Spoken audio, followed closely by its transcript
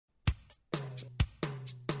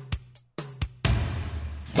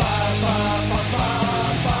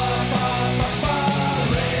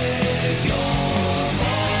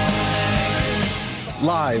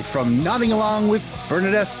live from Nodding Along with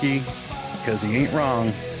Bernadeschi, because he ain't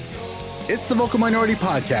wrong. It's the Vocal Minority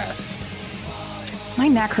Podcast. My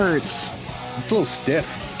neck hurts. It's a little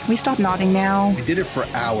stiff. Can we stop nodding now? We did it for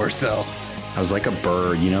hours, so. I was like a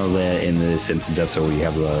bird, you know, in the Simpsons episode where you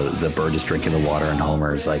have the bird just drinking the water and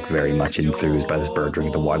Homer is like very much enthused by this bird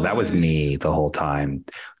drinking the water. That was me the whole time,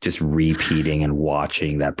 just repeating and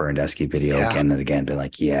watching that Bernadeschi video again and again, being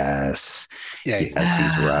like, yes, yes,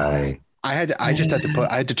 he's right. I had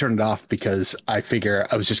to turn it off because I figure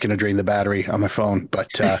I was just going to drain the battery on my phone.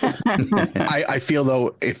 But I feel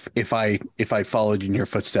though, if I followed in your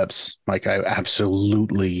footsteps, Mike, I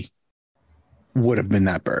absolutely would have been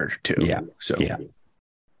that bird too. Yeah. So yeah.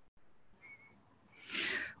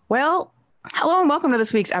 Well, hello and welcome to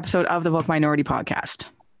this week's episode of the Vocal Minority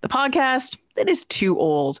Podcast. The podcast that is too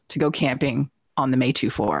old to go camping on the May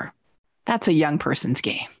 24. That's a young person's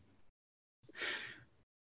game.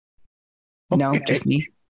 No, just me.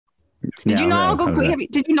 Did you not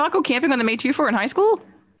go camping on the May 24 in high school?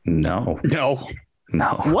 No.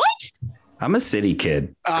 What? I'm a city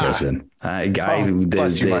kid, Kristen.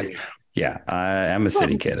 Bless you, Mike. Yeah, I'm a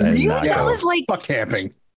city kid. Really? That was like fuck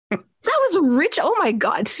camping. That was rich. Oh my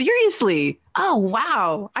God. Seriously. Oh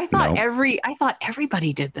wow. I thought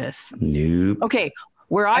everybody did this. Nope. Okay.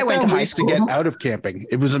 Where I went to high ways school to get out of camping.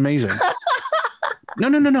 It was amazing.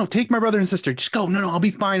 No. Take my brother and sister. Just go. No, I'll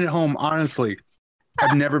be fine at home. Honestly.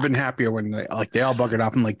 I've never been happier when they all buggered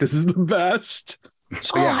up. I'm like, this is the best.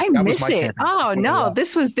 So, I miss it. Oh no,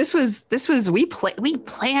 this was we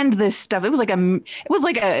planned this stuff. It was like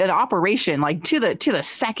an operation, like to the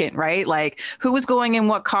second, right? Like who was going in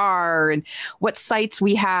what car and what sites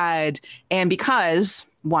we had. And because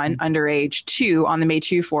one, underage, two, on the May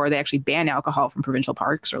 24, they actually ban alcohol from provincial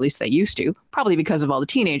parks, or at least they used to, probably because of all the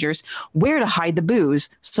teenagers, where to hide the booze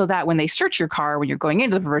so that when they search your car when you're going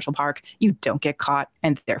into the provincial park, you don't get caught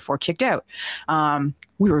and therefore kicked out.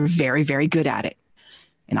 We were very, very good at it.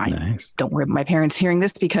 And I don't worry about my parents hearing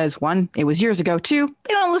this because one, it was years ago. Two,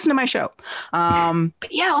 they don't listen to my show. But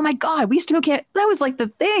yeah, oh my God, we used to go camp. That was like the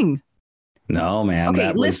thing. No, man.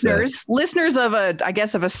 Okay, listeners of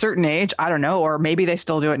a certain age, I don't know, or maybe they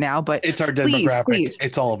still do it now, but it's our demographic. Please.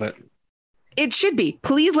 It's all of it. It should be.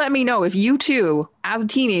 Please let me know if you too, as a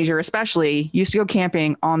teenager especially, used to go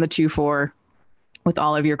camping on the 2-4 with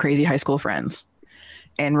all of your crazy high school friends.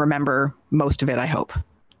 And remember most of it, I hope.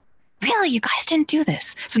 Really? You guys didn't do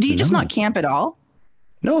this? So do you just not camp at all?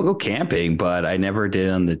 No, I'll go camping, but I never did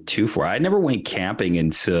on the 2-4. I never went camping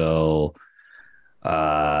until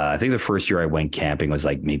I think the first year I went camping was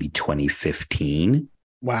like maybe 2015.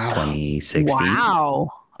 Wow. 2016.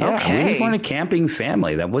 Wow. Yeah, okay. We weren't a camping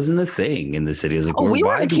family. That wasn't a thing in the city. It was like, we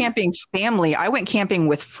weren't a camping family. I went camping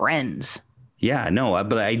with friends. Yeah, no,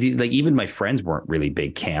 but I did, like, even my friends weren't really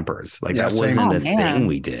big campers. Like that same. wasn't a thing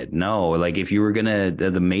we did. No, like if you were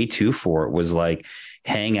the May 24, it was like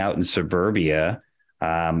hang out in suburbia,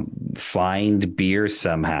 find beer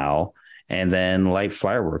somehow, and then light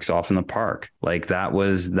fireworks off in the park. Like that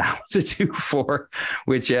was a 2-4,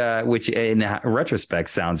 which in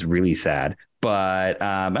retrospect sounds really sad. But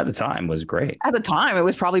at the time was great. At the time, it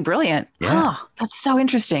was probably brilliant. Yeah. Oh, that's so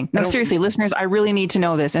interesting. No, seriously, listeners, I really need to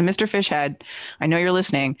know this. And Mr. Fishhead, I know you're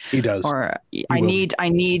listening. He does. Or I need,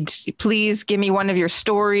 please give me one of your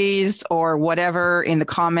stories or whatever in the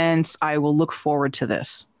comments. I will look forward to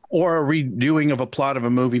this. Or a redoing of a plot of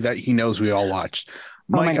a movie that he knows we all watched.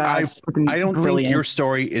 Mike, I don't think your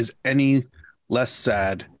story is any less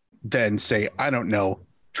sad than, say, I don't know,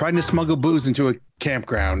 trying to smuggle booze into a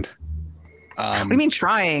campground. What do you mean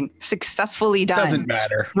trying? Successfully done. Doesn't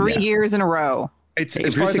matter. 3 years in a row. It's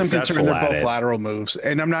as far as I'm concerned, they're both lateral moves,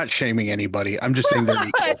 and I'm not shaming anybody. I'm just saying they're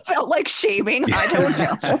equal. I felt like shaming. I don't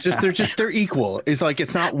know. they're equal. It's like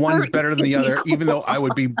it's not one's better than the other. Even though I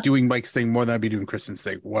would be doing Mike's thing more than I'd be doing Kristen's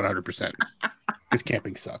thing, 100%. Because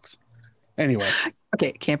camping sucks. Anyway.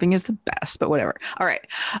 Okay, camping is the best, but whatever. All right,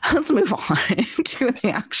 let's move on to the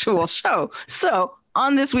actual show. So,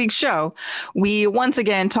 on this week's show, we once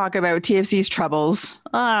again talk about TFC's troubles.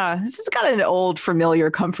 This has got an old, familiar,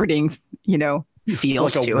 comforting, feel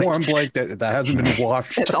it's like to a warm blanket that hasn't been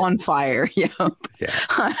washed. It's on fire. Yeah.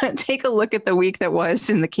 Take a look at the week that was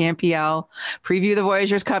in the CanPL, preview the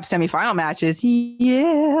Voyageurs Cup semifinal matches,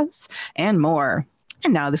 yes, and more.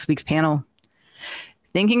 And now this week's panel.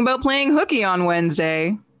 Thinking about playing hooky on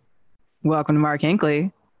Wednesday. Welcome to Mark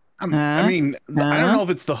Hinckley. I don't know if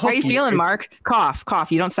it's the hooky. How are you feeling, Mark?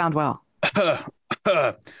 Cough. You don't sound well.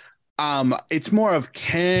 It's more of,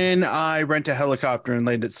 can I rent a helicopter and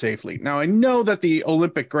land it safely? Now, I know that the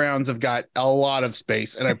Olympic grounds have got a lot of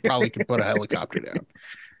space, and I probably could put a helicopter down.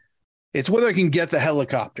 It's whether I can get the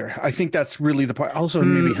helicopter. I think that's really the part. Also,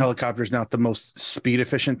 maybe helicopter's not the most speed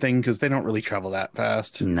efficient thing because they don't really travel that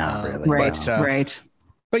fast. Not really. Right. But, Right.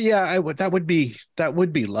 But yeah, that would be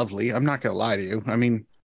lovely. I'm not gonna lie to you. I mean,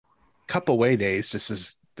 couple away days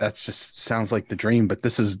that just sounds like the dream. But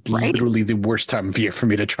this is literally the worst time of year for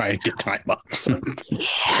me to try and get time off. So. Yeah,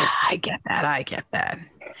 I get that.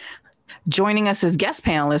 Joining us as guest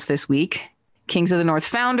panelist this week, Kings of the North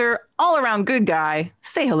founder, all around good guy.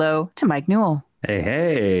 Say hello to Mike Newell.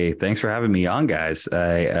 Hey, thanks for having me on, guys.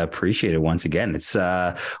 I appreciate it once again. It's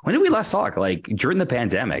when did we last talk? Like during the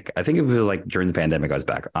pandemic. I think it was like during the pandemic I was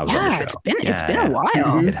back. I was on the show. It's been a while.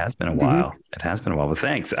 Mm-hmm. It has been a while. It has been a while. But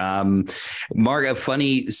thanks. Mark, a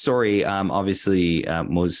funny story. Obviously,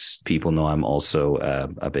 most people know I'm also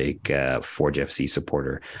a big Forge FC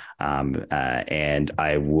supporter. And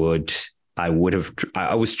I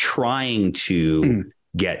was trying to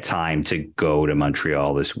get time to go to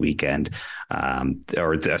Montreal this weekend,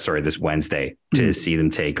 this Wednesday to see them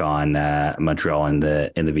take on Montreal in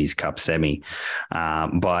the Visa Cup semi.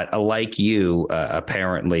 But like you,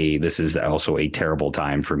 apparently this is also a terrible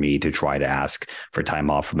time for me to try to ask for time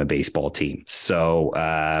off from a baseball team. So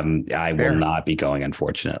I will not be going,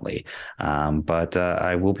 unfortunately. But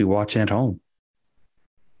I will be watching at home.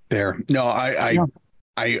 There. No, I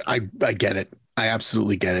get it. I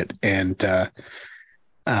absolutely get it. And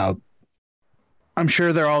I'm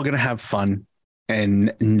sure they're all going to have fun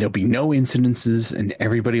and there'll be no incidences and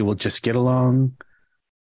everybody will just get along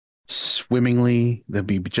swimmingly. There'll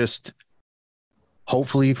be just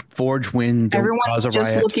hopefully Forge win. Everyone's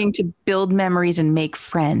just looking to build memories and make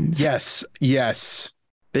friends. Yes.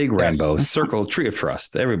 Big rainbow, circle, tree of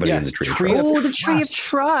trust. Everybody in the tree of trust. Oh, the tree of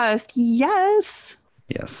trust. Yes.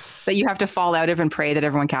 Yes. That you have to fall out of and pray that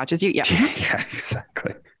everyone catches you. Yeah. Yeah,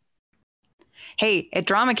 exactly. Hey, at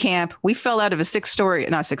drama camp, we fell out of a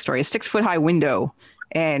 6-foot high window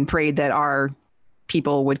and prayed that our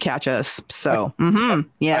people would catch us. So,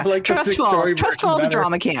 yeah. I like Trust falls at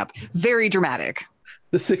drama camp. Very dramatic.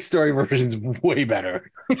 The 6-story version is way better.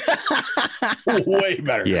 Way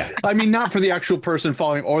better. Yeah. I mean, not for the actual person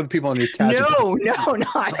falling or the people on your catch. No,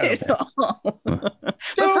 not at all. But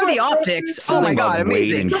for the optics, oh my God,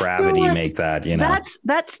 amazing. Weight and gravity make that,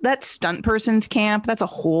 That's stunt person's camp. That's a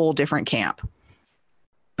whole different camp.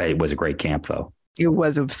 It was a great camp, though. It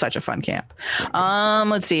was such a fun camp.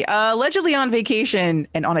 Let's see. Allegedly on vacation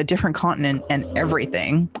and on a different continent and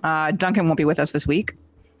everything. Duncan won't be with us this week.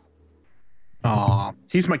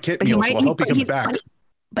 He's my kit meal, so I hope he comes back.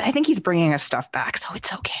 But I think he's bringing us stuff back, so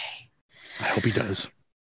it's okay. I hope he does.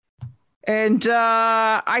 And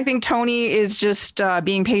I think Tony is just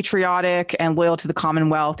being patriotic and loyal to the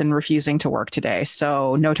Commonwealth and refusing to work today.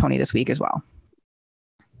 So no Tony this week as well.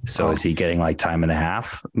 So is he getting like time and a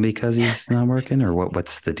half because he's not working, or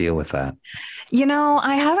what's the deal with that?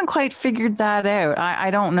 I haven't quite figured that out. I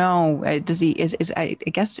don't know. Does he I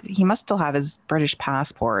guess he must still have his British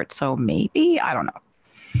passport. So maybe, I don't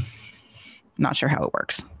know. Not sure how it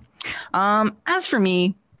works. As for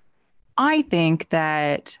me, I think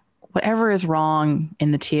that whatever is wrong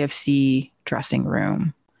in the TFC dressing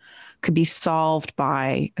room could be solved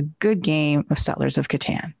by a good game of Settlers of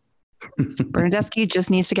Catan. Bernadeschi just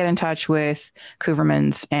needs to get in touch with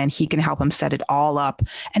Kouvermans and he can help him set it all up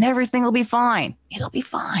and everything will be fine. It'll be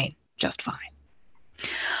fine. Just fine.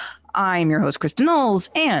 I'm your host, Kristen Knowles,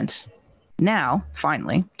 and now,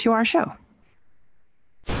 finally, to our show.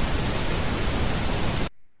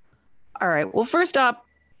 All right. Well, first up,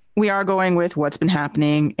 we are going with what's been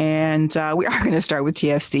happening, and we are going to start with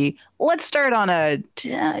TFC. Let's start on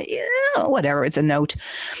whatever. It's a note.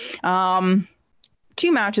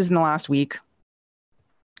 2 matches in the last week.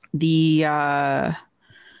 It's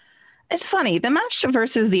funny. The match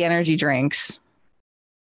versus the energy drinks.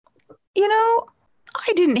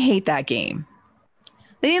 I didn't hate that game.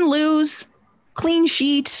 They didn't lose. Clean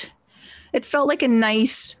sheet. It felt like a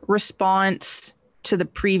nice response to the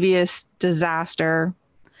previous disaster.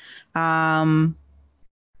 It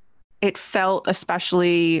felt,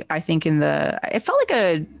 especially, I think, it felt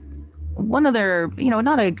like one of their,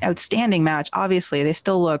 not an outstanding match. Obviously, they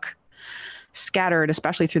still look scattered,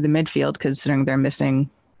 especially through the midfield, considering they're missing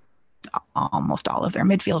almost all of their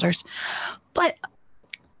midfielders. But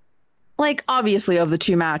obviously, of the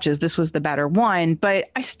 2 matches, this was the better one.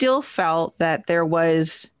 But I still felt that there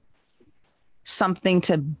was something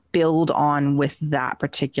to build on with that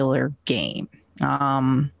particular game.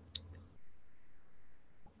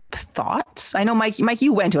 Thoughts? I know, Mike,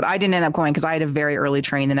 you went to it. I didn't end up going because I had a very early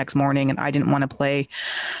train the next morning and I didn't want to play,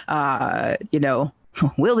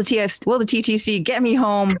 will the TTC get me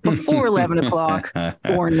home before 11 o'clock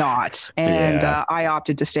or not? And I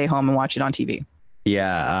opted to stay home and watch it on TV.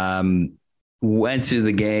 Yeah. Went to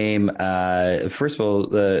the game. First of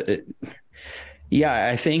all,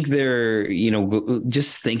 I think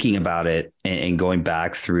just thinking about it and going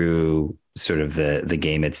back through sort of the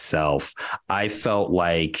game itself, I felt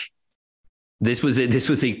like this was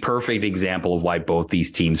a perfect example of why both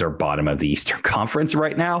these teams are bottom of the Eastern Conference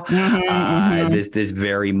right now. This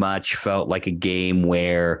very much felt like a game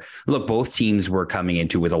where, look, both teams were coming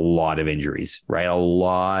into with a lot of injuries, right? A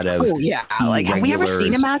lot of like, have we ever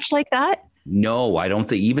seen a match like that? No, I don't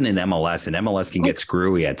think, even in MLS, and MLS can get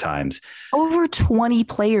screwy at times. Over 20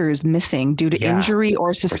 players missing due to injury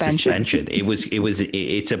or suspension.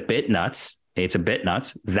 It's a bit nuts. It's a bit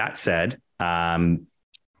nuts. That said,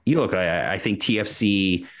 look, I think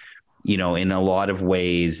TFC, in a lot of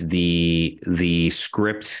ways, the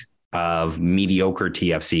script of mediocre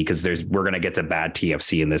TFC, because we're going to get to bad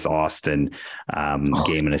TFC in this Austin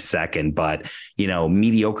game in a second, but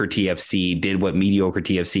mediocre TFC did what mediocre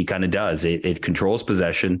TFC kind of does. It controls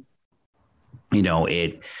possession.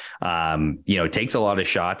 It takes a lot of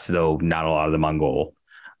shots, though not a lot of them on goal.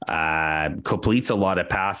 Completes a lot of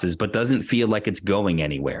passes, but doesn't feel like it's going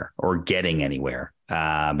anywhere or getting anywhere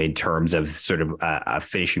in terms of sort of a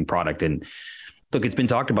finishing product. And look, it's been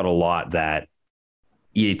talked about a lot that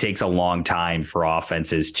it takes a long time for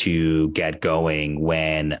offenses to get going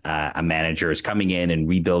when a manager is coming in and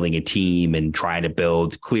rebuilding a team and trying to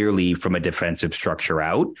build clearly from a defensive structure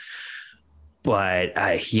out. But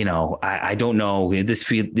I don't know.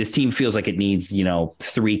 This team feels like it needs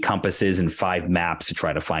 3 compasses and 5 maps to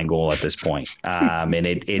try to find goal at this point. And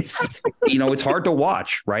it's it's hard to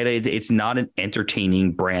watch, right? It's not an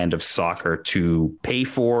entertaining brand of soccer to pay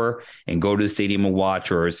for and go to the stadium and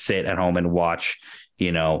watch, or sit at home and watch,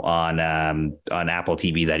 on Apple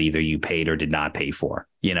TV that either you paid or did not pay for.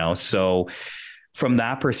 So from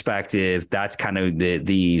that perspective, that's kind of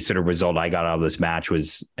the sort of result I got out of this match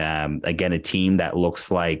was, again, a team that looks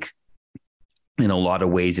like in a lot of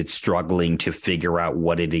ways it's struggling to figure out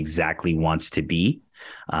what it exactly wants to be.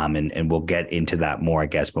 And we'll get into that more, I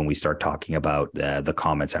guess, when we start talking about the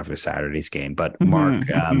comments after Saturday's game. But Mark,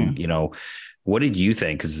 what did you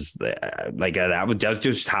think? Because that was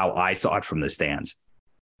just how I saw it from the stands.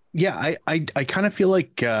 Yeah, I kind of feel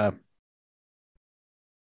like,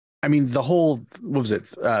 the whole, what was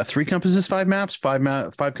it? 3 compasses, 5 maps,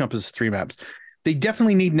 5 compasses, 3 maps. They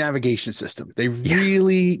definitely need navigation system. They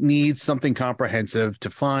really need something comprehensive to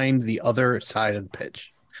find the other side of the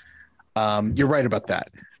pitch. You're right about that.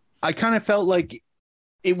 I kind of felt like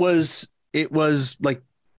it was like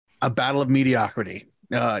a battle of mediocrity.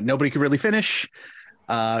 Nobody could really finish.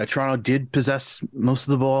 Toronto did possess most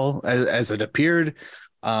of the ball as it appeared.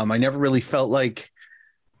 I never really felt like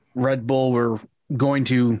Red Bull were going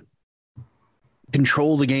to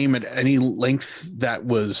control the game at any length that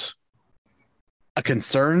was a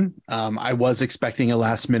concern. I was expecting a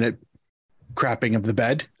last minute crapping of the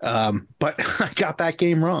bed, but I got that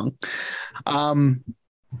game wrong.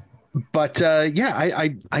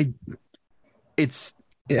 It's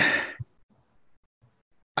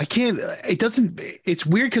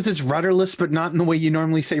weird because it's rudderless, but not in the way you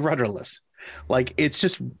normally say rudderless. Like, it's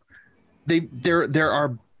just there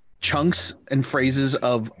are chunks and phrases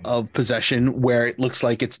of possession where it looks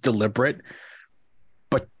like it's deliberate,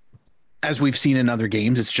 but as we've seen in other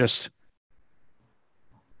games, it's just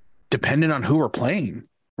dependent on who we're playing,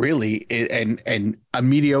 really. And a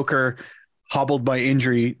mediocre, hobbled by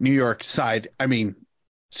injury New York side,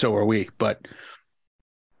 so are we, but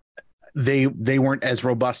they weren't as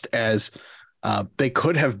robust as they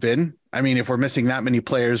could have been. If we're missing that many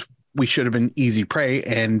players, we should have been easy prey,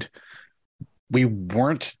 and we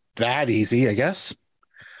weren't that easy, I guess.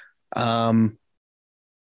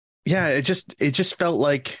 It just felt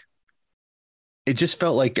like I was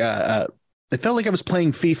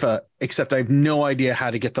playing FIFA, except I have no idea how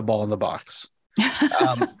to get the ball in the box.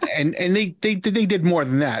 And they did more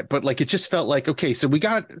than that, but it just felt like, okay, so we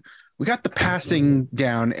got the passing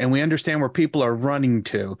down and we understand where people are running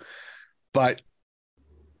to, but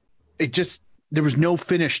there was no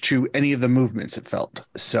finish to any of the movements, it felt.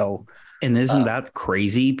 So, and isn't that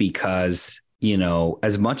crazy? Because,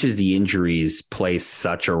 as much as the injuries play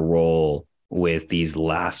such a role with these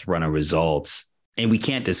last run of results, and we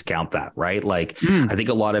can't discount that, right? I think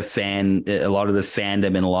a lot of the fandom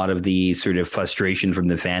and a lot of the sort of frustration from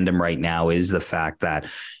the fandom right now is the fact that,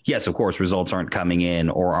 yes, of course, results aren't coming in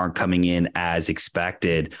or aren't coming in as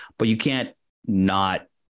expected, but you can't not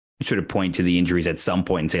sort of point to the injuries at some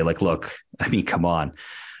point and say, look, come on.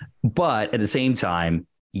 But at the same time,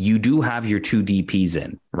 you do have your two DPs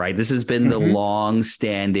in, right? This has been the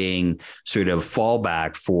long-standing sort of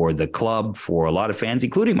fallback for the club, for a lot of fans,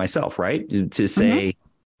 including myself, right? To say,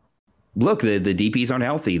 look, the DPs aren't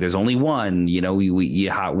healthy. There's only one. You know,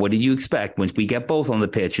 what did you expect once we get both on the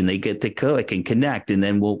pitch and they get to click and connect, and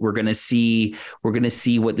then we're going to see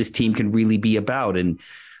what this team can really be about. And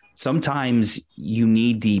sometimes you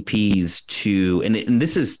need DPs to, and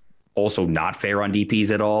this is also not fair on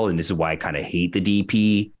DPs at all. And this is why I kind of hate the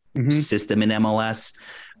DP system in MLS,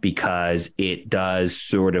 because it does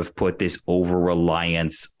sort of put this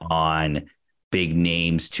over-reliance on big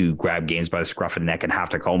names to grab games by the scruff of the neck and have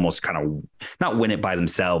to almost kind of not win it by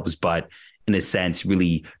themselves, but in a sense,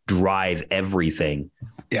 really drive everything.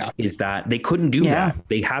 Yeah. Is that they couldn't do that.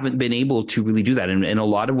 They haven't been able to really do that. And in a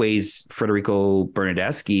lot of ways, Federico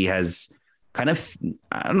Bernardeschi has kind of,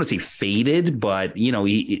 I don't want to say faded, but you know,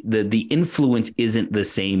 the influence isn't the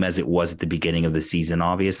same as it was at the beginning of the season,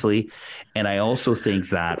 obviously. And I also think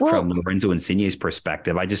that from Lorenzo Insigne's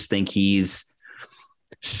perspective, I just think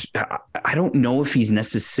I don't know if he's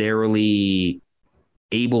necessarily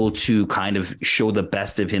able to kind of show the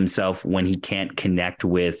best of himself when he can't connect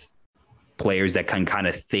with players that can kind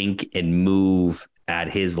of think and move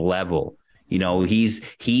at his level. You know, he's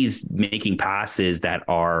making passes that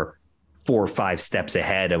are 4 or 5 steps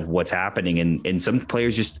ahead of what's happening. And some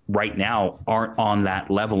players just right now aren't on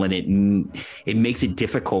that level. And it makes it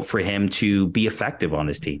difficult for him to be effective on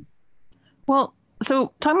his team. Well,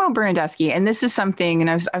 so talking about Bernardeschi, and this is something, and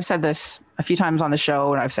I've said this a few times on the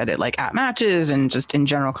show, and I've said it like at matches and just in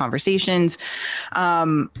general conversations.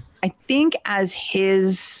 I think as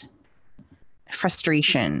his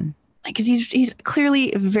frustration, like, 'cause he's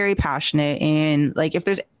clearly very passionate, and like if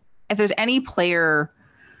there's any player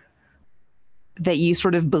that you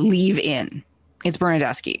sort of believe in, it's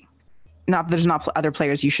Bernardeschi. Not that there's not other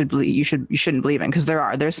players you shouldn't believe in, because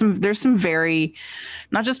there's some very,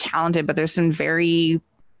 not just talented, but there's a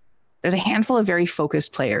handful of very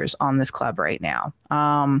focused players on this club right now.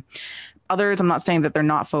 Others, I'm not saying that they're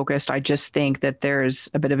not focused. I just think that there's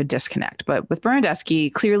a bit of a disconnect. But with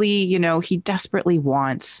Bernardeschi, clearly, you know, he desperately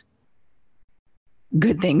wants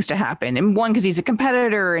good things to happen. And one, because he's a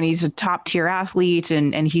competitor and he's a top tier athlete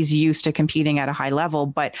and he's used to competing at a high level.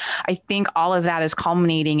 But I think all of that is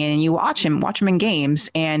culminating in, you watch him in games,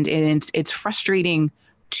 and it's frustrating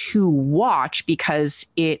to watch because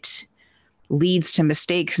it leads to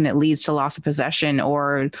mistakes and it leads to loss of possession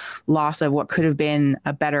or loss of what could have been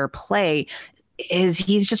a better play. Is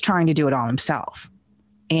he's just trying to do it all himself.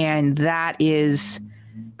 And that is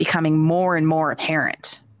becoming more and more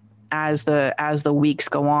apparent as the weeks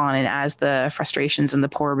go on and as the frustrations and the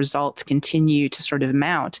poor results continue to sort of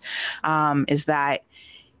mount, is that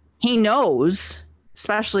he knows,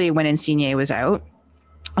 especially when Insigne was out.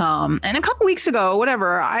 And a couple weeks ago,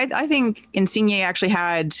 whatever, I think Insigne actually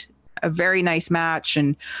had a very nice match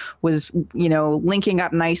and was, you know, linking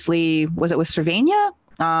up nicely. Was it with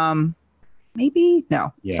Cervenia? Maybe?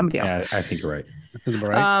 No, somebody else. Yeah, I think you're right.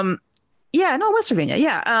 Yeah, no, it was Cervenia.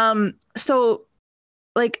 Yeah. So,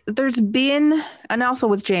 like, there's been, and also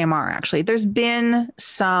with JMR, actually, there's been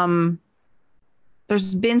some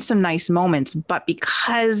nice moments, but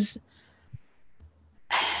because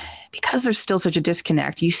there's still such a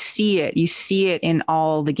disconnect, you see it in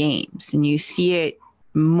all the games, and you see it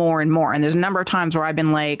more and more. And there's a number of times where I've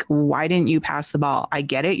been like, why didn't you pass the ball? I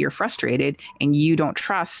get it. You're frustrated and you don't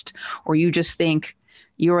trust, or you just think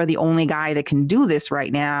you're the only guy that can do this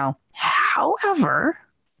right now. However,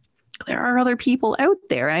 there are other people out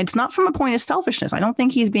there, and it's not from a point of selfishness. I don't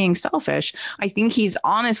think he's being selfish. I think he's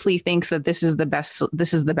honestly thinks that this is the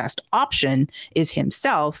best option is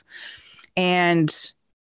himself. And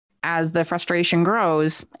as the frustration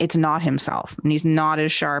grows, it's not himself, and he's not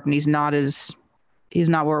as sharp, and he's not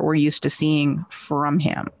what we're used to seeing from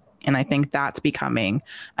him. And I think that's becoming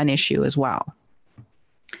an issue as well.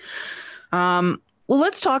 Well,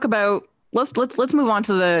 let's talk about, let's move on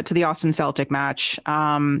to the Austin Celtic match.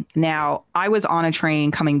 Now, I was on a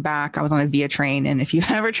train coming back. I was on a Via train, and if you've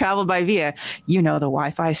ever traveled by Via, you know the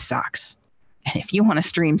Wi-Fi sucks. And if you want to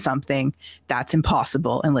stream something, that's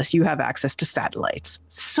impossible unless you have access to satellites.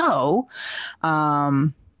 So,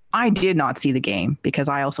 I did not see the game because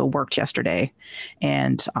I also worked yesterday,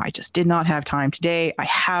 and I just did not have time today. I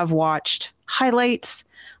have watched highlights,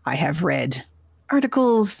 I have read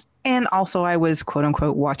articles, and also I was quote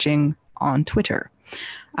unquote watching on Twitter.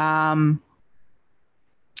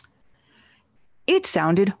 It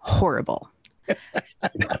sounded horrible,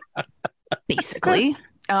 basically.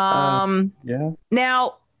 Yeah.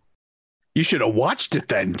 Now, You should have watched it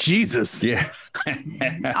then. Jesus. Yeah.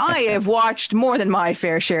 I have watched more than my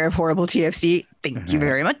fair share of horrible TFC. Thank you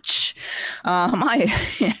very much.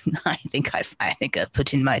 I think I've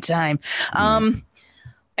put in my time.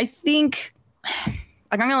 I think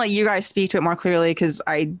I'm gonna let you guys speak to it more clearly because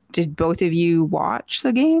did both of you watch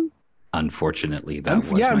the game? Unfortunately, that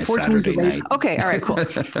was my Saturday night. Okay, all right, cool.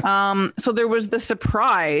 So there was the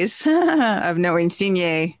surprise of knowing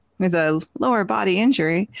Insigne with a lower body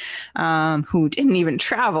injury, who didn't even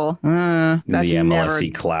travel. The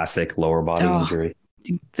MLSE classic lower body injury.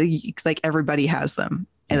 Like everybody has them.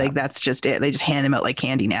 And like that's just it. They just hand them out like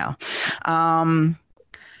candy now.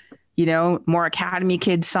 More academy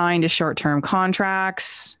kids signed to short-term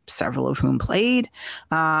contracts, several of whom played.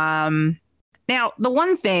 Now, the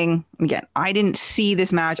one thing, again, I didn't see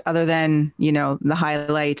this match other than, the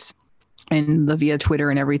highlights and the via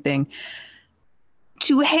Twitter and everything.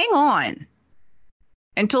 To hang on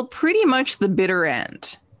until pretty much the bitter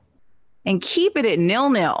end and keep it at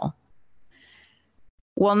 0-0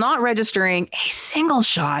 while not registering a single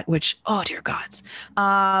shot, which, oh, dear gods.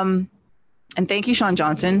 And thank you, Sean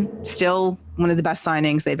Johnson. Still one of the best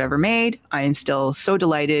signings they've ever made. I am still so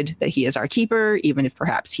delighted that he is our keeper, even if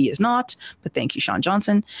perhaps he is not. But thank you, Sean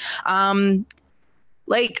Johnson.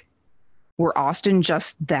 Were Austin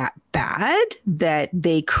just that bad that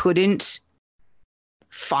they couldn't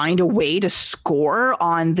find a way to score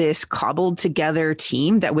on this cobbled together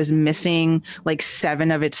team that was missing like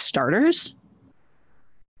 7 of its starters?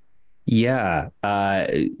 Yeah.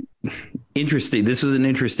 Interesting. This was an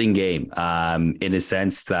interesting game in a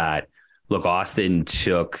sense that, look, Austin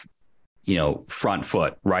took, front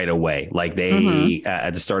foot right away. Like they,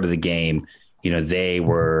 at the start of the game, they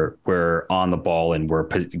were on the ball and were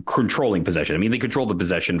controlling possession. I mean, they controlled the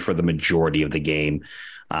possession for the majority of the game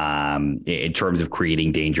in terms of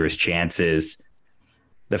creating dangerous chances.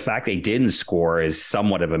 The fact they didn't score is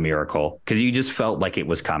somewhat of a miracle because you just felt like it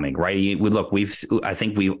was coming, right? I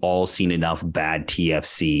think we've all seen enough bad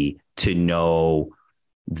TFC to know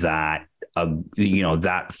that,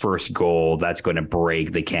 that first goal that's going to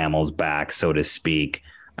break the camel's back, so to speak,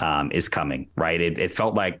 is coming, right? It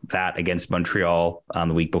felt like that against Montreal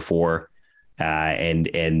the week before. And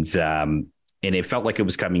it felt like it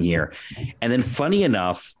was coming here. And then funny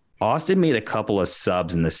enough, Austin made a couple of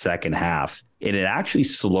subs in the second half, and it actually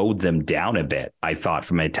slowed them down a bit, I thought,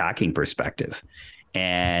 from an attacking perspective.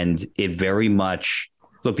 And it very much,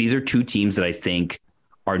 look, these are two teams that I think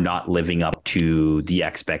are not living up to the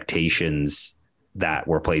expectations that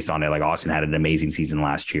were placed on it. Like Austin had an amazing season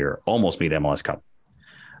last year, almost made MLS Cup.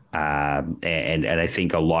 And I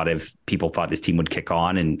think a lot of people thought this team would kick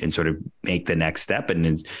on and sort of make the next step.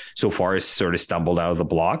 And so far has sort of stumbled out of the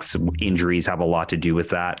blocks. Injuries have a lot to do with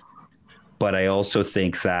that. But I also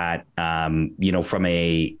think that, from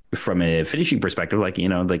a finishing perspective, like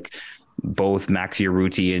both Maxi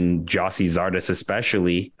Urruti and Jossie Zardes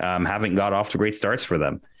especially haven't got off to great starts for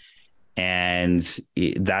them. And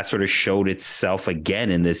that sort of showed itself again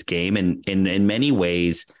in this game. And in many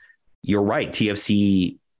ways, you're right.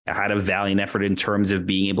 TFC had a valiant effort in terms of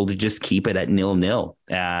being able to just keep it at 0-0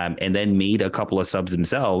 and then made a couple of subs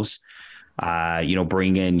themselves.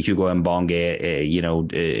 Bring in Hugo Mbonge,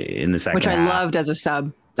 in the second which I half. Loved as a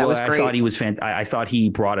sub. That was great. I thought he was I thought he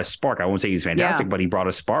brought a spark. I won't say he's fantastic, but he brought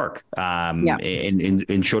a spark.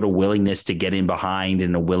 And showed a willingness to get in behind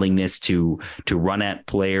and a willingness to run at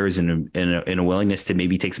players and a willingness to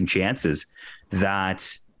maybe take some chances.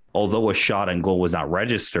 That although a shot on goal was not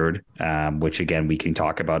registered, which again we can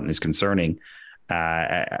talk about and is concerning.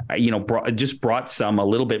 Brought a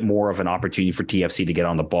little bit more of an opportunity for TFC to get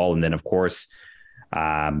on the ball. And then, of course,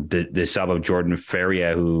 the sub of Jordan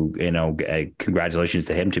Feria, who, congratulations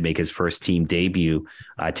to him to make his first team debut,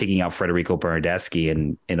 taking out Federico Bernardeschi.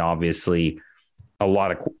 And obviously a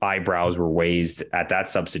lot of eyebrows were raised at that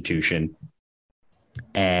substitution.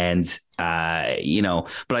 And, but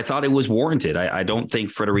I thought it was warranted. I don't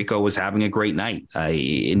think Federico was having a great night. I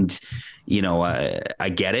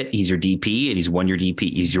get it. He's your DP and he's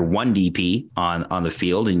your one DP on the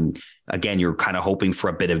field. And again, you're kind of hoping for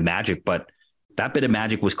a bit of magic, but that bit of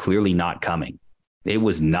magic was clearly not coming. It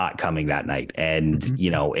was not coming that night. And,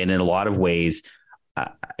 and in a lot of ways,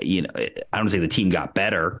 I don't say the team got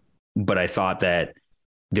better, but I thought that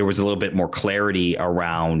there was a little bit more clarity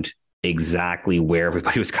around exactly where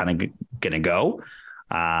everybody was kind of going to go.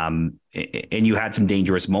 And you had some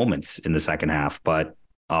dangerous moments in the second half, but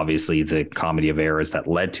obviously the comedy of errors that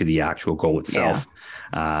led to the actual goal itself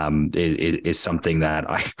is something that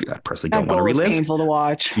I personally don't want to relive. It was painful to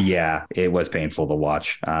watch. Yeah, it was painful to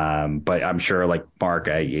watch. But I'm sure, like Mark,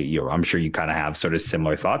 I'm sure you kind of have sort of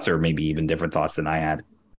similar thoughts or maybe even different thoughts than I had.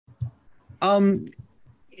 Um,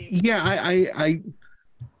 yeah, I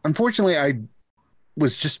unfortunately I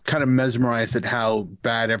was just kind of mesmerized at how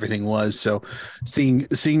bad everything was. So seeing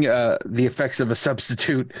the effects of a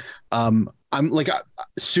substitute, I'm like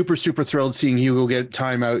super thrilled seeing Hugo get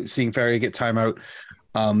timeout, seeing Faria get timeout.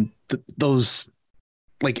 Those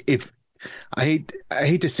like if I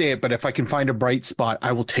hate to say it, but if I can find a bright spot,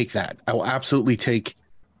 I will take that. I will absolutely take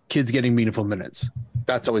kids getting meaningful minutes.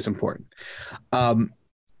 That's always important.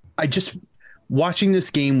 I just watching this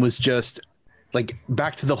game was just like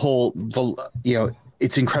back to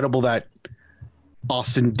it's incredible that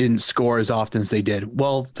Austin didn't score as often as they did.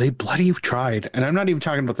 Well, they bloody tried. And I'm not even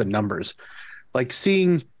talking about the numbers. Like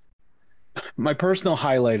seeing my personal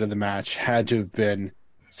highlight of the match had to have been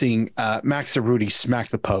seeing Max Cerruti smack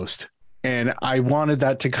the post. And I wanted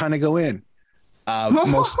that to kind of go in.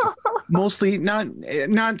 Mostly not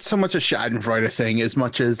so much a Schadenfreude thing as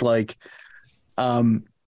much as like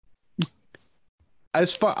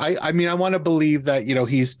as far I mean I want to believe that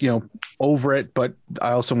he's over it, but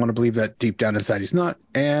I also want to believe that deep down inside he's not,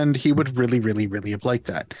 and he would really have liked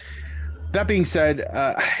that. That being said,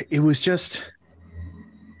 it was just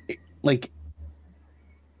like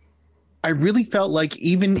I really felt like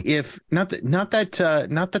even if not that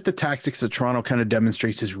the tactics that Toronto kind of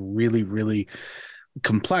demonstrates is really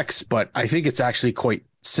complex, but I think it's actually quite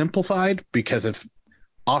simplified because of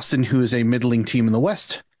Austin, who is a middling team in the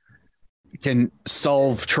West, can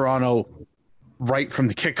solve Toronto right from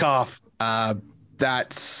the kickoff. That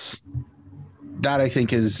I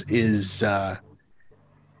think was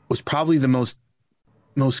probably the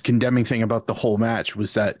most condemning thing about the whole match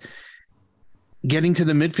was that getting to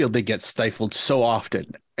the midfield, they get stifled so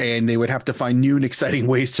often, and they would have to find new and exciting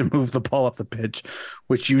ways to move the ball up the pitch,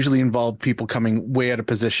 which usually involved people coming way out of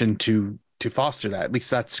position to foster that. At least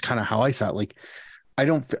that's kind of how I saw it. Like, I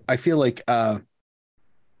feel like I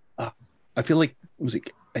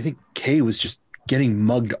think Kay was just getting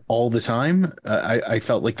mugged all the time. I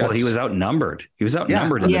felt like he was outnumbered. He was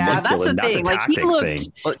outnumbered in the midfield. That's the thing. Like he looked.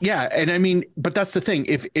 Well, yeah, and I mean, but that's the thing.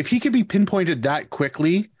 If he could be pinpointed that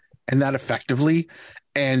quickly and that effectively,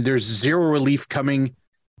 and there's zero relief coming,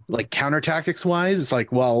 like counter tactics wise, it's like,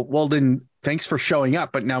 well, then thanks for showing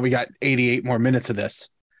up, but now we got 88 more minutes of this.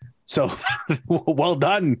 So well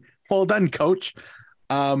done, coach.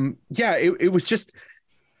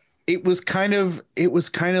 It was kind of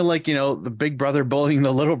like, the big brother bullying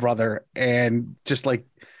the little brother and just like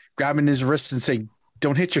grabbing his wrists and saying,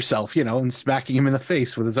 don't hit yourself, and smacking him in the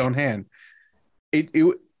face with his own hand.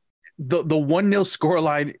 The 1-0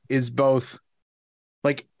 scoreline is both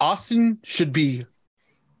like Austin should be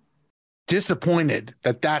disappointed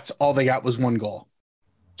that that's all they got was one goal.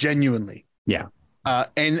 Genuinely. Yeah.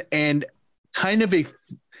 And kind of it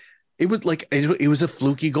was a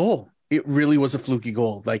fluky goal. It really was a fluky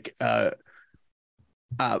goal. Like,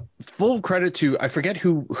 full credit to, I forget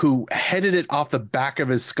who headed it off the back of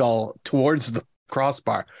his skull towards the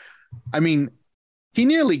crossbar. I mean, he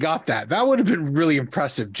nearly got that. That would have been really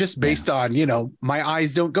impressive just based on, my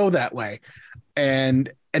eyes don't go that way.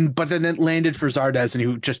 But then it landed for Zardes and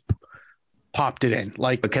who just popped it in.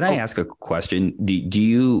 Like, but can I ask a question? Do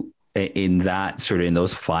you, in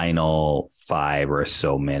those final 5 or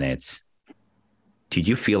so minutes, did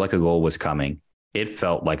you feel like a goal was coming? It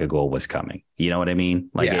felt like a goal was coming. You know what I mean?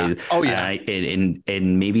 Like, yeah.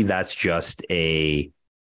 And maybe that's just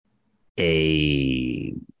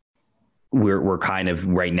we're kind of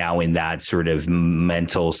right now in that sort of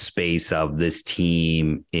mental space of this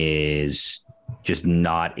team is just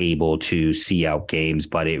not able to see out games,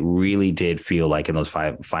 but it really did feel like in those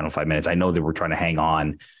final 5 minutes, I know that we're trying to hang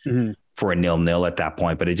on for a 0-0 at that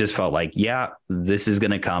point, but it just felt like, this is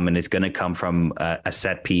going to come, and it's going to come from a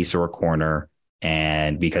set piece or a corner.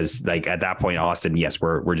 And because like at that point, Austin, yes,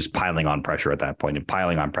 we're just piling on pressure at that point and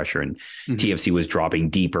TFC was dropping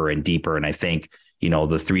deeper and deeper. And I think,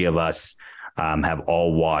 the three of us have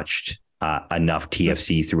all watched enough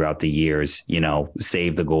TFC throughout the years,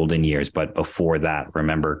 save the golden years. But before that,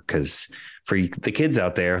 remember, because for the kids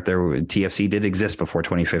out there, TFC did exist before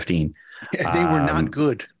 2015. They were not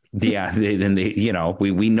good. Yeah,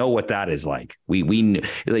 we know what that is like. We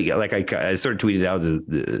like I sort of tweeted out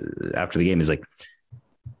after the game is like,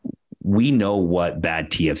 we know what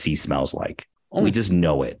bad TFC smells like. Oh. We just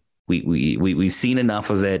know it. We've seen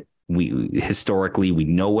enough of it. Historically, we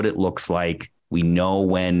know what it looks like. We know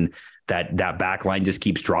when that back line just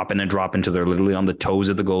keeps dropping until they're literally on the toes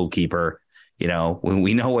of the goalkeeper. When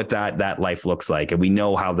we know what that life looks like, and we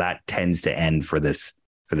know how that tends to end for this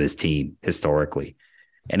team historically.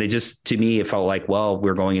 And it just, to me, it felt like, well,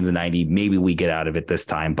 we're going into 90. Maybe we get out of it this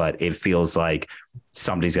time, but it feels like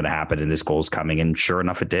something's going to happen and this goal's coming. And sure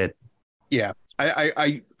enough, it did. Yeah,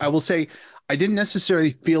 I will say I didn't necessarily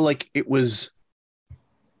feel like it was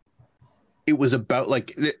about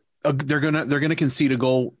like they're gonna concede a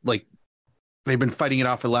goal. Like they've been fighting it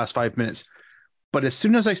off for the last 5 minutes. But as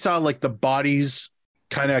soon as I saw like the bodies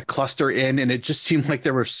kind of cluster in, and it just seemed like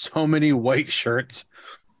there were so many white shirts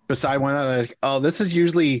beside one another, like, oh, this is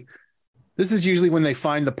usually when they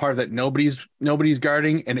find the part that nobody's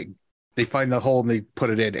guarding, and they find the hole and they put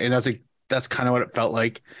it in. And that's kind of what it felt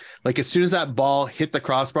like. Like as soon as that ball hit the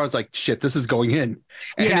crossbar, it's like, shit, this is going in.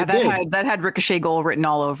 And yeah, that had ricochet goal written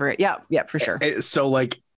all over it. Yeah, for sure. So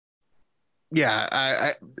like,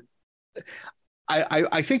 yeah,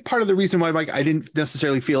 I think part of the reason why, Mike, I didn't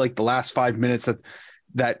necessarily feel like the last 5 minutes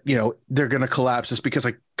that they're going to collapse is because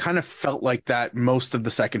I kind of felt like that most of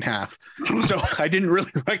the second half. So I didn't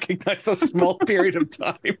really recognize a small period of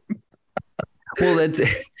time. Well,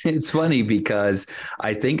 it's funny because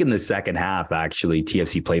I think in the second half, actually,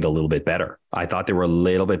 TFC played a little bit better. I thought they were a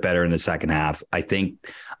little bit better in the second half. I think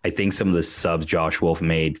some of the subs Josh Wolf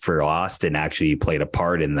made for Austin actually played a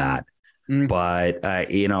part in that. But,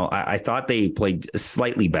 I thought they played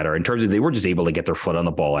slightly better in terms of they were just able to get their foot on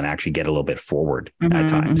the ball and actually get a little bit forward at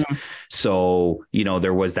times. So,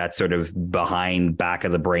 there was that sort of back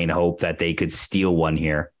of the brain hope that they could steal one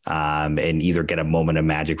here and either get a moment of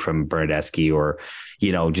magic from Bernardeschi or,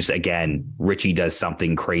 just again, Richie does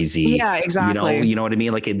something crazy. Yeah, exactly. You know what I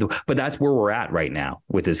mean? But that's where we're at right now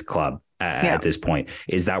with this club. At this point,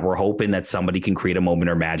 is that we're hoping that somebody can create a moment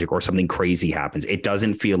or magic or something crazy happens. It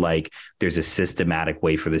doesn't feel like there's a systematic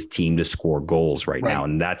way for this team to score goals right now.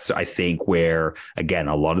 And that's, I think, where, again,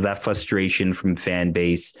 a lot of that frustration from fan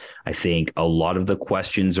base, I think a lot of the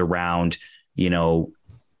questions around,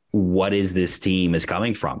 what is this team is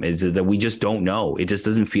coming from, is that we just don't know. It just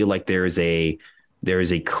doesn't feel like there is a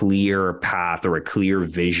clear path or a clear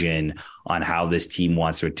vision on how this team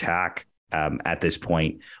wants to attack at this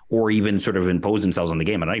point, or even sort of impose themselves on the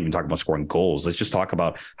game. I'm not even talking about scoring goals. Let's just talk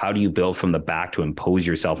about how do you build from the back to impose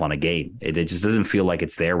yourself on a game. It just doesn't feel like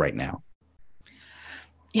it's there right now.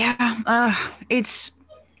 Yeah,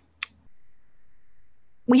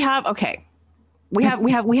 we have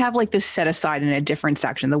like this set aside in a different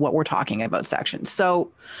section, the what we're talking about section. So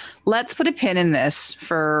let's put a pin in this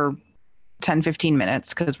for 10, 15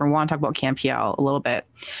 minutes because we want to talk about Campiel a little bit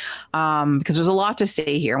because there's a lot to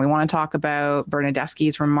say here. We want to talk about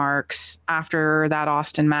Bernardeschi's remarks after that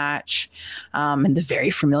Austin match and the very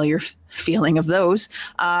familiar feeling of those.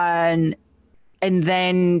 And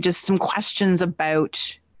then just some questions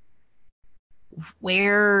about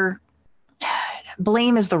where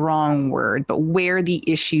blame is the wrong word, but where the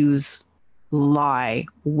issues lie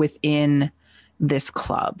within this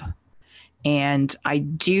club. And I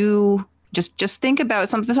do just think about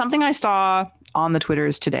something I saw on the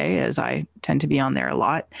Twitters today, as I tend to be on there a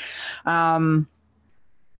lot.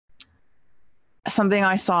 Something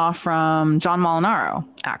I saw from John Molinaro,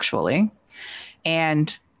 actually.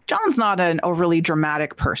 And John's not an overly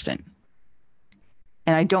dramatic person.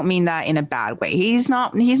 And I don't mean that in a bad way. He's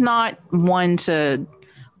not one to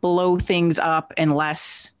blow things up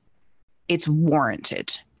unless it's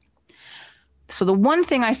warranted. So the one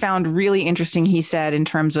thing I found really interesting he said in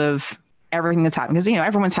terms of everything that's happening, because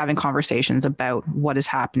everyone's having conversations about what is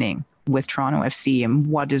happening with Toronto FC and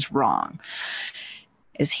what is wrong,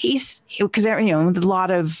 is because there's a lot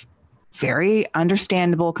of very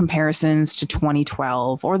understandable comparisons to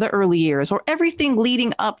 2012 or the early years or everything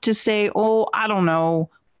leading up to, say,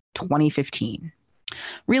 2015.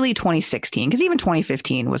 Really 2016, because even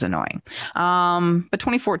 2015 was annoying. But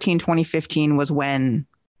 2014, 2015 was when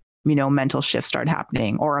mental shifts started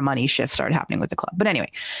happening or a money shift started happening with the club. But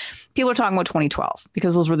anyway, people are talking about 2012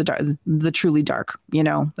 because those were the truly dark,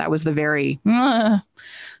 that was the very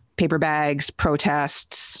paper bags,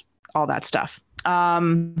 protests, all that stuff.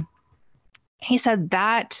 He said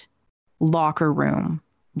that locker room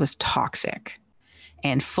was toxic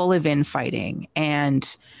and full of infighting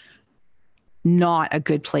and not a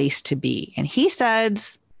good place to be. And he said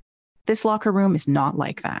this locker room is not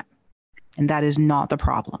like that. And that is not the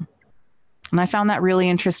problem. And I found that really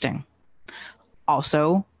interesting.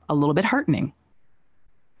 Also, a little bit heartening.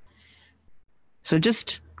 So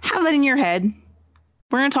just have that in your head.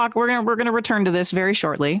 We're going to return to this very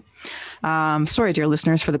shortly. Sorry, dear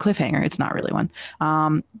listeners, for the cliffhanger. It's not really one.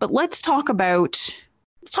 But let's talk about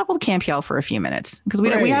the Campiel for a few minutes because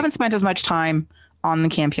we haven't spent as much time on the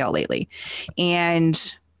Campiel lately.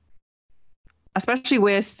 And especially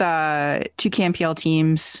with two Campiel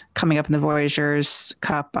teams coming up in the Voyageurs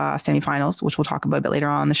Cup semifinals, which we'll talk about a bit later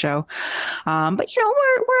on in the show. But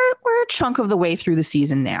we're a chunk of the way through the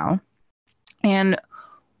season now, and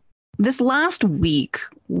this last week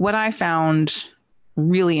what I found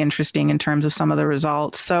really interesting in terms of some of the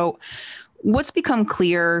results. So what's become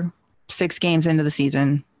clear 6 games into the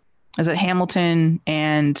season is that Hamilton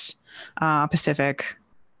and Pacific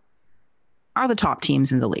are the top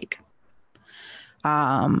teams in the league.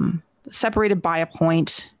 Separated by a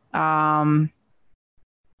point.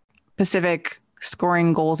 Pacific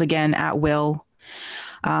scoring goals again at will.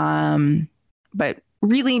 But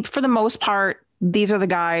really, for the most part, these are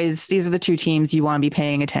the 2 teams you want to be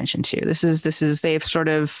paying attention to. They've sort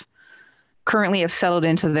of currently have settled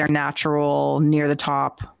into their natural near the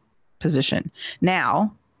top position.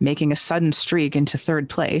 Now, making a sudden streak into 3rd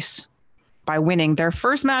place by winning their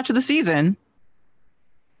first match of the season,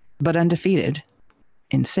 but undefeated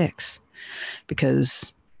in 6,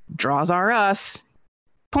 because draws are us.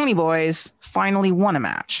 Pony Boys finally won a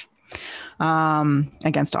match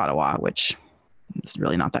against Ottawa, which is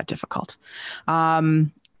really not that difficult.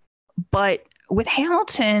 But with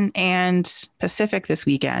Hamilton and Pacific this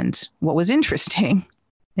weekend, what was interesting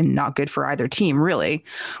and not good for either team really,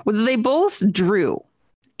 was they both drew,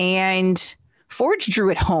 and Forge drew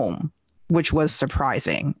at home, which was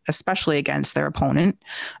surprising, especially against their opponent,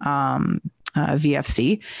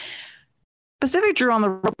 VFC. Pacific drew on the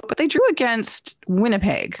road, but they drew against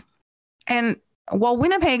Winnipeg. And while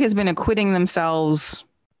Winnipeg has been acquitting themselves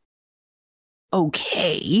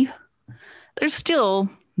okay, there's still,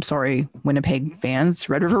 I'm sorry, Winnipeg fans,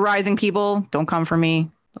 Red River Rising people, don't come for me.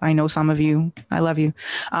 I know some of you. I love you.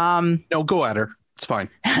 No, go at her. It's fine.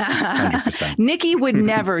 100%. Nikki would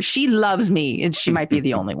never. She loves me. And she might be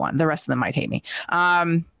the only one. The rest of them might hate me.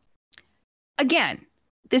 Again,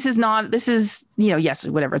 this is, yes,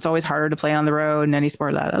 whatever. It's always harder to play on the road in any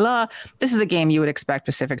sport, la, la, la. This is a game you would expect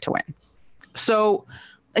Pacific to win. So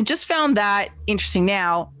I just found that interesting.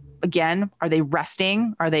 Now, again, are they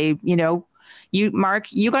resting? Are they, Mark,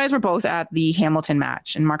 you guys were both at the Hamilton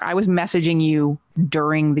match. And Mark, I was messaging you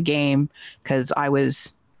during the game because I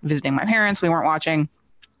was visiting my parents. We weren't watching.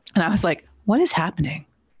 And I was like, what is happening?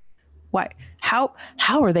 What? How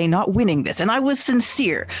are they not winning this? And I was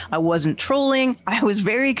sincere. I wasn't trolling. I was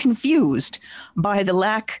very confused by the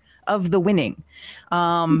lack of the winning.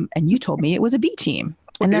 And you told me it was a B team.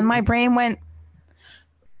 And then my brain went,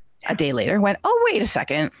 a day later, oh, wait a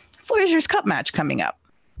second. Voyageurs Cup match coming up.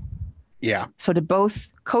 Yeah. So did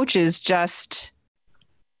both coaches just,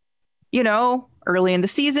 early in the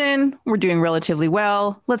season, we're doing relatively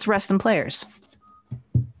well. Let's rest some players.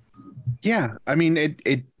 Yeah. I mean,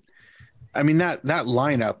 that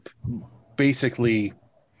lineup basically,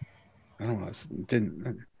 I don't know, I was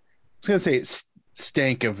going to say it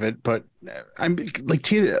stank of it, but I'm like,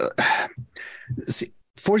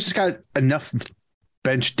 Forge has got enough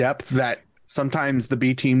bench depth that sometimes the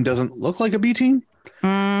B team doesn't look like a B team.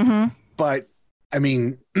 Mm-hmm. But I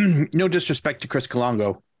mean, no disrespect to Chris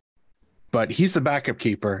Kalongo, but he's the backup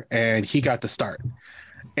keeper and he got the start.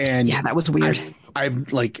 And yeah, that was weird.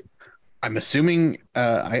 I'm assuming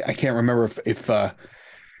I can't remember if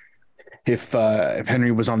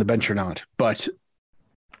Henry was on the bench or not, but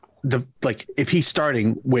if he's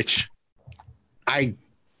starting, which I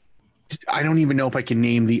don't even know if I can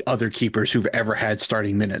name the other keepers who've ever had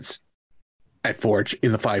starting minutes at Forge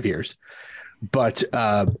in the 5 years. But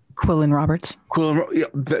Quillen Roberts.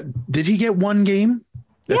 Did he get one game?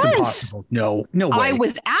 That's yes. Impossible. No way. I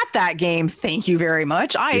was at that game. Thank you very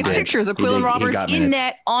much. I have pictures of Quillen Roberts in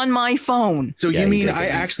net on my phone. So you mean I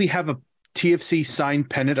actually have a TFC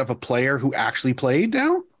signed pennant of a player who actually played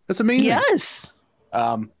now? That's amazing. Yes.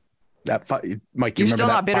 Mike, you're still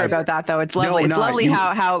not bitter about that, though. It's lovely. It's lovely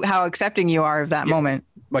how accepting you are of that moment.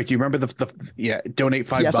 Mike, do you remember donate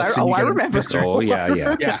 $5? Yes, I remember. Oh yeah.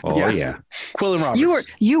 Yeah. Quillen Roberts.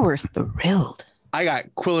 You were thrilled. I got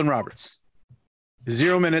Quillen Roberts.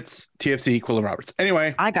 0 minutes. TFC Quillen Roberts.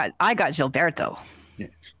 Anyway, I got Gilberto. Yeah.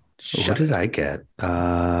 What did I get?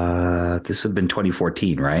 This would have been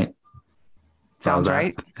 2014, right? Sounds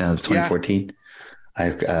right. 2014.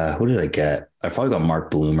 Yeah. Who did I get? I probably got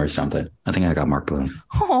Mark Bloom or something. I think I got Mark Bloom.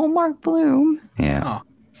 Oh, Mark Bloom. Yeah. Oh,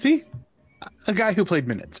 see, a guy who played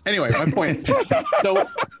minutes. Anyway, my point.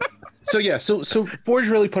 So Forge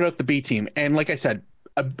really put out the B team, and like I said,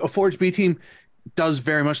 a Forge B team does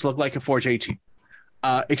very much look like a Forge A team,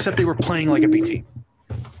 except they were playing like a B team.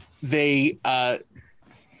 They had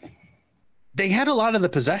a lot of the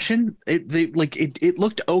possession. It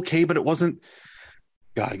looked okay, but it wasn't.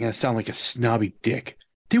 God, I'm gonna sound like a snobby dick.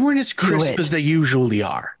 They weren't as crisp as they usually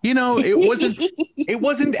are. It wasn't. It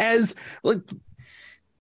wasn't as like.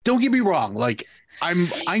 Don't get me wrong. Like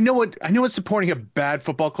I know what supporting a bad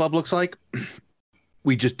football club looks like.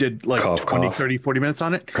 We just did like 20, 30, 40 minutes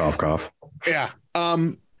on it. Cough. Yeah.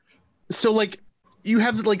 So like you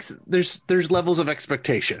have like there's levels of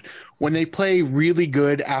expectation. When they play really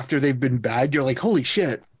good after they've been bad, you're like, holy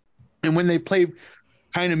shit. And when they play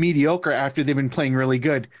kind of mediocre after they've been playing really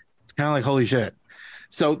good, it's kind of like, holy shit.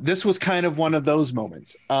 So this was kind of one of those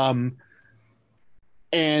moments. And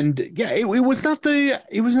yeah, it was not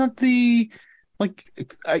the like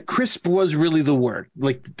crisp was really the word.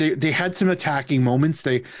 Like they had some attacking moments.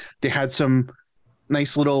 They had some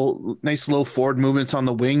nice little forward movements on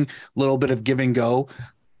the wing, a little bit of give and go,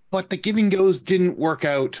 but the give and goes didn't work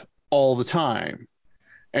out all the time.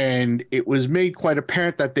 And it was made quite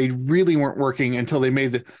apparent that they really weren't working until they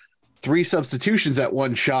made the 3 substitutions at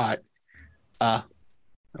one shot,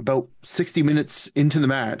 about 60 minutes into the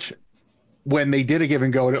match, when they did a give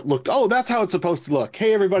and go and it looked, oh, that's how it's supposed to look.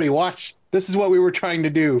 Hey, everybody, watch. This is what we were trying to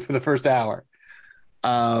do for the first hour.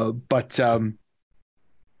 Yeah,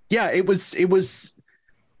 it was.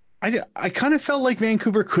 I kind of felt like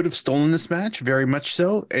Vancouver could have stolen this match, very much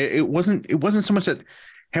so. It wasn't so much that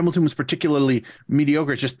Hamilton was particularly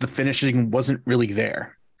mediocre. It's just the finishing wasn't really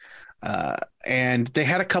there. And they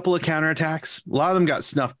had a couple of counterattacks. A lot of them got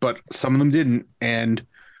snuffed, but some of them didn't. And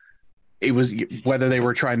it was whether they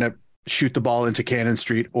were trying to shoot the ball into Cannon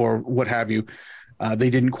Street or what have you. They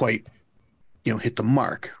didn't quite, hit the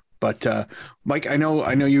mark. But Mike, I know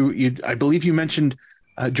you. I believe you mentioned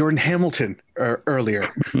Jordan Hamilton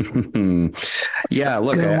earlier. Yeah,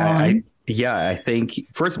 look, I think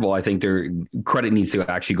first of all, I think their credit needs to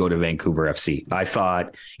actually go to Vancouver FC. I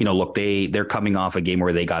thought, look, they're coming off a game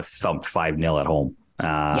where they got thumped 5-0 at home.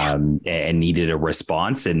 And needed a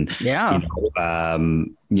response. And, their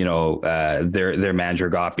manager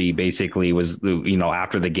Goppy basically was,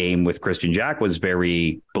 after the game with Christian Jack was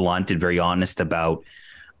very blunt and very honest about,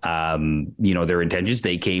 their intentions.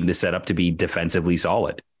 They came to set up to be defensively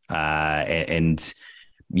solid. They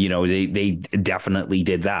definitely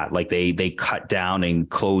did that. Like they cut down and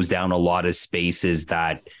closed down a lot of spaces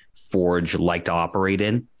that Forge liked to operate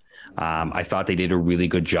in. I thought they did a really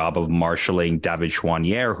good job of marshaling David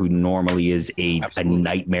Chouanier, who normally is a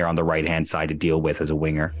nightmare on the right-hand side to deal with as a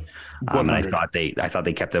winger. And I thought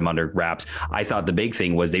they kept him under wraps. I thought the big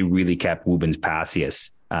thing was they really kept Woobens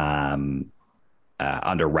Passius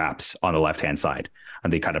under wraps on the left-hand side.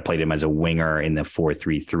 And they kind of played him as a winger in the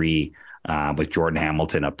 4-3-3 with Jordan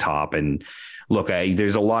Hamilton up top. And look,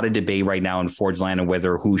 there's a lot of debate right now in Forge land on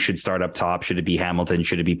whether who should start up top. Should it be Hamilton?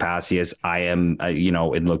 Should it be Passius? I am,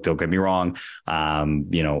 and look, don't get me wrong.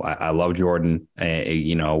 I love Jordan,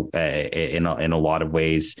 in a lot of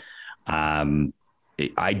ways.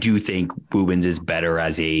 I do think Woobens is better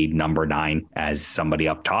as a number 9, as somebody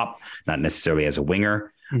up top, not necessarily as a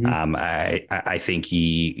winger. Mm-hmm. I think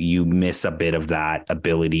you miss a bit of that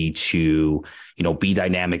ability to, be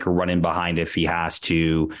dynamic or run in behind if he has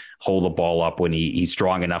to, hold the ball up when he's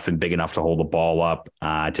strong enough and big enough to hold the ball up,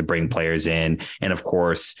 to bring players in. And of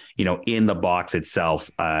course, in the box itself,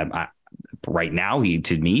 right now,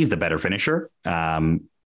 to me, he's the better finisher.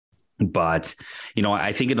 But,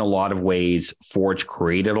 I think in a lot of ways, Forge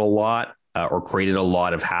created a lot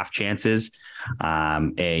of half chances.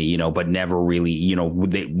 But never really,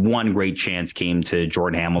 one great chance came to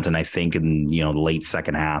Jordan Hamilton, I think in, the late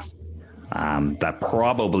second half, that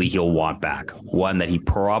probably he'll want back. One that he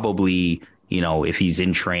probably, if he's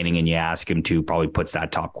in training and you ask him to, probably puts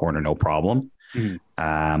that top corner, no problem.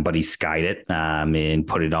 Mm-hmm. But he skied it, and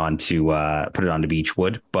put it onto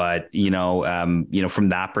Beechwood. But, from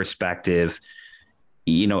that perspective,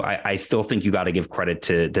 I still think you got to give credit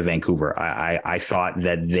to Vancouver. I thought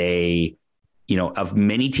that they, of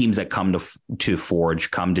many teams that come to Forge,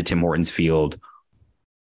 come to Tim Hortons Field,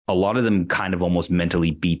 a lot of them kind of almost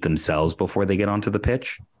mentally beat themselves before they get onto the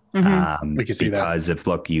pitch. Mm-hmm. We can see because that. If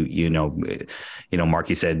look, Mark,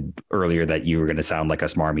 you said earlier that you were going to sound like a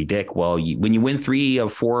smarmy dick. Well, when you win 3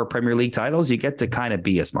 of 4 Premier League titles, you get to kind of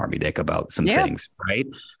be a smarmy dick about some things, right?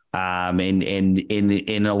 And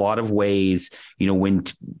in a lot of ways, when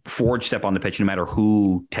Forge step on the pitch, no matter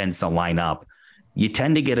who tends to line up, you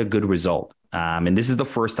tend to get a good result. And this is the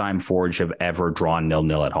first time Forge have ever drawn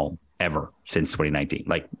 0-0 at home, ever, since 2019,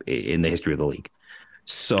 like in the history of the league.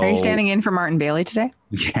 So, are you standing in for Martin Bailey today?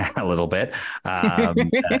 Yeah, a little bit.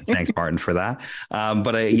 Thanks, Martin, for that.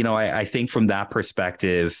 But I think from that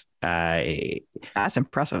perspective, that's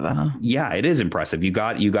impressive, though. Huh? Yeah, it is impressive. You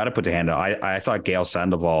got to put the hand on. I thought Gail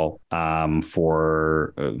Sandoval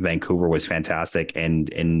for Vancouver was fantastic,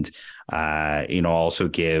 and also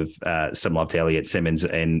give some love to Elliot Simmons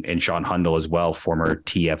and Sean Hundle as well, former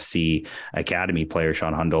TFC Academy player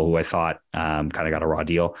Sean Hundle, who I thought kind of got a raw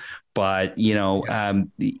deal. But, he's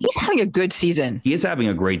having a good season. He is having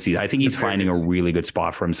a great season. I think he's finding a really good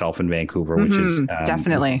spot for himself in Vancouver, which is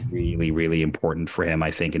definitely really, really important for him,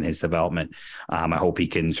 I think, in his development. I hope he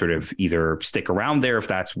can sort of either stick around there if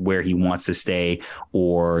that's where he wants to stay,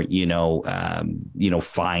 or,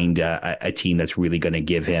 find a team that's really going to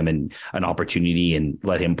give him an opportunity and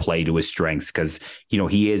let him play to his strengths. Because,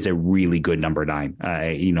 he is a really good number 9.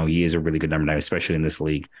 He is a really good number 9, especially in this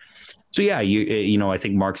league. So, yeah, I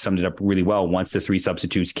think Mark summed it up really well. Once the 3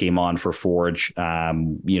 substitutes came on for Forge,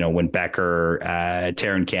 when Becker,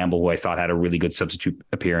 Taron Campbell, who I thought had a really good substitute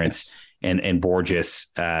appearance, and Borges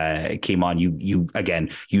came on,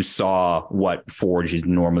 you saw what Forge is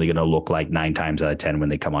normally going to look like 9 times out of 10 when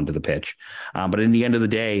they come onto the pitch. But in the end of the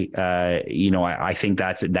day, I think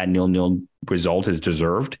that 0-0 result is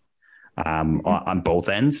deserved. On both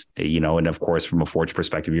ends, and of course, from a Forge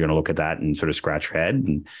perspective, you're going to look at that and sort of scratch your head.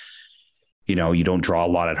 And you don't draw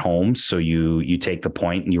a lot at home, so you take the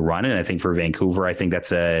point and you run it. And I think for Vancouver, I think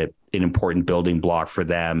that's an important building block for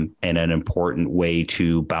them and an important way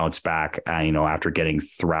to bounce back, after getting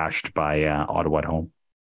thrashed by Ottawa at home.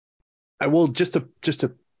 I will just to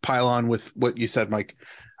pile on with what you said, Mike.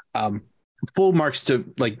 Full marks to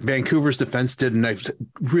Vancouver's defense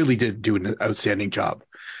really did do an outstanding job.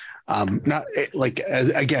 Not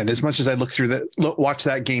as much as I watch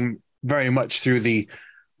that game very much through the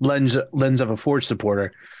lens of a Forge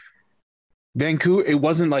supporter. Vancouver, it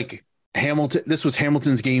wasn't like Hamilton. This was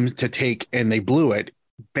Hamilton's game to take, and they blew it.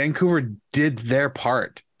 Vancouver did their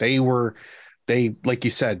part. They like you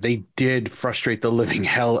said, they did frustrate the living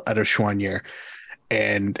hell out of Choinière,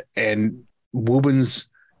 and Woobens.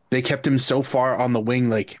 They kept him so far on the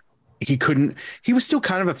wing, he was still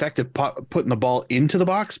kind of effective putting the ball into the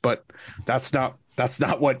box, but that's not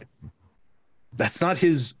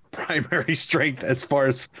his primary strength as far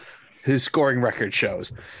as his scoring record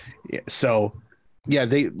shows. So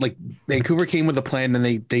Vancouver came with a plan, and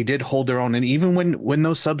they did hold their own. And even when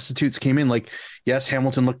those substitutes came in, yes,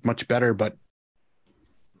 Hamilton looked much better, but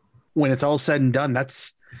when it's all said and done,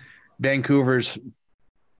 that's Vancouver's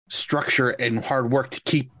structure and hard work to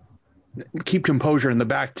keep composure in the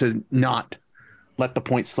back to not let the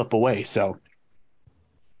point slip away. So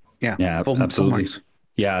yeah, absolutely.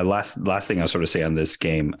 Yeah, last thing I'll sort of say on this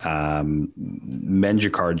game,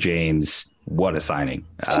 Menjikar James, what a signing.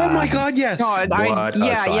 Oh my God, yes. Just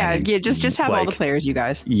have all the players, you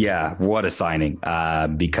guys. Yeah, what a signing.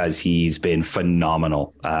 Because he's been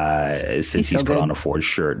phenomenal since he's put on a Forge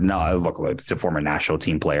shirt. No, look, it's a former national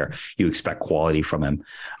team player. You expect quality from him.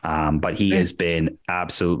 But he has been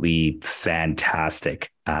absolutely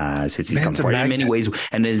fantastic since he's come forward. In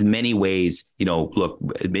many ways,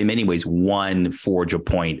 won Forge a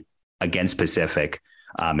point against Pacific.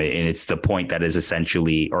 And it's the point that is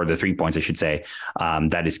essentially, or the 3 points, I should say,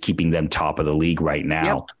 that is keeping them top of the league right now.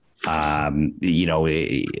 Yep. And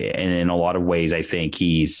in a lot of ways, I think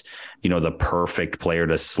he's, the perfect player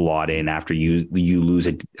to slot in after you lose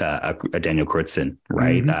a Daniel Crutzen,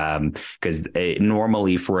 right? Because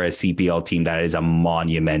normally for a CPL team, that is a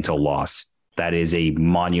monumental loss. That is a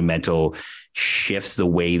monumental shifts the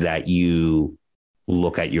way that you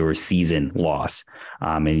look at your season loss.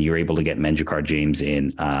 And you're able to get Menjikar James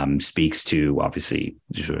in, speaks to obviously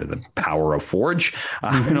sort of the power of Forge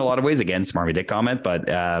in a lot of ways. Again, smarmy dick comment, but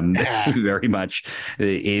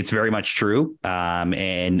it's very much true.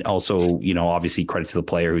 And also, obviously credit to the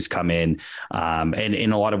player who's come in. And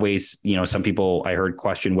in a lot of ways, some people I heard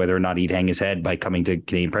question whether or not he'd hang his head by coming to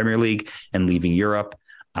Canadian Premier League and leaving Europe.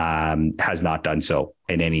 Has not done so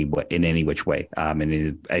in any which way. And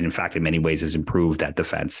in fact, in many ways has improved that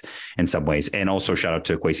defense in some ways. And also shout out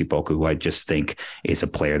to Kwesi Poku, who I just think is a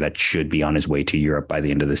player that should be on his way to Europe by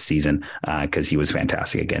the end of the season, because he was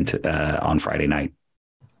fantastic again on Friday night.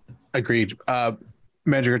 Agreed.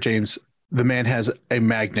 Menjikar James, the man has a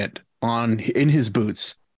magnet in his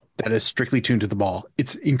boots that is strictly tuned to the ball.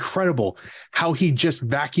 It's incredible how he just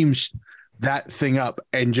vacuums that thing up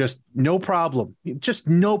and just no problem.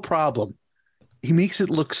 He makes it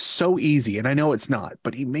look so easy, and I know it's not,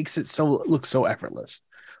 but he makes it look so effortless.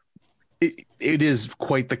 It is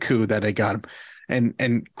quite the coup that I got him.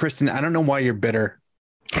 And Kristen, I don't know why you're bitter.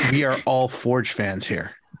 We are all Forge fans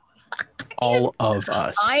here. All of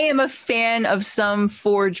us. I am a fan of some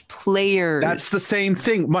Forge players. That's the same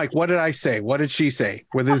thing. Mike, what did I say? What did she say?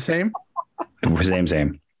 Were they the same?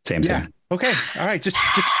 Same. Okay. All right. Just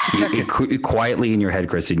quietly in your head,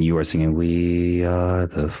 Kristen, you are singing, "We are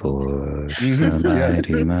the Forge,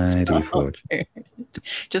 the mighty Forge."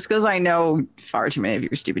 Just because I know far too many of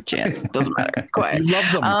your stupid chants, it doesn't matter. Quiet. You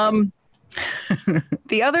love them.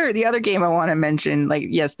 The other game I want to mention, like,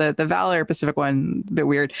 yes, the Valor Pacific one, a bit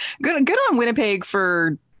weird. Good on Winnipeg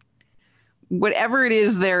for whatever it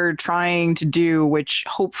is they're trying to do, which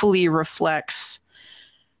hopefully reflects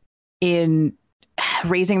in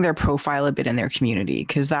raising their profile a bit in their community,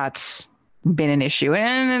 because that's been an issue.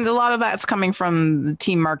 And a lot of that's coming from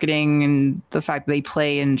team marketing and the fact that they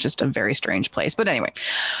play in just a very strange place. But anyway,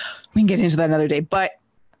 we can get into that another day. But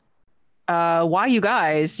why you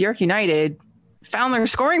guys, York United, found their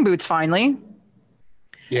scoring boots finally.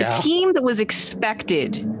 Yeah. The team that was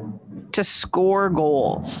expected to score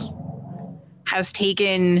goals has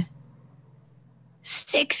taken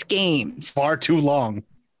 6 games. Far too long.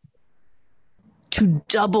 To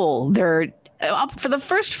double their up for the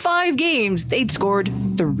first 5 games, they'd scored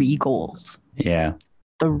 3 goals. Yeah.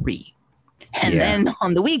 3. And then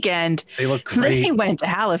on the weekend, they look great. They went to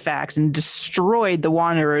Halifax and destroyed the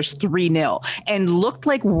Wanderers 3-0 and looked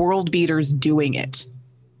like world beaters doing it.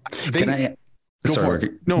 Can I was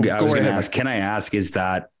going to ask, can I ask, is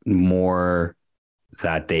that more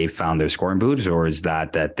that they found their scoring boots, or is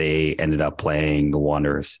that they ended up playing the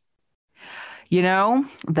Wanderers? You know,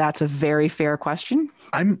 that's a very fair question.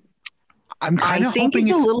 I'm kind of think hoping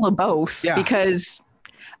it's a little of both, yeah. Because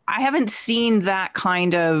I haven't seen that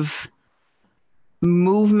kind of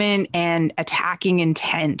movement and attacking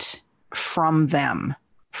intent from them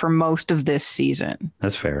for most of this season.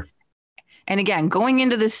 That's fair. And again, going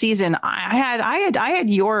into this season, I had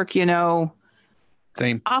York, you know,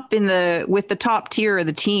 same up in with the top tier of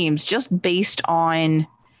the teams, just based on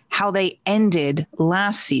how they ended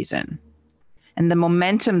last season and the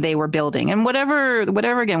momentum they were building, and whatever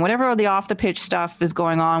the off the pitch stuff is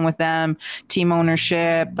going on with them, team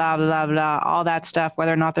ownership, blah, blah, blah, blah, all that stuff,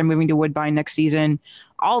 whether or not they're moving to Woodbine next season,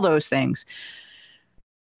 all those things.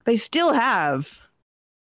 They still have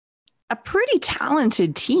a pretty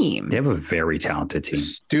talented team. They have a very talented team.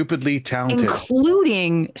 Stupidly talented.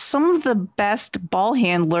 Including some of the best ball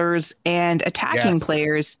handlers and attacking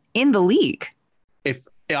players in the league. If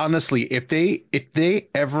they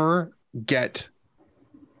ever get,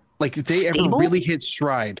 like, if they stable? ever really hit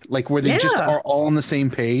stride, like where they just are all on the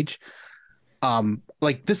same page,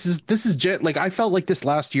 like this is like, I felt like this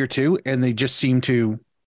last year too, and they just seem to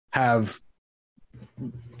have,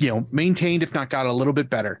 you know, maintained, if not got a little bit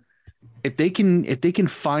better. If they can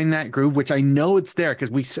find that groove, which I know it's there,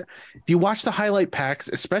 because if you watch the highlight packs,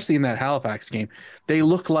 especially in that Halifax game, they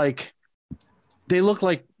look like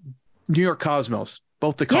New York Cosmos,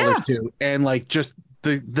 both the colors too, and like just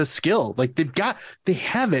the skill, like they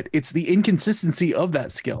have it. It's the inconsistency of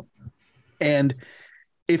that skill. And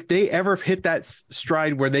if they ever hit that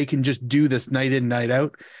stride where they can just do this night in, night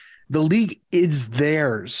out, the league is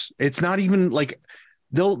theirs. It's not even like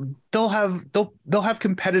they'll have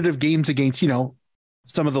competitive games against, you know,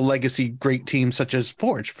 some of the legacy great teams such as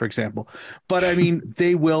Forge, for example. But I mean,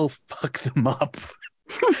 they will fuck them up.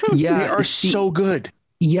 Yeah, they are so good.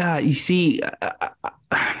 Yeah, you see,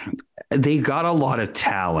 they got a lot of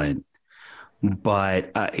talent,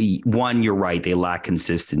 but one, you're right, they lack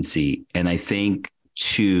consistency. And I think,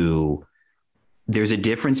 two, there's a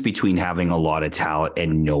difference between having a lot of talent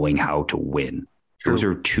and knowing how to win. True. Those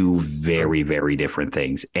are two very, very different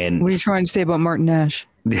things. And what are you trying to say about Martin Nash?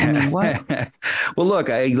 I mean, what? Well, look,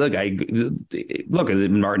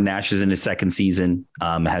 Martin Nash is in his second season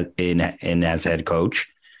as head coach.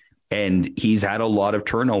 And he's had a lot of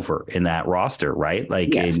turnover in that roster, right?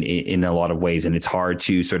 Like in a lot of ways. And it's hard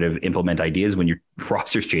to sort of implement ideas when your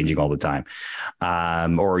roster's changing all the time.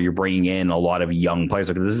 Or you're bringing in a lot of young players.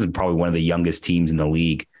 Like, this is probably one of the youngest teams in the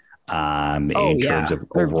league in terms of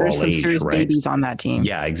overall there's some age, serious right? babies on that team.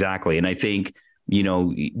 Yeah, exactly. And I think, you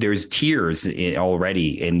know, there's tiers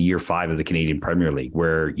already in year 5 of the Canadian Premier League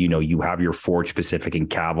where, you know, you have your Forge, Pacific, and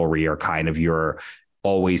Cavalry are kind of your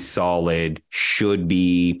always solid, should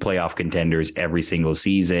be playoff contenders every single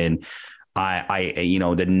season. You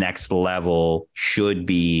know, the next level should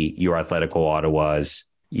be your Atletico Ottawas,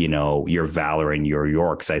 you know, your Valor and your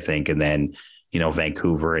Yorks, I think. And then, you know,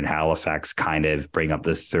 Vancouver and Halifax kind of bring up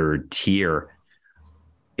the third tier.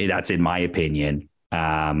 That's in my opinion.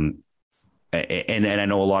 And I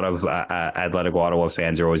know a lot of Atletico Ottawa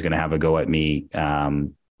fans are always going to have a go at me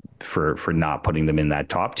for not putting them in that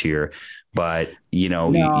top tier. But, you know,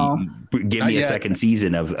 give me a second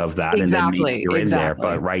season of that. Exactly, and then maybe you're in there.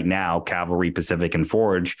 But right now, Cavalry, Pacific, and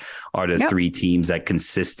Forge are the 3 teams that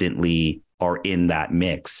consistently are in that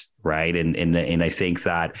mix. Right. And I think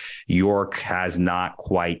that York has not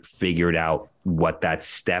quite figured out what that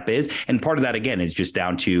step is. And part of that, again, is just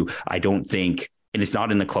down to, I don't think, and it's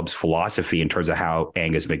not in the club's philosophy in terms of how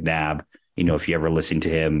Angus McNabb, you know, if you ever listen to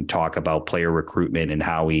him talk about player recruitment and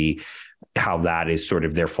how he how that is sort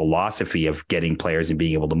of their philosophy of getting players and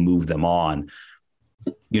being able to move them on.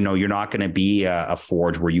 You're not going to be a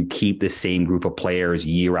Forge where you keep the same group of players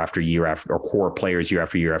year after year after, or core players year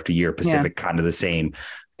after year after year. Pacific kind of the same,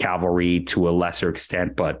 Cavalry to a lesser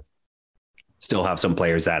extent, but still have some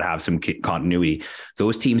players that have some continuity.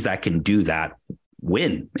 Those teams that can do that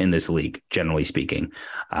win in this league, generally speaking.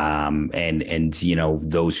 And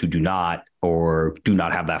those who do not, or do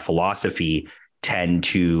not have that philosophy, tend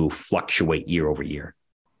to fluctuate year over year.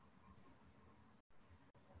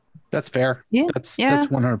 That's fair. Yeah. That's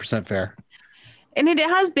 100% fair. And it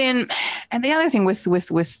has been, and the other thing with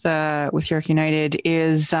York United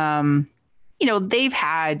is, they've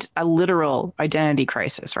had a literal identity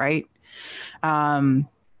crisis, right?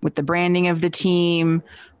 With the branding of the team,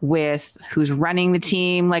 with who's running the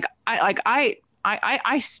team. I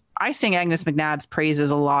sing Agnes McNabb's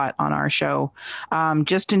praises a lot on our show,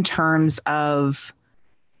 just in terms of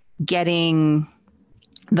getting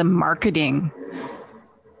the marketing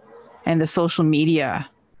and the social media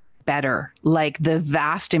better, like the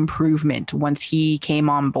vast improvement once he came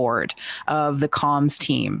on board of the comms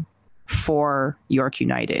team for York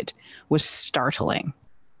United was startling.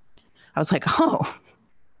 I was like, oh,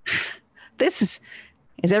 is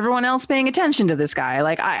everyone else paying attention to this guy?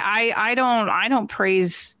 Like I don't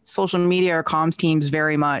praise social media or comms teams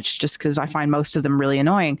very much, just because I find most of them really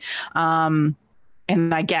annoying. And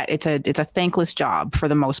I get it's a thankless job for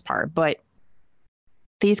the most part, but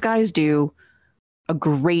these guys do a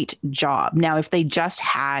great job. Now, if they just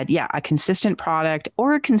had, a consistent product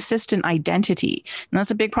or a consistent identity, and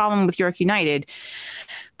that's a big problem with York United.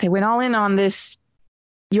 They went all in on this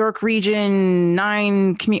York Region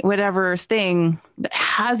 9 whatever thing that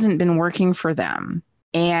hasn't been working for them.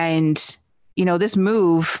 And, this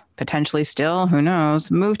move, potentially still, who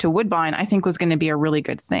knows, move to Woodbine, I think was going to be a really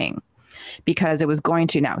good thing, because it was going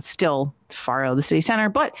to, now still far out of the city center,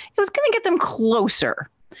 but it was going to get them closer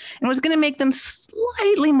and was going to make them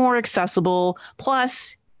slightly more accessible.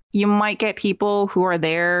 Plus, you might get people who are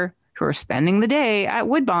there, who are spending the day at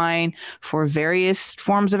Woodbine for various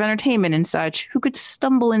forms of entertainment and such, who could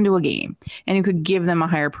stumble into a game and who could give them a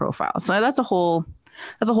higher profile. So that's a whole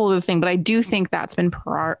other thing. But I do think that's been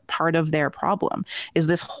part of their problem, is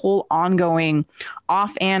this whole ongoing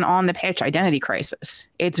off and on the pitch identity crisis.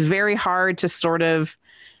 It's very hard to sort of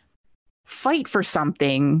fight for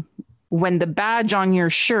something when the badge on your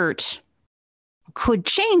shirt could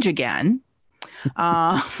change again.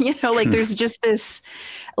 There's just this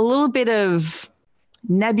a little bit of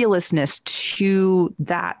nebulousness to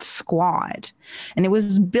that squad. And it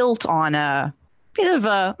was built on a bit of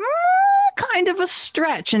a kind of a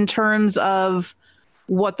stretch in terms of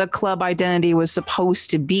what the club identity was supposed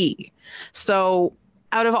to be. So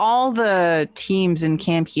out of all the teams in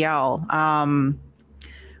CanPL,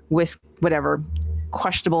 with whatever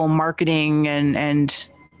questionable marketing and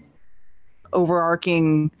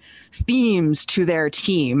overarching themes to their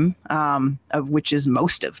team, of which is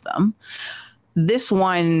most of them, this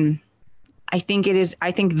one, I think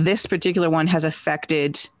this particular one has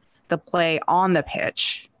affected the play on the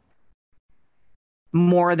pitch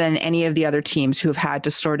more than any of the other teams who've had to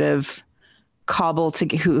sort of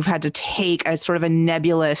who've had to take a sort of a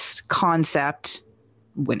nebulous concept,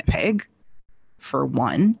 Winnipeg for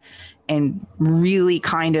one, and really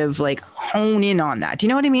kind of like hone in on that. Do you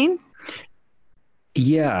know what I mean?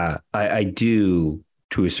 Yeah, I do,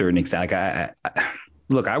 to a certain extent.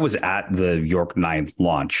 Like I was at the York 9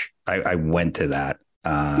 launch. I went to that.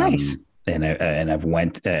 Nice. And I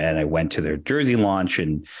went to their jersey launch,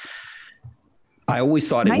 and I always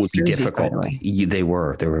thought it would be jerseys, difficult. By the way. They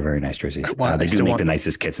were very nice jerseys. Well, they do make the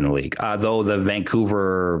nicest kits in the league. Though the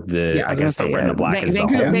Vancouver, the red and the black is the home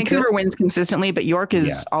Vancouver kit. wins consistently, but York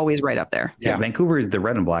is always right up there. Yeah, Vancouver, the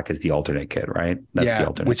red and black is the alternate kit, right? That's the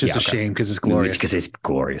alternate, which is a shame because it's glorious. Because it's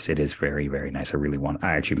glorious. It is very, very nice. I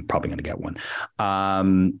actually probably going to get one.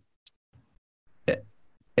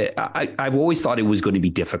 I've always thought it was going to be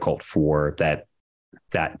difficult for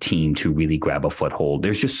that team to really grab a foothold.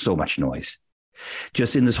 There's just so much noise.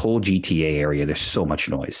 Just in this whole GTA area, there's so much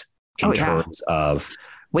noise in terms of.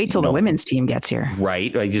 Wait till the women's team gets here.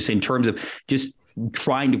 Right. Like just in terms of just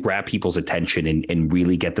trying to grab people's attention and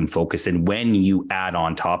really get them focused. And when you add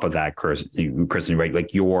on top of that, Kristen, right,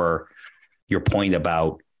 like your point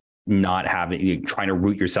about not having, trying to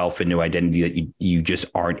root yourself into identity that you just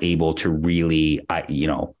aren't able to really,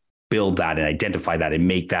 build that and identify that and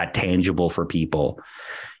make that tangible for people.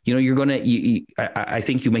 You're going to, I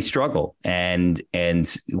think you may struggle, and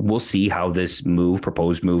we'll see how this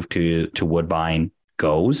proposed move to Woodbine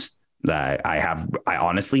goes. I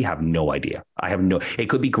honestly have no idea. It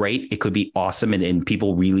could be great. It could be awesome. And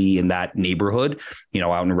people really in that neighborhood,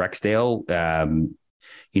 out in Rexdale,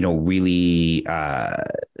 really,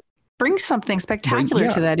 bring something spectacular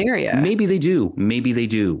to that area. Maybe they do.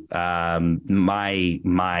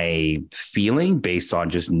 My feeling based on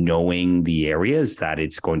just knowing the area is that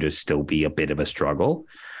it's going to still be a bit of a struggle,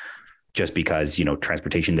 just because,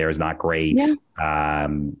 transportation there is not great. Yeah.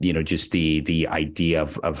 Just the idea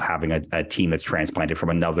of having a team that's transplanted from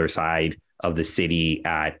another side of the city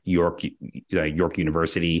at York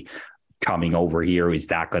University coming over here, is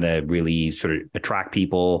that going to really sort of attract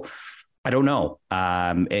people? I don't know.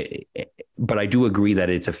 But I do agree that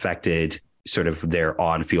it's affected sort of their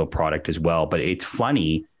on-field product as well. But it's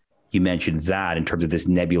funny you mentioned that in terms of this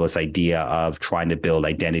nebulous idea of trying to build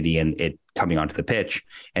identity and it coming onto the pitch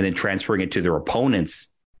and then transferring it to their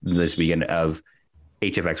opponents this weekend of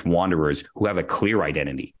HFX Wanderers, who have a clear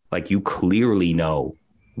identity. Like, you clearly know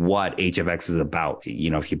what HFX is about.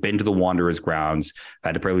 If you've been to the Wanderers grounds,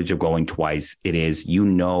 had the privilege of going twice, this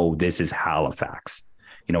is Halifax.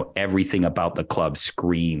 Everything about the club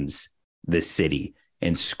screams the city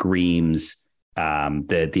and screams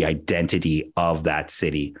the identity of that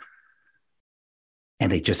city. And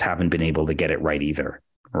they just haven't been able to get it right either.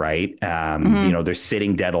 Right. They're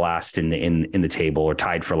sitting dead last in the table, or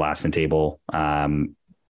tied for last in the table. And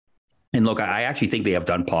look, I actually think they have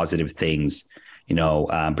done positive things.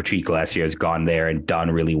 Patrice Glacier has gone there and done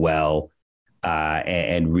really well,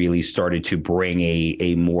 and really started to bring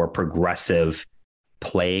a more progressive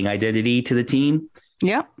playing identity to the team.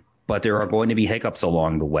 Yeah. But there are going to be hiccups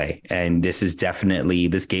along the way. And this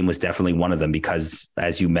game was definitely one of them, because,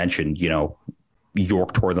 as you mentioned,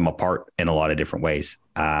 York tore them apart in a lot of different ways.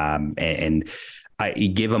 And I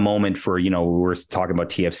give a moment for, we were talking about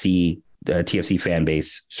TFC fan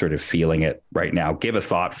base sort of feeling it right now. Give a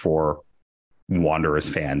thought for Wanderers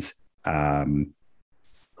fans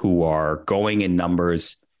who are going in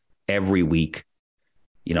numbers every week,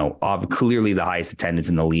 clearly the highest attendance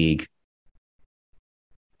in the league,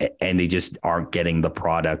 and they just aren't getting the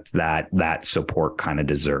product that support kind of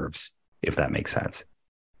deserves, if that makes sense.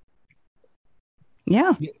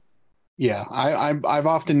 Yeah. Yeah. I've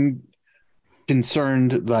often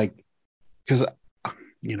concerned, like, because,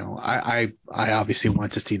 I obviously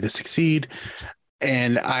want to see this succeed.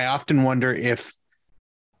 And I often wonder if,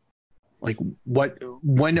 like,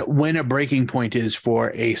 when a breaking point is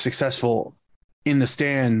for a successful in the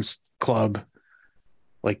stands club,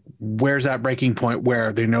 like, where's that breaking point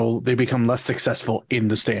where they know they become less successful in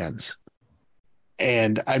the stands?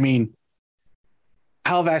 And I mean,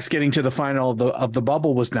 Halifax getting to the final of the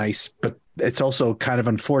bubble was nice, but it's also kind of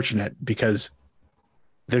unfortunate because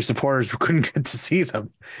their supporters couldn't get to see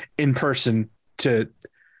them in person to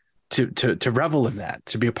revel in that,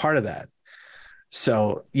 to be a part of that.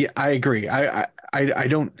 So yeah, I agree. I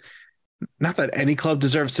don't, not that any club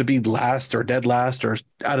deserves to be last or dead last or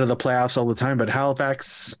out of the playoffs all the time, but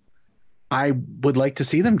Halifax, I would like to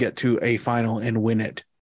see them get to a final and win it.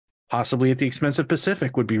 Possibly at the expense of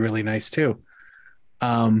Pacific would be really nice too.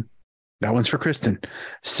 That one's for Kristen.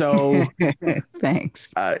 So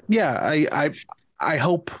thanks. Yeah, I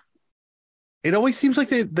hope. It always seems like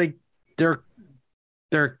they're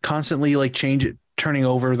constantly like turning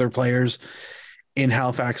over their players in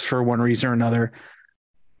Halifax for one reason or another.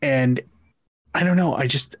 And I don't know.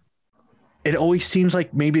 It always seems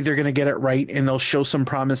like maybe they're going to get it right and they'll show some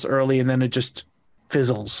promise early and then it just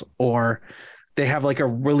fizzles, or they have like a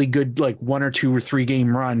really good, like 1 or 2 or 3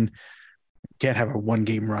 game run. Can't have a 1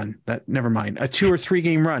 game run. Never mind. A 2 or 3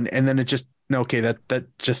 game run. And then it just, okay, that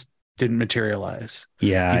just didn't materialize.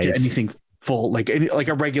 Yeah. Anything full, like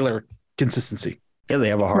a regular consistency. Yeah, they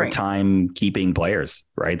have a hard time keeping players,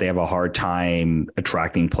 right? They have a hard time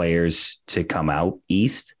attracting players to come out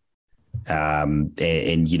east. And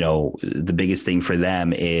the biggest thing for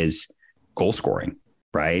them is goal scoring,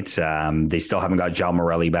 right? They still haven't got Jal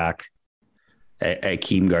Morelli back.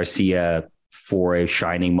 Akeem Garcia, for a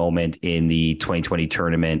shining moment in the 2020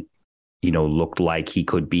 tournament, looked like he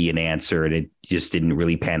could be an answer, and it just didn't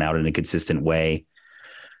really pan out in a consistent way.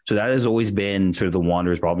 So that has always been sort of the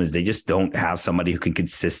Wanderers' problem, is they just don't have somebody who can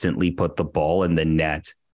consistently put the ball in the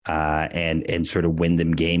net and sort of win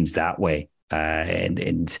them games that way.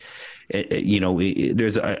 There's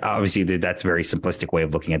obviously that's a very simplistic way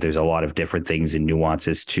of looking at it. There's a lot of different things and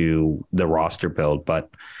nuances to the roster build, but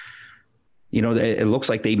it looks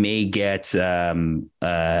like they may get, another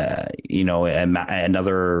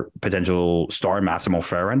potential star, Massimo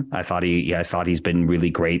Ferran. I thought he's been really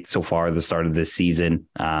great so far at the start of this season,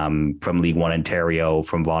 from League One Ontario,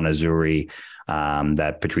 from Vaughan Azzurri,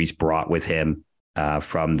 that Patrice brought with him.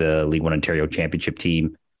 from the League One Ontario Championship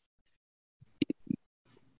team.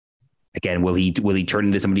 Again, will he turn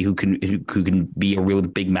into somebody who can be a really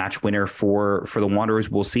big match winner for the Wanderers?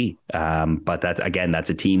 We'll see. But that's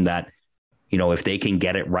a team that, if they can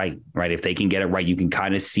get it right, if they can get it right, you can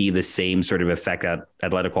kind of see the same sort of effect that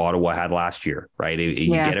Atletico Ottawa had last year, right?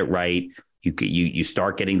 You get it right. You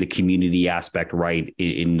start getting the community aspect right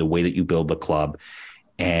in the way that you build the club,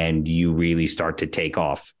 and you really start to take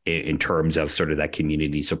off in terms of sort of that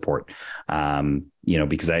community support.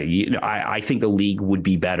 Because I think the league would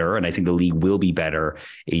be better, and I think the league will be better,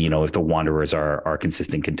 if the Wanderers are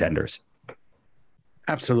consistent contenders.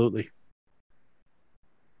 Absolutely.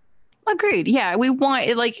 Agreed. Yeah, we want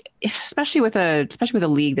it, like, especially with a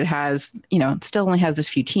league that has, still only has this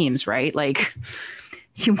few teams, right? Like,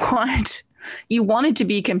 you want it to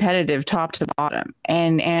be competitive top to bottom,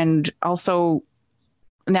 and also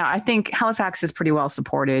now I think Halifax is pretty well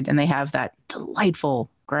supported, and they have that delightful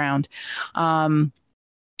ground. I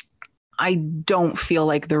don't feel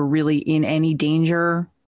like they're really in any danger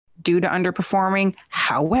due to underperforming.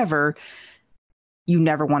 However, you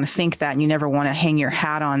never want to think that, and you never want to hang your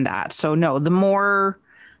hat on that. So no, the more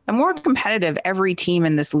competitive every team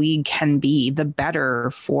in this league can be, the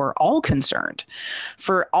better for all concerned,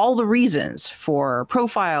 for all the reasons, for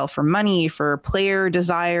profile, for money, for player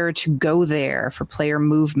desire to go there, for player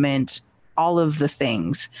movement, all of the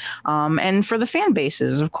things. And for the fan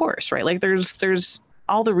bases, of course, right? Like there's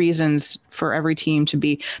all the reasons for every team to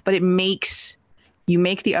be, but you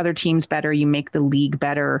make the other teams better, you make the league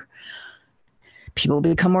better. People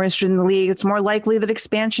become more interested in the league. It's more likely that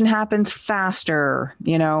expansion happens faster.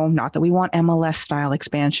 Not that we want MLS style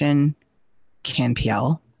expansion.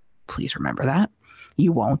 CanPL, please remember that.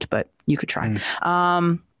 You won't, but you could try. No,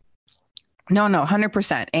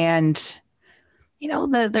 100%. And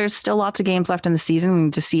there's still lots of games left in the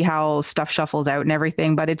season to see how stuff shuffles out and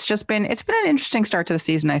everything. But it's been an interesting start to the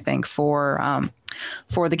season, I think, for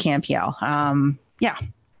the CanPL. Yeah.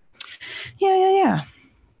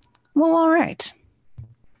 Well, all right.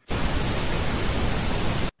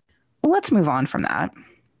 Let's move on from that,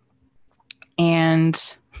 and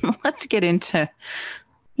let's get into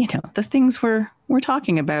the things we're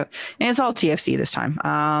talking about. And it's all TFC this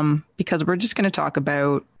time, because we're just going to talk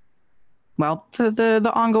about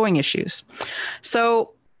the ongoing issues.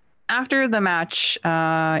 So after the match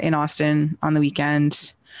in Austin on the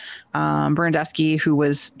weekend, Bernardeschi, who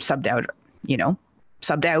was subbed out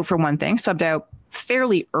for one thing, subbed out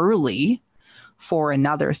fairly early for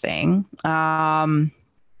another thing.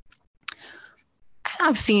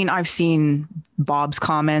 I've seen Bob's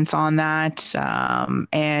comments on that,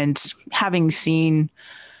 and having seen,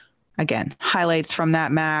 again, highlights from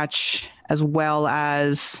that match as well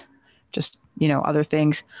as just other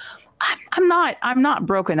things. I'm not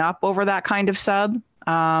broken up over that kind of sub.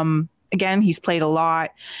 Again, he's played a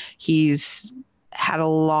lot. He's had a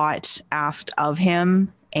lot asked of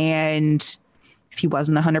him, and if he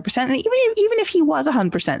wasn't 100%, even if he was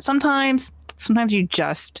 100%, sometimes you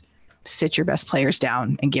just sit your best players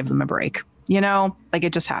down and give them a break. Like,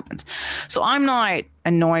 it just happens. So I'm not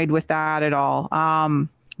annoyed with that at all.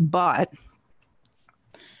 But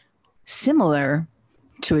similar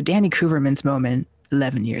to a Danny Kuverman's moment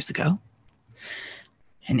 11 years ago.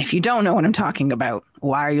 And if you don't know what I'm talking about,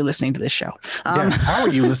 why are you listening to this show? How are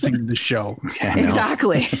you listening to this show? Yeah,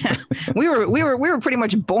 exactly. we were pretty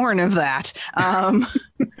much born of that.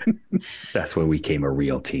 That's when we became a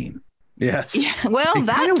real team. Yes. Yeah, well,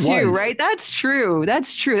 that too, right? That's true.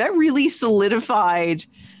 That really solidified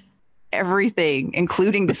everything,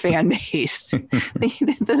 incling the fan base,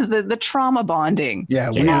 the trauma bonding.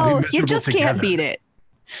 Yeah, you just can't beat it.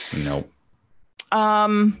 Nope.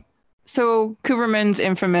 So Kuverman's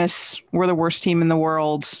infamous "we're the worst team in the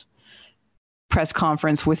world" press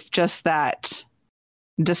conference with just that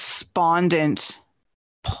despondent,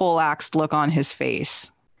 poleaxed look on his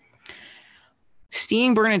face.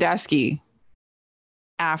 Seeing Bernardeschi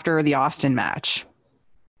after the Austin match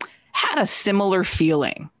had a similar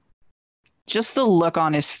feeling. Just the look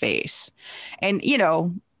on his face. And,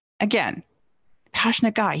 again,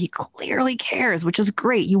 passionate guy. He clearly cares, which is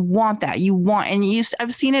great. You want that.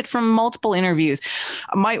 I've seen it from multiple interviews.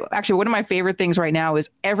 One of my favorite things right now is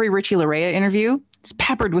every Richie Larea interview is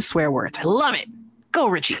peppered with swear words. I love it. Go,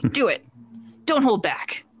 Richie. Do it. Don't hold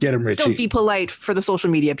back. Get him, Richie. Don't be polite for the social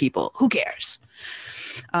media people. Who cares?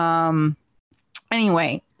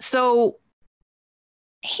 Anyway, so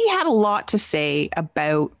he had a lot to say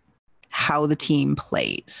about how the team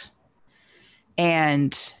plays.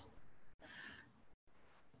 And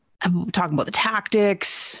talking about the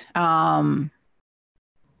tactics,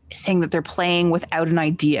 saying that they're playing without an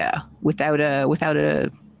idea, without a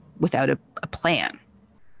plan.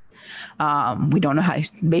 We don't know how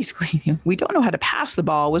to pass the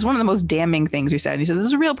ball was one of the most damning things we said. And he said, this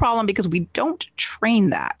is a real problem because we don't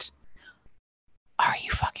train that. Are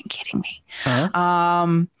you fucking kidding me?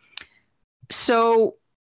 Uh-huh. So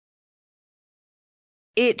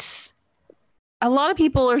it's, a lot of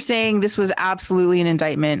people are saying this was absolutely an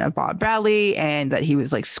indictment of Bob Bradley and that he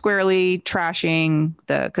was like squarely trashing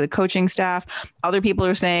the coaching staff. Other people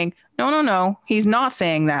are saying, no, he's not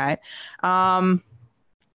saying that. I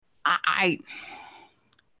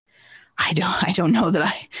don't know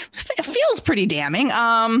that it feels pretty damning.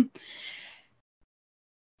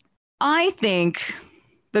 I think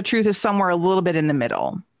the truth is somewhere a little bit in the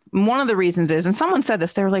middle. One of the reasons is, and someone said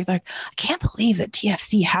this, they were like, I can't believe that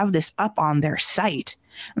TFC have this up on their site.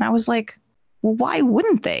 And I was like, well, why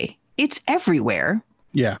wouldn't they? It's everywhere.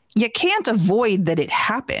 Yeah. You can't avoid that it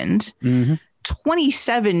happened. Mm-hmm.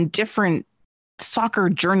 27 different soccer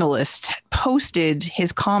journalists posted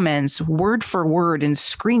his comments word for word in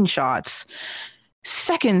screenshots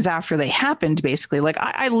seconds after they happened, basically. Like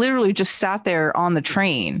I literally just sat there on the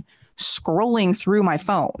train scrolling through my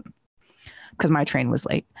phone because my train was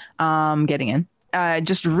late getting in,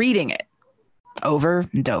 just reading it over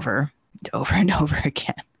and over and over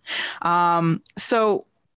again. So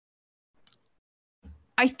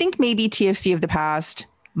I think maybe TFC of the past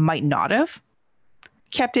might not have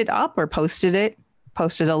kept it up or posted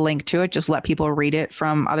a link to it, just let people read it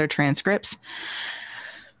from other transcripts.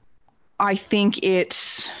 I think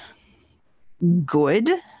it's good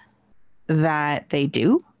that they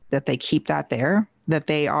keep that there, that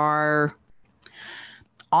they are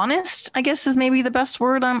honest, I guess is maybe the best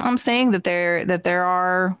word I'm saying, that there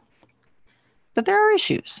are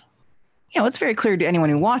issues. It's very clear to anyone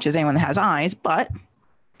who watches, anyone that has eyes, but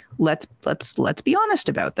let's be honest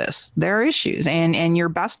about this. There are issues, and your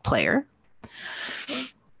best player,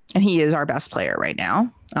 and he is our best player right now,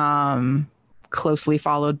 closely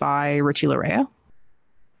followed by Richie Larea,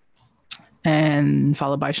 and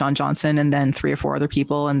followed by Sean Johnson, and then 3 or 4 other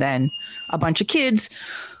people, and then a bunch of kids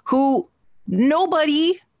who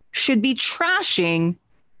nobody should be trashing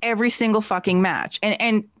every single fucking match.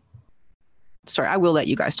 And sorry, I will let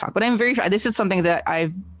you guys talk, but this is something that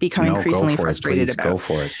I've become increasingly frustrated about. Go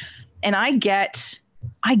for it. And I get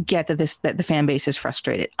that the fan base is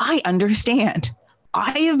frustrated. I understand.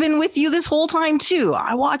 I have been with you this whole time too.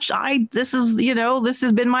 This has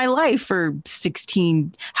been my life for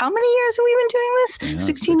 16. How many years have we been doing this? Yeah,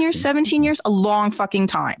 16 years, 17 years, a long fucking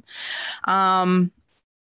time.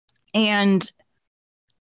 And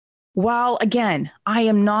while again, I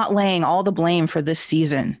am not laying all the blame for this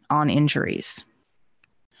season on injuries.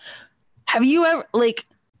 Have you ever,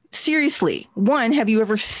 seriously, have you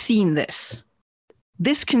ever seen this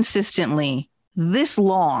consistently, this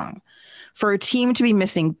long, for a team to be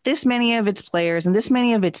missing this many of its players and this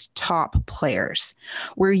many of its top players,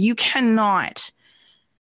 where you cannot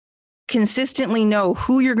consistently know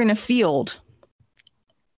who you're going to field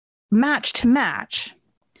match to match?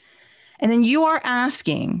 And then you are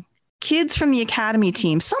asking kids from the academy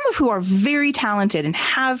team, some of who are very talented and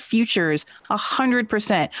have futures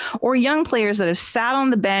 100%, or young players that have sat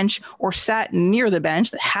on the bench or sat near the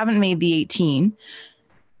bench that haven't made the 18,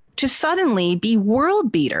 to suddenly be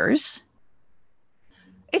world beaters.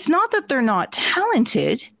 It's not that they're not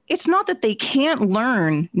talented. It's not that they can't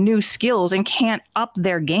learn new skills and can't up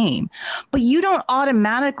their game, but you don't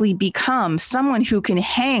automatically become someone who can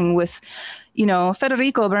hang with,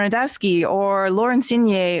 Federico Bernardeschi or Laurent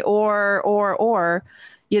Signe or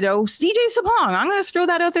CJ Sapong. I'm going to throw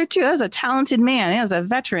that out there too. As a talented man, as a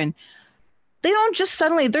veteran, they don't just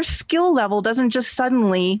suddenly, their skill level doesn't just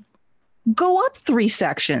suddenly go up 3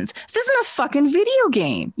 sections. This isn't a fucking video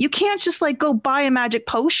game. You can't just go buy a magic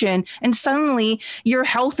potion and suddenly your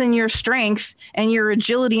health and your strength and your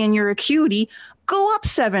agility and your acuity go up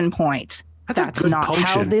 7 points. That's not potion.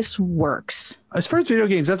 How this works. As far as video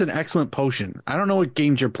games, that's an excellent potion. I don't know what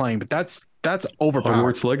games you're playing, but that's overpowered.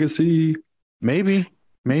 Hogwarts Legacy. Maybe.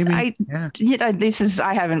 I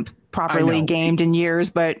haven't properly gamed in years,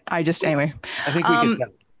 but anyway. I think we can.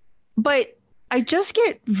 But I just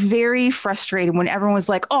get very frustrated when everyone's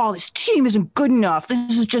like, oh, this team isn't good enough.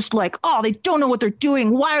 This is just they don't know what they're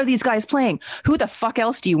doing. Why are these guys playing? Who the fuck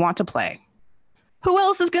else do you want to play? Who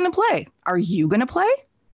else is going to play? Are you going to play?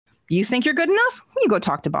 You think you're good enough? You go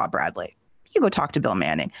talk to Bob Bradley. You go talk to Bill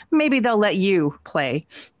Manning. Maybe they'll let you play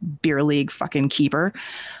beer league fucking keeper.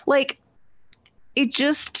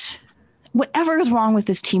 Whatever is wrong with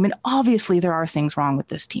this team, and obviously there are things wrong with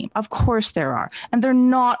this team. Of course there are. And they're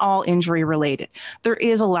not all injury related. There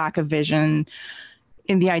is a lack of vision.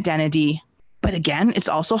 in the identity. But again, it's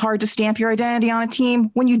also hard to stamp your identity on a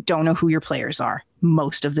team when you don't know who your players are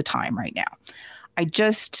most of the time right now.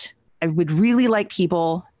 I would really like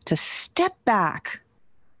people to step back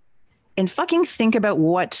and fucking think about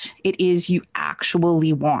what it is you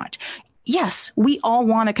actually want. Yes, we all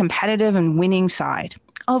want a competitive and winning side.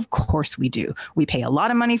 Of course we do. We pay a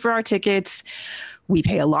lot of money for our tickets. We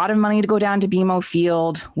pay a lot of money to go down to BMO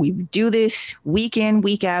Field. We do this week in,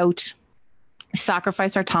 week out. We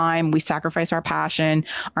sacrifice our time. We sacrifice our passion,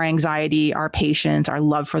 our anxiety, our patience, our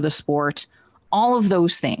love for the sport, all of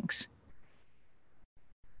those things.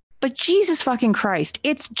 But Jesus fucking Christ,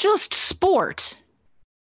 it's just sport.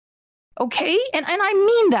 Okay? And I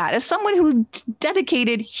mean that as someone who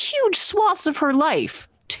dedicated huge swaths of her life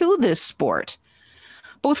to this sport,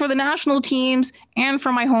 both for the national teams and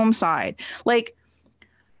for my home side. Like,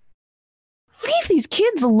 leave these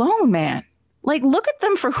kids alone, man. Like, look at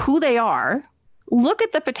them for who they are. Look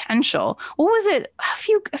at the potential. What was it?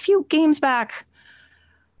 A few games back.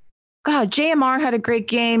 God, JMR had a great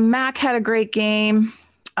game. Mac had a great game.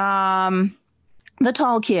 The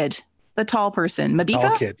tall kid, the tall person, Mabika?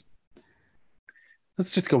 Tall kid.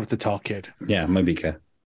 Let's just go with the tall kid. Yeah, Mabika.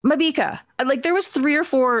 Like, there was 3 or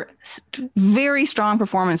 4 very strong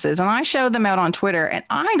performances, and I shouted them out on Twitter, and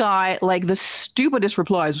I got like the stupidest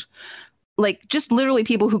replies, like just literally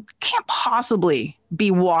people who can't possibly be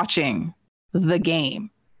watching the game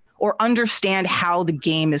or understand how the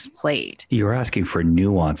game is played. You were asking for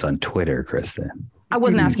nuance on Twitter, Kristen. I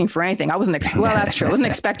wasn't asking for anything. Well, that's true. I wasn't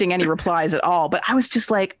expecting any replies at all, but I was just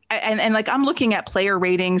like, and like, I'm looking at player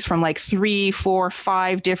ratings from like 3, 4,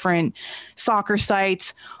 5 different soccer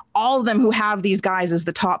sites, all of them who have these guys as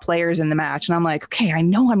the top players in the match. And I'm like, okay, I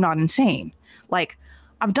know I'm not insane. Like,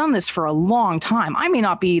 I've done this for a long time. I may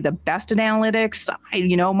not be the best at analytics.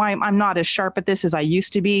 I'm not as sharp at this as I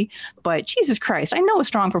used to be, but Jesus Christ, I know a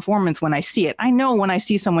strong performance when I see it. I know when I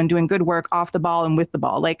see someone doing good work off the ball and with the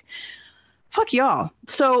ball. Like, fuck y'all.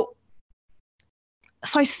 So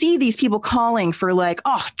I see these people calling for like,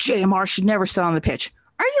 oh, JMR should never sit on the pitch.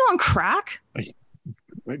 Are you on crack?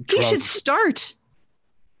 He should start.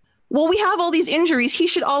 Well, we have all these injuries. He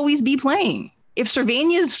should always be playing. If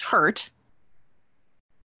Cervania's hurt,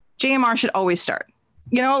 JMR should always start.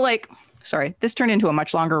 Sorry, this turned into a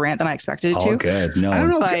much longer rant than I expected it to. Oh, good. No, I don't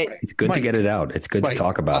know, but it's good to get it out. It's good to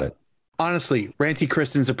talk about it. Honestly, Ranty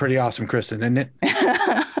Kristen's a pretty awesome Kristen, isn't it?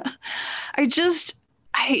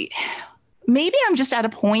 Maybe I'm just at a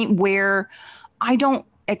point where I don't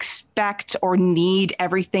expect or need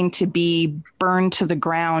everything to be burned to the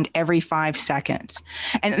ground every 5 seconds.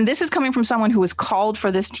 And this is coming from someone who has called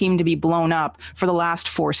for this team to be blown up for the last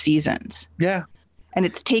 4 seasons. Yeah. And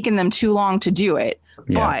it's taken them too long to do it.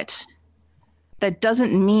 Yeah. But that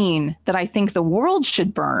doesn't mean that I think the world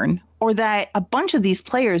should burn or that a bunch of these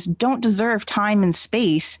players don't deserve time and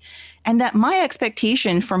space. And that my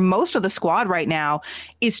expectation for most of the squad right now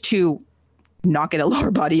is to not get a lower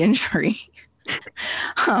body injury,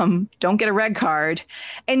 don't get a red card,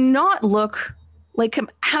 and not look like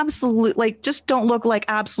just don't look like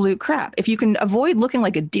absolute crap. If you can avoid looking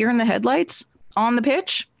like a deer in the headlights on the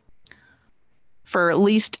pitch for at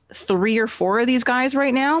least 3 or 4 of these guys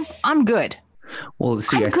right now, I'm good. Well,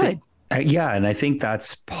 see, and I think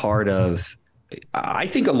that's part of, I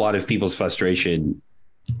think a lot of people's frustration,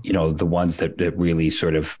 the ones that really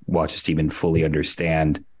sort of watch this team and fully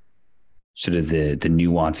understand sort of the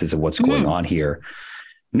nuances of what's going on here.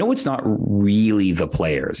 No, it's not really the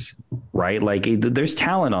players, right? Like, there's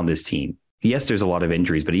talent on this team. Yes, there's a lot of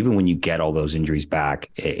injuries, but even when you get all those injuries back,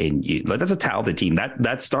 that's a talented team.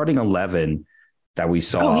 That starting 11 that we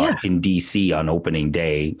saw in DC on opening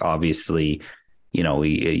day, obviously,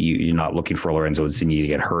 you're not looking for Lorenzo Insigne to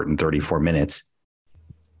get hurt in 34 minutes.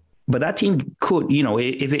 But that team could,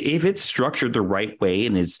 if it's structured the right way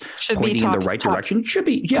and is pointing in the right direction, should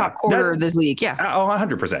be top quarter of this league. Yeah.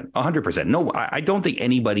 100%. No, I don't think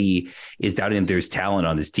anybody is doubting that there's talent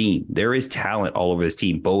on this team. There is talent all over this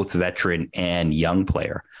team, both veteran and young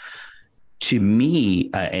player. To me,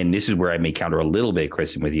 and this is where I may counter a little bit,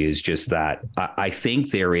 Kristen, with you, is just that I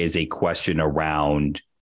think there is a question around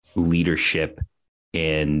leadership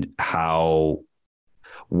and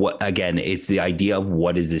it's the idea of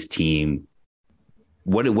what is this team?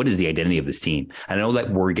 What is the identity of this team? I know that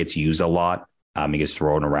word gets used a lot. It gets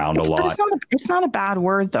thrown around a lot. It's not a bad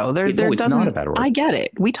word, though. It's not a bad word. I get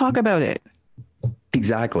it. We talk about it.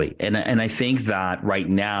 Exactly. And I think that right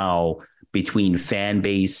now, between fan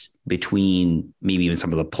base, between maybe even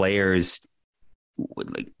some of the players,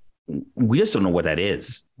 like, we just don't know what that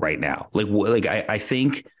is right now. I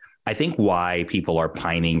think I think why people are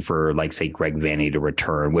pining for, like, say, Greg Vanney to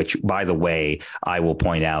return, which, by the way, I will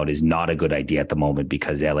point out is not a good idea at the moment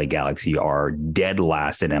because the LA Galaxy are dead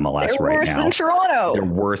last in MLS They're right worse now. than Toronto. They're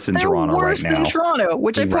worse than Toronto right now. Worse than Toronto,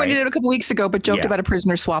 which I pointed Right. out a couple weeks ago, but joked about a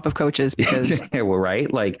prisoner swap of coaches because. well,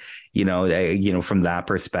 right. Like, from that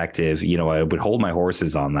perspective, I would hold my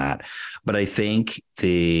horses on that. But I think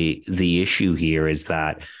the issue here is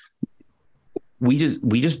that we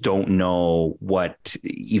just don't know what,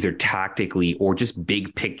 either tactically or just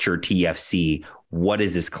big picture TFC, what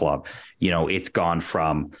is this club? It's gone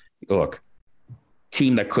from, look,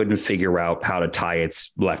 team that couldn't figure out how to tie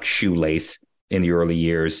its left shoelace in the early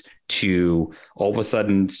years to all of a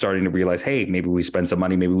sudden starting to realize, hey, maybe we spend some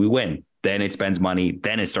money, maybe we win. Then it spends money,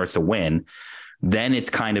 then it starts to win. Then it's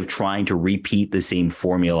kind of trying to repeat the same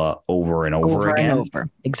formula over and over again.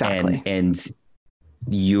 Exactly. And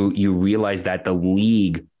you realize that the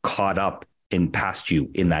league caught up and past you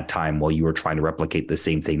in that time while you were trying to replicate the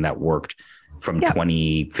same thing that worked from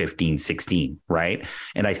 2015, 16, right?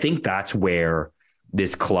 And I think that's where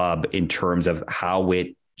this club, in terms of how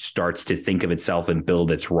it starts to think of itself and build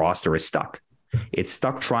its roster, is stuck. It's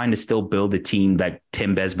stuck trying to still build the team that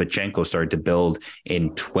Tim Bezbatchenko started to build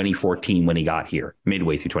in 2014 when he got here,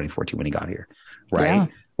 midway through 2014 when he got here, right? Yeah.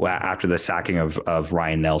 Well, after the sacking of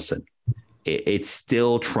Ryan Nelson. It's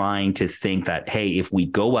still trying to think that, hey, if we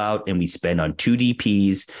go out and we spend on 2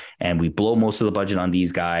 DPs and we blow most of the budget on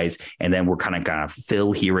these guys, and then we're kind of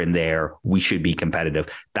fill here and there, we should be competitive.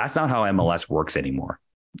 That's not how MLS works anymore.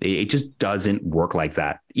 It just doesn't work like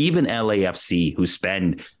that. Even LAFC, who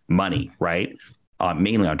spend money, right,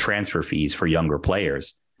 mainly on transfer fees for younger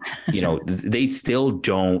players, they still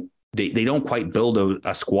don't. They don't quite build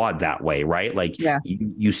a squad that way, right? Like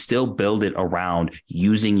you still build it around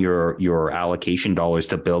using your allocation dollars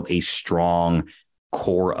to build a strong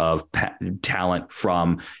core of talent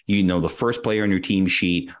from, the first player on your team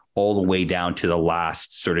sheet all the way down to the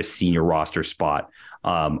last sort of senior roster spot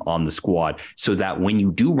on the squad, so that when you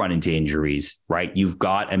do run into injuries, right, you've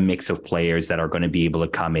got a mix of players that are going to be able to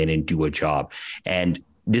come in and do a job. And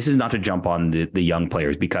this is not to jump on the young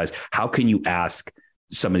players, because how can you ask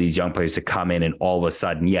some of these young players to come in and all of a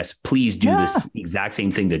sudden, yes, please do this exact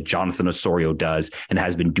same thing that Jonathan Osorio does and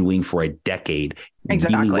has been doing for a decade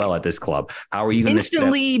really well at this club? How are you going to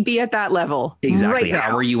instantly be at that level? Exactly. Right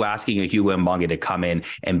How are you asking a Hugo Mbonge to come in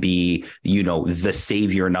and be, the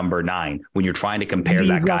savior number 9 when you're trying to compare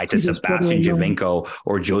that guy to Sebastian Giovinco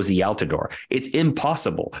or Josie Altidore? It's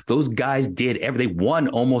impossible. Those guys they won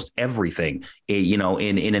almost everything, in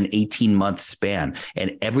an 18-month span,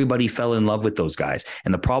 and everybody fell in love with those guys.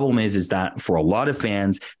 And the problem is that for a lot of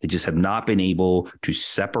fans, they just have not been able to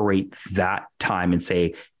separate that time and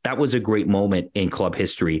say, that was a great moment in club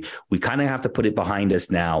history. We kind of have to put it behind us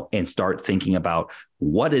now and start thinking about,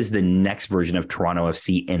 what is the next version of Toronto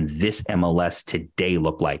FC and this MLS today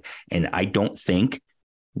look like? And I don't think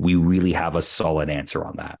we really have a solid answer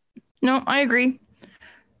on that. No, I agree.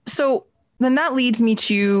 So then that leads me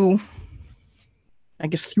to, I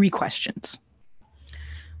guess, 3 questions.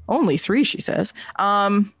 Only 3, she says.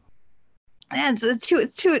 And it's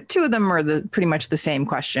two of them are pretty much the same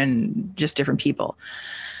question, just different people.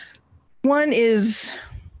 One is,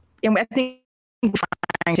 and I think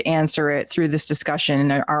trying to answer it through this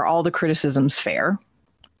discussion, are all the criticisms fair?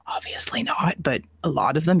 Obviously not, but a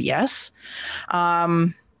lot of them, yes.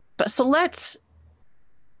 But so let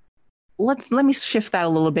me shift that a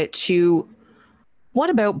little bit to,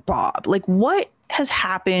 what about Bob? Like, what has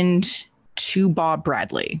happened to Bob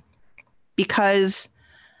Bradley? Because,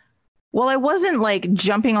 well, I wasn't like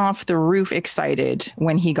jumping off the roof excited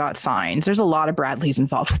when he got signed. There's a lot of Bradleys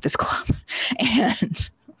involved with this club, and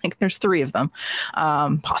like there's 3 of them,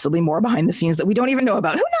 possibly more behind the scenes that we don't even know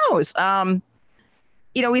about. Who knows?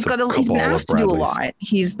 He's been asked to do a lot.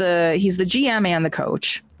 He's the GM and the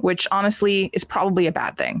coach, which honestly is probably a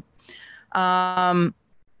bad thing.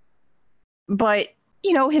 But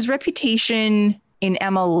his reputation in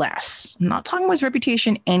MLS, I'm not talking about his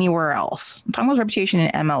reputation anywhere else, I'm talking about his reputation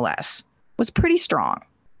in MLS, was pretty strong.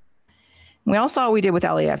 We all saw what we did with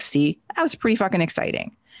LAFC. That was pretty fucking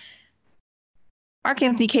exciting. Mark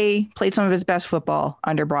Anthony Kaye played some of his best football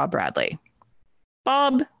under Bob Bradley.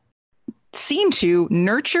 Bob seemed to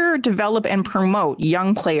nurture, develop, and promote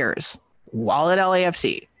young players while at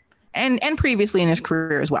LAFC and previously in his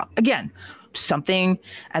career as well. Again, something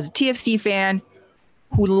as a TFC fan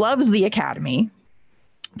who loves the academy,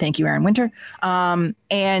 thank you, Aaron Winter,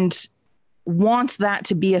 and wants that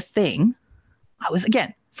to be a thing.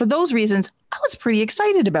 For those reasons, I was pretty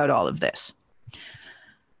excited about all of this.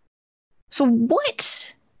 So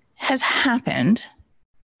what has happened?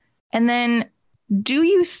 And then Do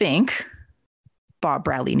you think Bob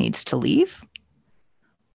Bradley needs to leave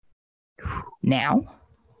now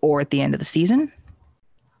or at the end of the season?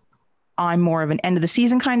 I'm more of an end of the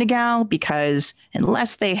season kind of gal, because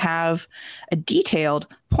unless they have a detailed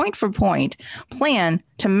point for point plan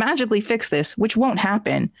to magically fix this, which won't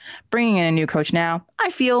happen, bringing in a new coach now,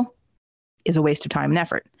 I feel is a waste of time and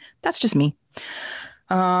effort. That's just me.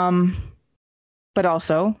 But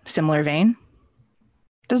also, similar vein,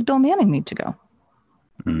 does Bill Manning need to go?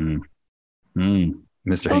 Mr.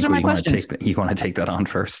 Those Hinckley, are my questions. You want to take that on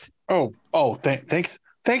first?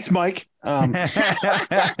 Thanks, Mike. Because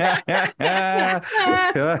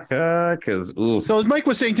So as Mike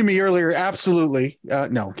was saying to me earlier, absolutely.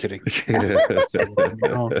 No, I'm kidding.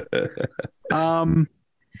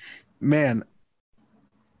 Man,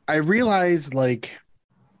 I realized, like,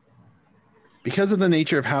 because of the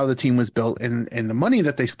nature of how the team was built and the money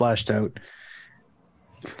that they splashed out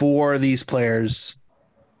for these players,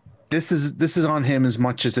 this is on him as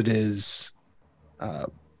much as it is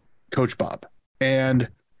Coach Bob. And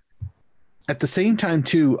at the same time,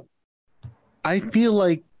 too, I feel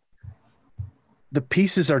like the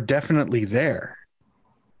pieces are definitely there.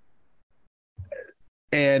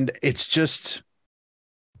 And it's just,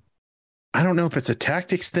 I don't know if it's a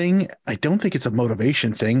tactics thing. I don't think it's a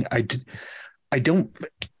motivation thing. I don't,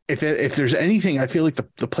 if there's anything, I feel like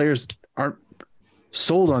the players aren't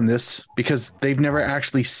sold on this because they've never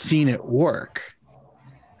actually seen it work.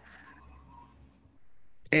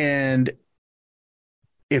 And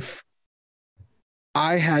if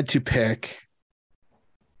I had to pick,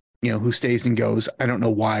 who stays and goes, I don't know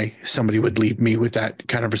why somebody would leave me with that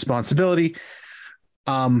kind of responsibility.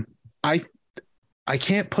 I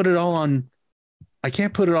can't put it all on. I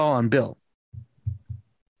can't put it all on Bill,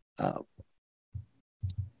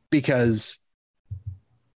 because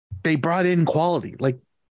they brought in quality like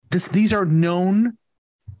this. These are known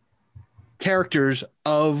characters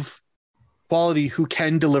of quality who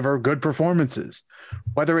can deliver good performances,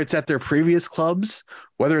 whether it's at their previous clubs,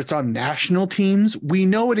 whether it's on national teams. We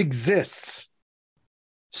know it exists.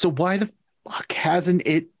 So why the fuck hasn't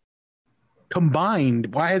it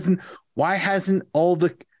combined? Why hasn't all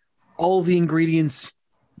the ingredients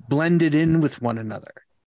blended in with one another?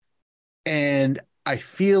 And I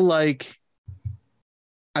feel like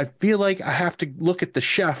I have to look at the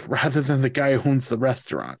chef rather than the guy who owns the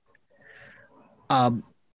restaurant. I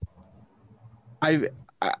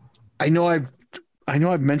know I've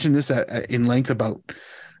mentioned this in length about,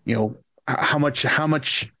 how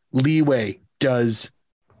much leeway does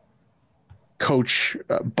Coach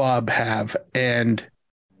Bob have, and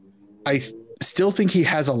I still think he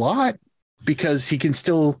has a lot, because he can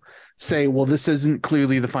still say, well, this isn't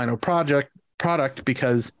clearly the final product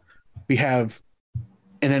because we have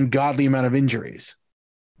an ungodly amount of injuries,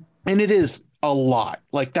 and it is a lot.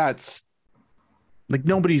 Like, that's like,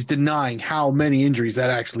 nobody's denying how many injuries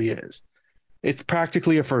that actually is. It's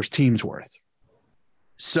practically a first team's worth.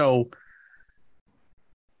 So,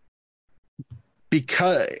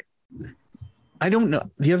 because I don't know.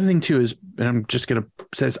 The other thing too is, and I'm just going to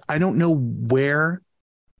say this, I don't know where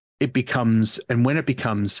it becomes and when it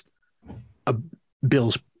becomes a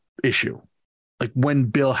Bill's issue. Like, when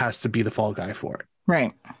Bill has to be the fall guy for it.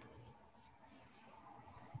 Right.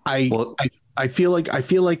 I feel like I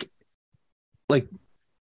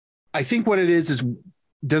think what it is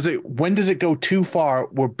when does it go too far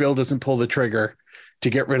where Bill doesn't pull the trigger to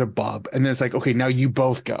get rid of Bob? And then it's like, okay, now you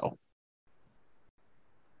both go.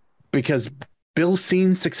 Because Bill's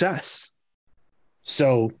seen success.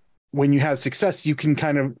 So when you have success, you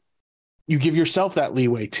can you give yourself that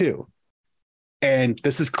leeway too. And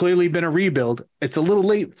this has clearly been a rebuild. It's a little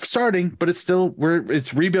late starting, but it's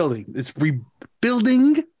rebuilding. It's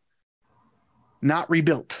rebuilding, not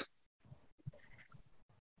rebuilt.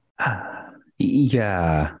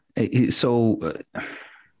 Yeah. So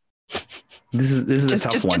this is a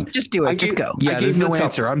tough one. Just do it. Just go. Yeah, I gave no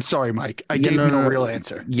answer. I'm sorry, Mike. I gave no real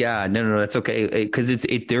answer. Yeah, no, that's okay. Because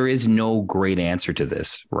there is no great answer to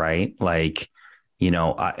this, right? Like,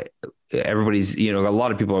 everybody's, a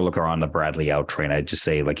lot of people are looking on the Bradley out train. I just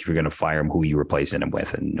say, like, if you're going to fire him, who are you replacing him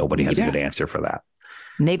with? And nobody has a good answer for that.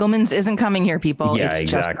 Nagelman's isn't coming here, people. Yeah,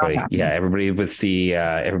 exactly. Yeah, everybody with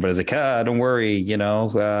everybody's like, don't worry,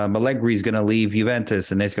 Allegri's going to leave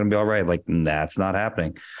Juventus and it's going to be all right. Like, that's not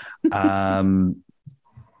happening.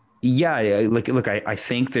 Look, I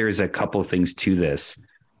think there's a couple of things to this.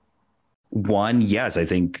 One, yes, I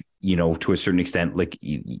think, to a certain extent, like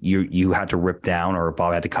you had to rip down, or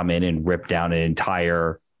Bob had to come in and rip down an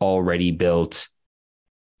entire already built,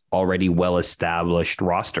 already well-established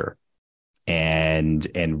roster.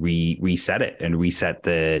 and reset it and reset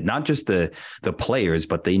not just the players,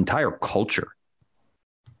 but the entire culture,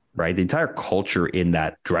 right? The entire culture in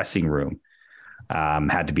that dressing room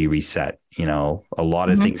had to be reset. A lot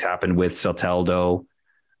of things happened with Soteldo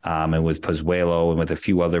and with Pozuelo and with a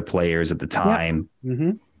few other players at the time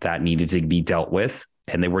that needed to be dealt with,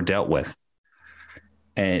 and they were dealt with.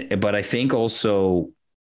 But I think also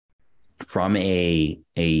from a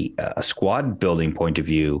squad building point of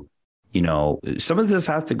view, some of this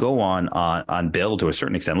has to go on Bill to a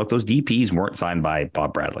certain extent. Look, those DPs weren't signed by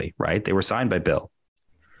Bob Bradley, right? They were signed by Bill.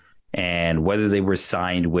 And whether they were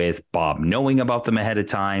signed with Bob knowing about them ahead of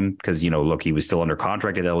time, because, look, he was still under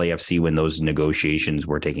contract at LAFC when those negotiations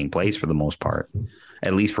were taking place for the most part,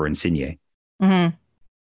 at least for Insigne. Mm-hmm.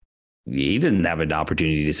 He didn't have an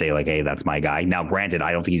opportunity to say, like, hey, that's my guy. Now, granted,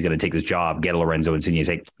 I don't think he's going to take this job, get Lorenzo Insigne and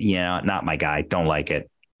say, not my guy. Don't like it.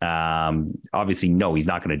 Obviously, no, he's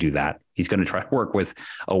not going to do that. He's going to try to work with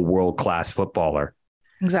a world-class footballer.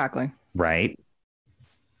 Exactly. Right.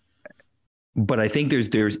 But I think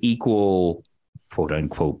there's equal, quote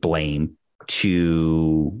unquote, blame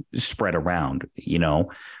to spread around.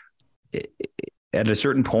 At a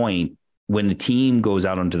certain point, when the team goes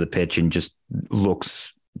out onto the pitch and just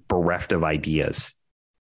looks bereft of ideas,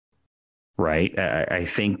 right? I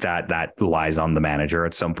think that lies on the manager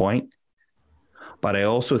at some point. But I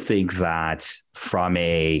also think that from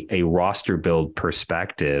a roster build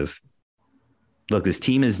perspective, look, this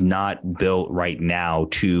team is not built right now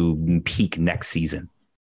to peak next season.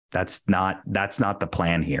 That's not the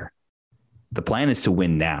plan here. The plan is to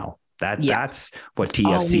win now. That's what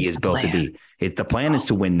TFC is built to be. The plan is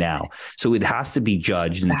to win now. So it has to be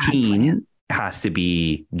judged, and the team has to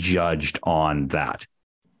be judged on that.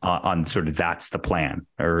 On sort of that's the plan,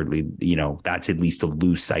 or that's at least the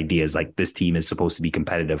loose ideas. Like, this team is supposed to be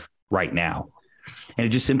competitive right now, and it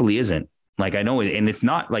just simply isn't. Like, I know, and it's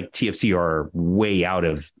not like TFC are way out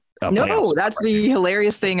of. No, that's the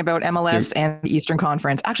hilarious thing about MLS and the Eastern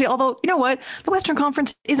Conference. Actually, although, you know what? The Western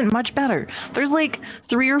Conference isn't much better. There's like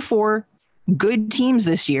 3 or 4 good teams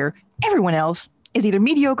this year. Everyone else is either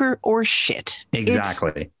mediocre or shit.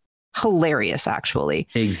 Exactly. It's hilarious, actually.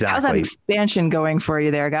 Exactly. How's that expansion going for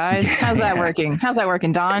you there, guys? How's that working? How's that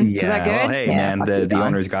working, Don? Yeah. Is that good? Well, hey, man, the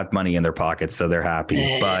owners got money in their pockets, so they're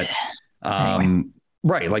happy. But anyway.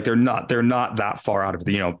 Right. Like, they're not that far out of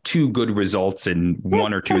 2 good results and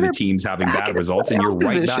 1 or 2 of the teams having bad results, and you're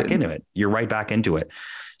right back into it. You're right back into it.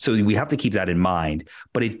 So we have to keep that in mind.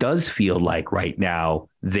 But it does feel like right now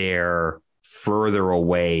they're further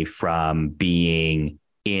away from being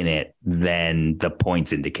in it than the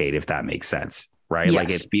points indicate, if that makes sense. Right. Yes, like,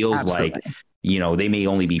 it feels absolutely. like, they may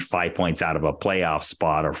only be 5 points out of a playoff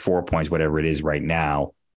spot, or 4 points, whatever it is right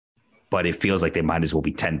now. But it feels like they might as well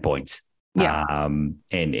be 10 points. Yeah.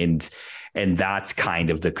 And that's kind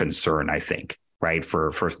of the concern, I think, right,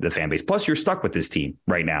 for the fan base. Plus, you're stuck with this team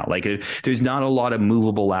right now. Like, there's not a lot of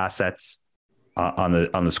movable assets on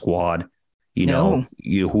the squad. Who are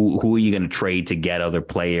you going to trade to get other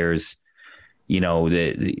players?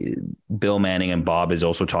 The Bill Manning and Bob has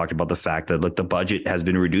also talked about the fact that, look, the budget has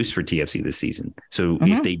been reduced for TFC this season. So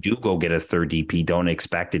if they do go get a third DP, don't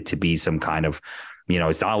expect it to be some kind of,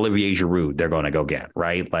 it's not Olivier Giroud they're going to go get,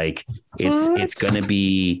 right? Like, it's going to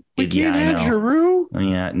be. We can't have Giroud.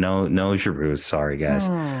 Yeah, no Giroud. Sorry, guys.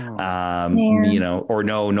 Or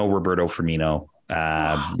no Roberto Firmino.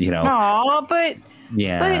 But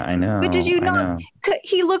yeah, I know. But did you not?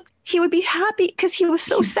 He would be happy because he was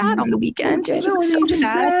so sad on the weekend. He was so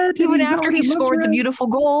sad. Even after he scored the beautiful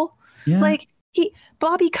goal,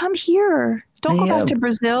 Bobby, come here. Don't go back to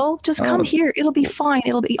Brazil. Just come here. It'll be fine.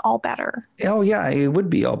 It'll be all better. Oh, yeah, it would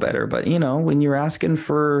be all better. But, when you're asking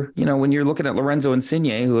for, when you're looking at Lorenzo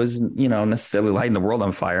Insigne, who isn't, necessarily lighting the world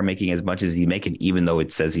on fire, making as much as he's making, even though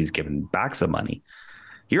it says he's giving back some money,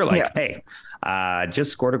 you're like, hey,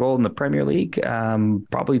 just scored a goal in the Premier League.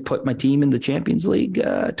 Probably put my team in the Champions League.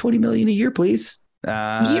 20 million a year, please.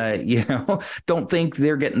 Don't think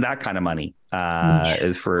they're getting that kind of money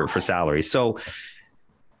for salary. So,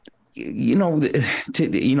 I'm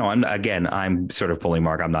sort of pulling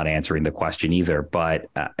Mark. I'm not answering the question either, but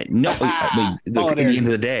no, at the end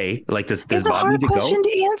of the day, like, does Bob need to go? It's a hard question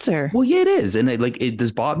to answer. Well, yeah, it is. And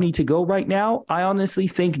does Bob need to go right now? I honestly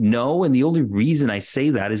think no. And the only reason I say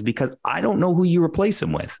that is because I don't know who you replace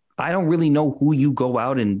him with. I don't really know who you go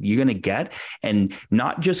out and you're going to get, and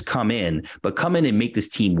not just come in, but come in and make this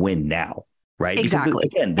team win now. Right. Exactly.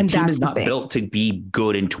 Because the team is not built to be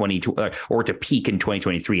good in 2022 or to peak in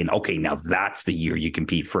 2023. And OK, now that's the year you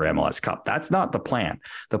compete for MLS Cup. That's not the plan.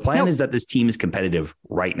 The plan is that this team is competitive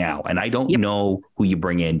right now. And I don't know who you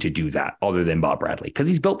bring in to do that other than Bob Bradley, because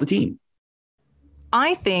he's built the team.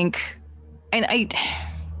 I think, and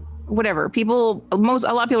whatever people, a lot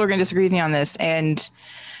of people are going to disagree with me on this, and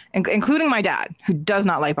including my dad, who does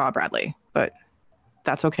not like Bob Bradley, but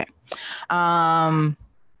that's okay.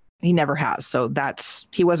 He never has, so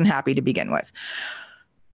he wasn't happy to begin with.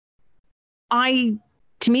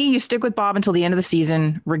 To me, you stick with Bob until the end of the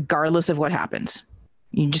season, regardless of what happens.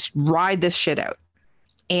 You just ride this shit out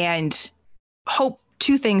and hope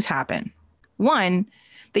two things happen. One,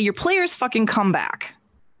 that your players fucking come back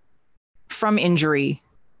from injury,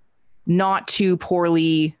 not too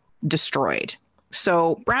poorly destroyed.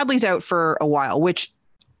 So Bradley's out for a while, which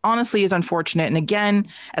honestly is unfortunate. And again,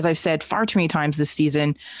 as I've said far too many times this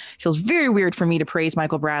season, feels very weird for me to praise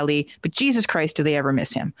Michael Bradley, but Jesus Christ, do they ever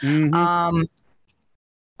miss him? Mm-hmm.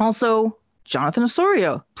 Also, Jonathan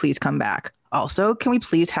Osorio, please come back. Also, can we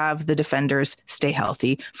please have the defenders stay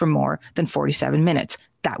healthy for more than 47 minutes?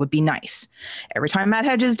 That would be nice. Every time Matt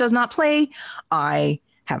Hedges does not play, I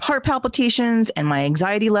have heart palpitations and my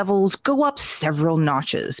anxiety levels go up several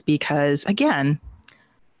notches because, again,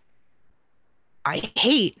 I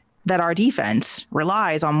hate that our defense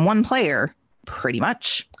relies on one player pretty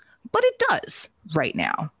much, but it does right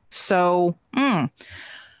now. So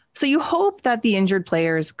you hope that the injured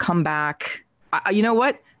players come back. You know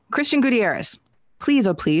what? Christian Gutierrez, please,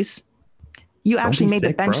 oh please. You actually made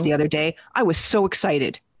the bench the other day. I was so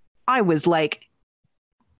excited. I was like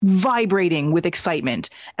vibrating with excitement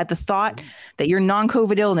at the thought that your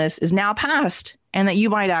non-COVID illness is now past and that you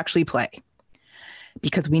might actually play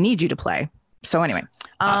because we need you to play. So anyway,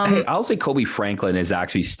 hey, I'll say Kobe Franklin has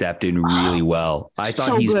actually stepped in really well. I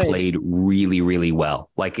thought he's played really, really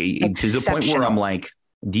well. Like to the point where I'm like,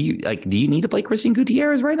 do you need to play Christian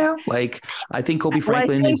Gutierrez right now? Like, I think Kobe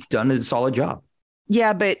Franklin has done a solid job.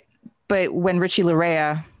 Yeah, but when Richie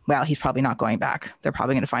Laryea, well, he's probably not going back. They're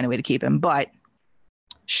probably going to find a way to keep him. But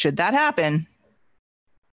should that happen,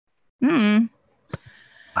 I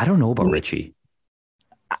don't know about Richie.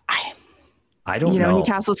 I don't know.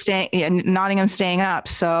 Newcastle Nottingham staying up,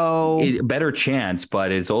 so better chance,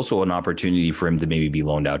 but it's also an opportunity for him to maybe be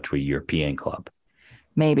loaned out to a European club.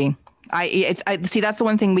 Maybe. I see. That's the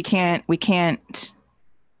one thing we can't hang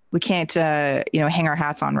our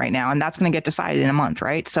hats on right now, and that's going to get decided in a month,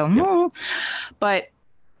 right? So, but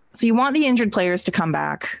you want the injured players to come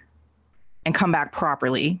back and come back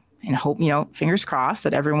properly, and hope, fingers crossed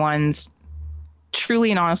that everyone's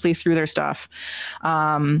truly and honestly through their stuff.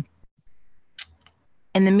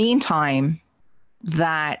 In the meantime,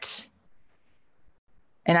 and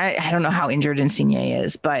I don't know how injured Insigne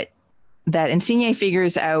is, but that Insigne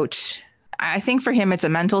figures out, I think for him, it's a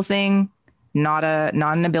mental thing, not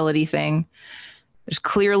an ability thing. There's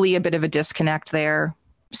clearly a bit of a disconnect there.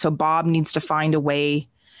 So Bob needs to find a way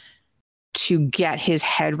to get his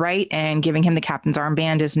head right, and giving him the captain's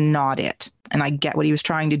armband is not it. And I get what he was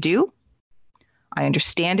trying to do. I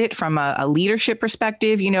understand it from a leadership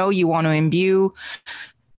perspective. You want to imbue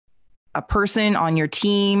a person on your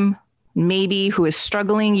team, maybe who is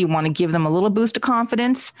struggling. You want to give them a little boost of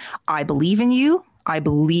confidence. I believe in you. I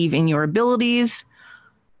believe in your abilities.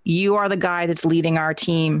 You are the guy that's leading our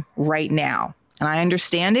team right now. And I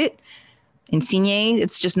understand it. Insigne,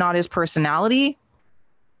 it's just not his personality.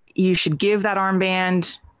 You should give that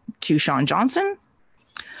armband to Sean Johnson.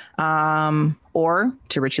 Or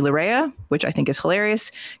to Richie Laryea, which I think is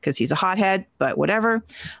hilarious because he's a hothead, but whatever.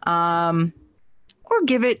 Or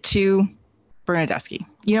give it to Bernardeschi.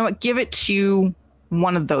 You know what? Give it to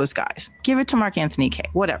one of those guys. Give it to Mark-Anthony Kaye,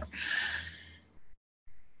 whatever.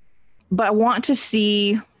 But I want to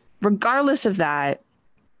see, regardless of that,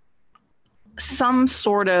 some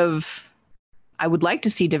sort of, I would like to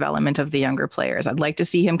see development of the younger players. I'd like to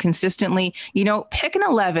see him consistently, pick an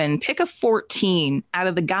 11, pick a 14 out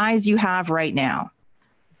of the guys you have right now.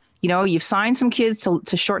 You've signed some kids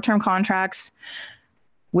to short-term contracts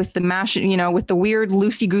with with the weird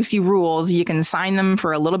loosey-goosey rules. You can sign them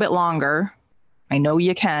for a little bit longer. I know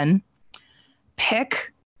you can.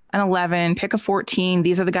 Pick an 11, pick a 14.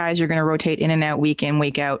 These are the guys you're going to rotate in and out, week in,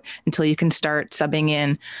 week out, until you can start subbing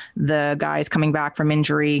in the guys coming back from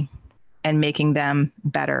injury and making them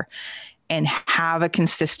better, and have a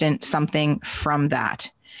consistent something from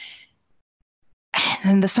that.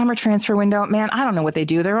 And the summer transfer window, man, I don't know what they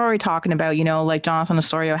do. They're already talking about, like Jonathan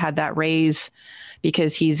Osorio had that raise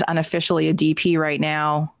because he's unofficially a DP right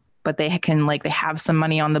now, but they have some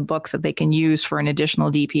money on the books that they can use for an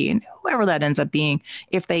additional DP, and whoever that ends up being,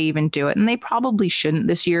 if they even do it. And they probably shouldn't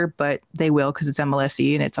this year, but they will, because it's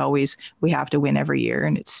MLSE and it's always, we have to win every year,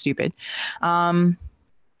 and it's stupid.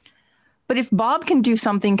 But if Bob can do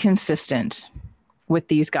something consistent with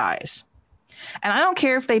these guys, And I don't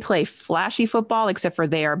care if they play flashy football, except for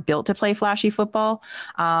they are built to play flashy football.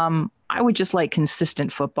 I would just like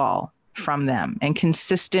consistent football from them and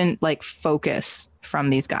consistent like focus from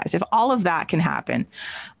these guys. If all of that can happen,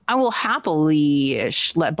 I will happily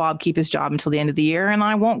let Bob keep his job until the end of the year, and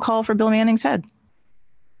I won't call for Bill Manning's head.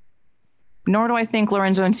 Nor do I think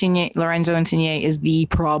Lorenzo Insigne is the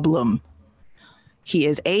problem. He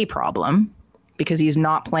is a problem because he's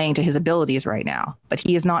not playing to his abilities right now, but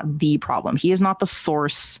he is not the problem. He is not the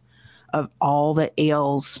source of all that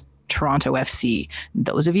ails Toronto FC.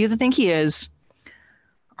 Those of you that think he is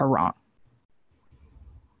are wrong.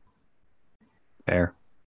 Fair.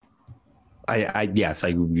 Yes, I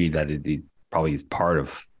agree that it probably is part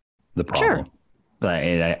of the problem. Sure.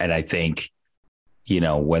 And I think,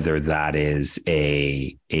 whether that is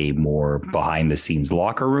a more behind the scenes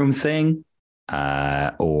locker room thing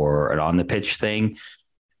or an on the pitch thing,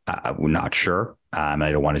 we're not sure. And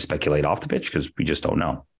I don't want to speculate off the pitch because we just don't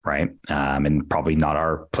know. Right. And probably not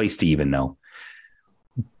our place to even know.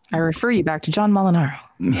 I refer you back to John Molinaro.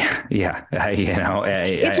 Yeah.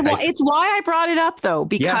 It's why I brought it up, though,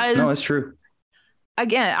 because it's true.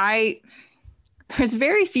 Again, there's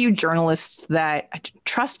very few journalists that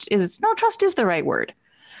trust is the right word.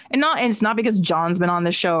 And it's not because John's been on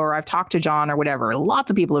the show or I've talked to John or whatever.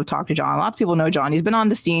 Lots of people have talked to John. Lots of people know John. He's been on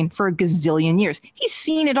the scene for a gazillion years. He's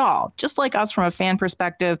seen it all, just like us from a fan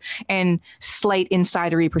perspective and slight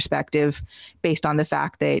insidery perspective based on the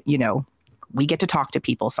fact that, we get to talk to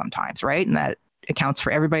people sometimes, right? And that accounts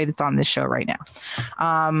for everybody that's on this show right now.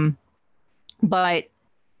 But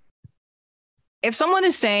if someone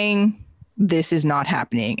is saying this is not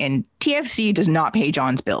happening and TFC does not pay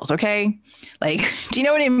John's bills, okay? Like, do you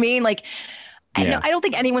know what I mean? Like, I don't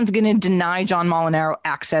think anyone's going to deny John Molinaro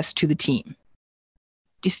access to the team.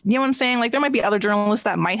 Just, you know what I'm saying? Like, there might be other journalists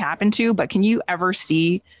that might happen to, but can you ever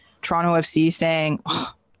see Toronto FC saying,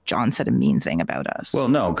 John said a mean thing about us? Well,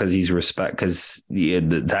 no, because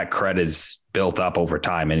that credit is built up over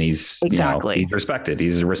time and he's he's respected.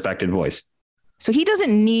 He's a respected voice. So he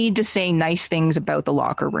doesn't need to say nice things about the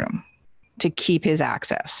locker room to keep his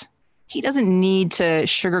access. He doesn't need to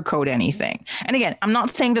sugarcoat anything. And again, I'm not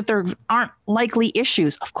saying that there aren't likely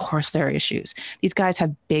issues. Of course there are issues. These guys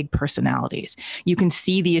have big personalities. You can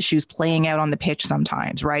see the issues playing out on the pitch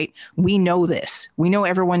sometimes, right? We know this. We know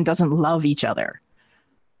everyone doesn't love each other.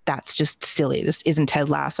 That's just silly. This isn't Ted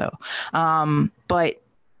Lasso. But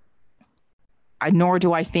nor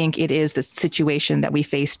do I think it is the situation that we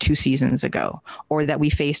faced 2 seasons ago or that we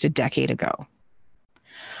faced a decade ago.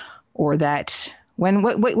 Or that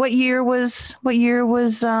what year was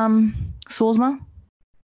Soulsma?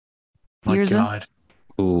 My God.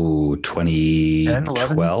 Ooh,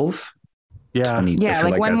 2012? Yeah.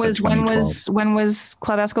 Like when was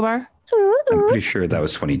Club Escobar? I'm pretty sure that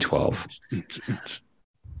was 2012.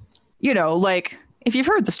 Like if you've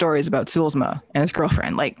heard the stories about Soulsma and his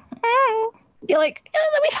girlfriend, like you're like,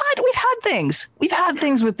 we've had things. We've had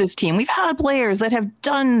things with this team. We've had players that have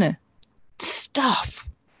done stuff,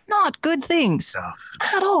 not good things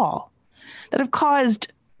at all, that have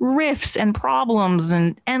caused rifts and problems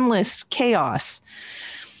and endless chaos.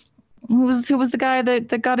 Who was the guy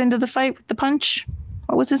that got into the fight with the Punch?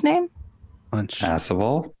 What was his name? Punch.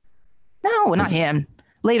 Asseval? No, not him.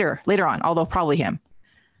 Later on, although probably him.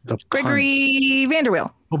 Gregory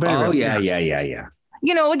Vanderweel. Oh, yeah.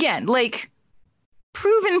 Again, like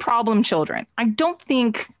proven problem children. I don't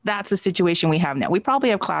think that's the situation we have now. We probably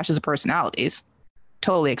have clashes of personalities.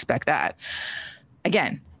 Totally expect that.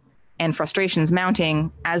 Again, and frustrations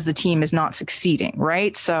mounting as the team is not succeeding,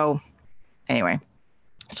 right? So anyway,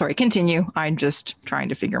 sorry, continue. I'm just trying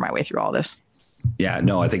to figure my way through all this. Yeah,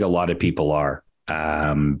 no, I think a lot of people are.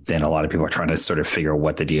 And a lot of people are trying to sort of figure out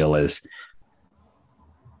what the deal is.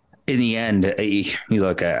 In the end,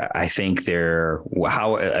 look, I think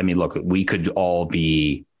look, we could all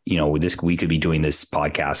be, we could be doing this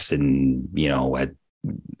podcast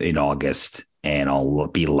in August and I'll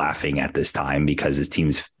be laughing at this time because his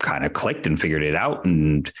team's kind of clicked and figured it out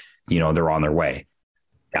and, they're on their way.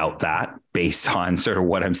 Doubt that based on sort of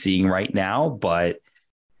what I'm seeing right now. But,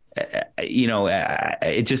 right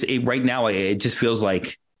now, it just feels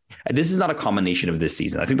like this is not a combination of this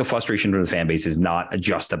season. I think the frustration from the fan base is not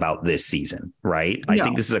just about this season, right? No. I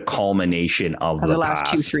think this is a culmination of the last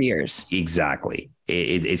 2-3 years. Exactly.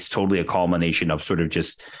 It's totally a culmination of sort of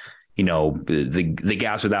just, the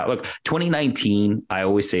gaps with that. Look, 2019, I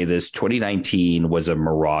always say this, 2019 was a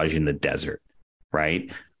mirage in the desert,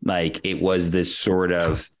 right? Like it was this sort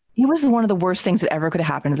of He was one of the worst things that ever could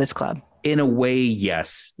have happened to this club. In a way,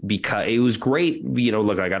 yes, because it was great.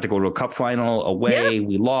 Look, I got to go to a cup final away.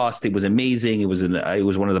 We lost. It was amazing. It was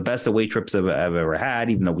one of the best away trips I've ever had,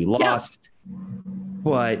 even though we lost.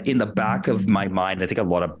 But in the back of my mind, I think a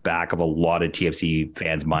lot of TFC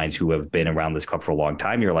fans' minds who have been around this club for a long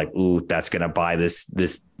time, you're like, ooh, that's going to buy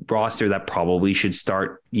this roster that probably should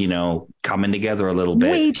start, coming together a little bit.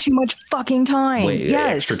 Way too much fucking time.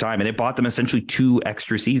 Extra time. And it bought them essentially 2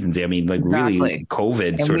 extra seasons. I mean, really,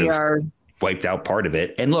 COVID wiped out part of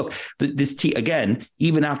it. And look, this team, again,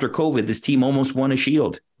 even after COVID, this team almost won a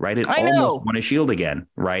Shield, right? It almost won a Shield again,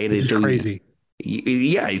 right? It's crazy.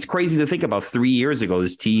 Yeah, it's crazy to think about. 3 years ago,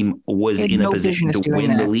 this team was in a position to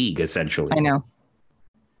win the league, essentially. I know.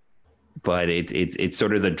 But it's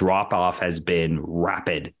sort of the drop off has been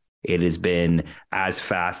rapid. It has been as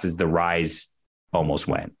fast as the rise almost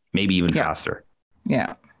went, maybe even faster.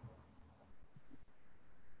 Yeah.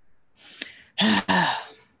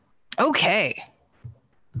 Okay.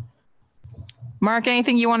 Mark,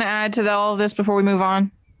 anything you want to add to all of this before we move on?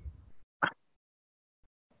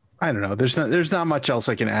 I don't know. There's not much else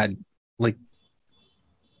I can add. Like,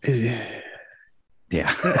 yeah.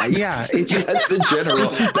 It's just that's the general. I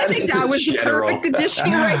think that was the perfect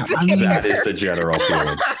addition right there. I mean, that is the general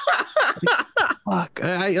feeling. Fuck.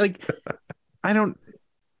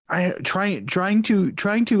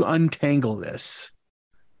 Trying to untangle this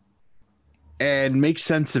and make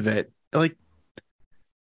sense of it. Like,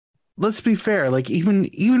 let's be fair. Like,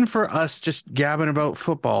 even for us just gabbing about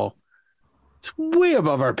football, it's way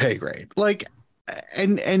above our pay grade. Like,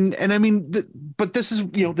 and I mean, but this is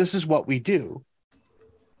what we do.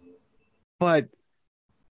 But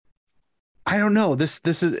I don't know. This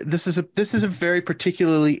is a very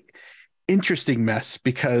particularly interesting mess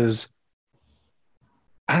because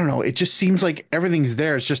I don't know. It just seems like everything's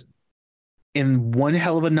there. It's just in one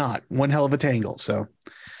hell of a knot, one hell of a tangle. So,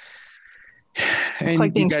 and it's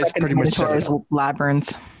like being you guys stuck in pretty much Minotaur's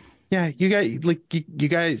labyrinth. Yeah, you guys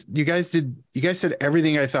said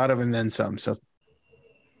everything I thought of and then some. So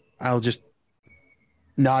I'll just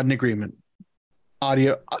nod in agreement.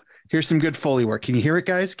 Audio. Here's some good Foley work. Can you hear it,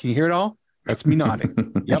 guys? Can you hear it all? That's me nodding.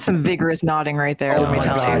 Yep. That's some vigorous nodding right there. Let me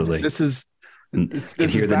tell you. This is.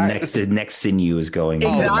 The next sinew is going.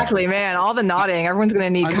 Exactly, man. All the nodding. Everyone's going to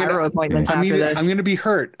need chiro appointments after this. I'm going to be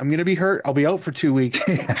hurt. I'll be out for 2 weeks.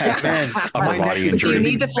 Man, do you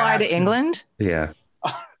need to fly to England? Yeah.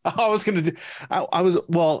 I was thinking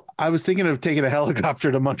of taking a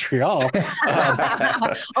helicopter to Montreal.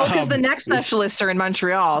 Because the neck specialists are in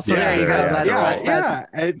Montreal. So there you go.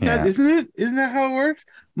 Isn't that how it works?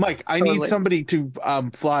 Mike, I need somebody to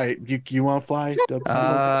fly. You want to fly?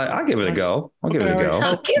 I'll give it a go. I'll give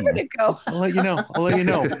it a go. I'll let you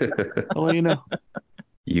know.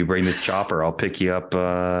 You bring the chopper. I'll pick you up.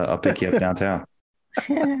 I'll pick you up downtown.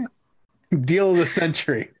 Deal of the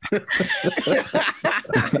century.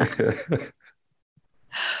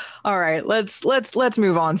 All right, let's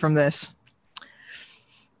move on from this.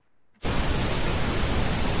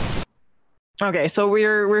 Okay, so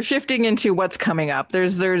we're shifting into what's coming up.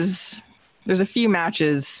 There's a few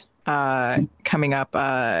matches coming up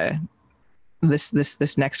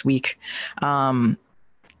this next week, and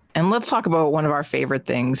let's talk about one of our favorite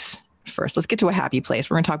things first. Let's get to a happy place.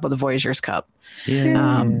 We're going to talk about the Voyageurs Cup,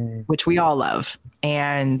 which we all love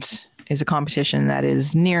and is a competition that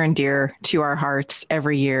is near and dear to our hearts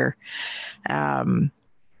every year.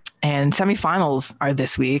 And semifinals are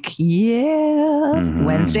this week. Yeah. Mm-hmm.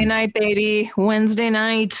 Wednesday night, baby. Wednesday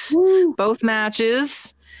night. Woo. Both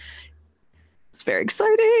matches. It's very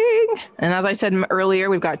exciting. And as I said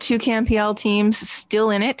earlier, we've got 2 CanPL teams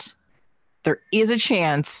still in it. There is a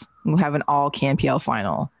chance we'll have an all CanPL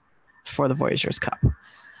final for the Voyageurs Cup.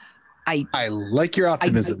 I like your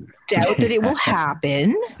optimism. I doubt that it will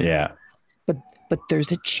happen. Yeah. But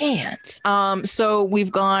there's a chance. So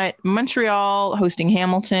we've got Montreal hosting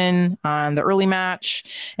Hamilton on the early match.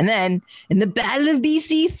 And then in the Battle of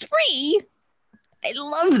BC 3, I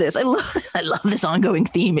love this. I love this ongoing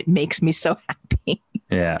theme. It makes me so happy.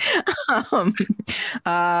 Yeah.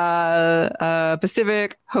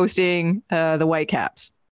 Pacific hosting the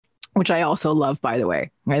Whitecaps, which I also love, by the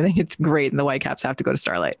way. I think it's great, and the Whitecaps have to go to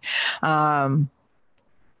Starlight.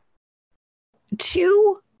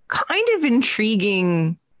 2 kind of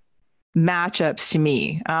intriguing matchups to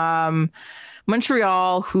me.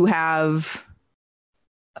 Montreal, who have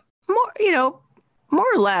more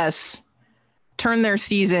or less turned their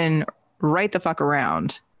season right the fuck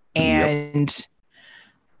around and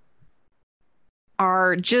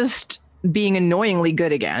are just being annoyingly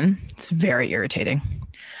good again. It's very irritating.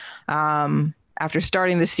 after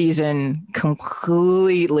starting the season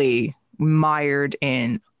completely mired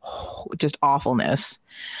in just awfulness.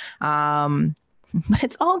 But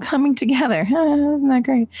it's all coming together. Isn't that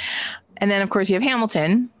great? And then, of course, you have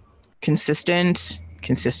Hamilton,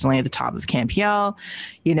 consistently at the top of the CanPL,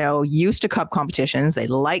 used to cup competitions. They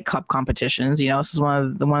like cup competitions. This is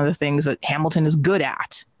one of the things that Hamilton is good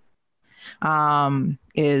at,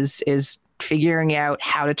 is figuring out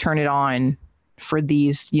how to turn it on for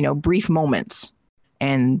these, brief moments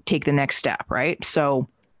and take the next step, right? So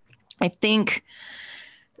I think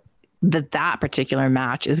that particular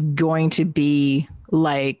match is going to be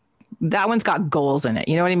like, that one's got goals in it.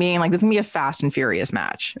 You know what I mean? Like, there's gonna be a fast and furious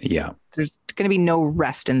match. Yeah. There's gonna be no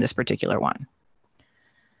rest in this particular one.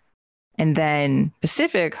 And then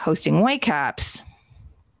Pacific hosting Whitecaps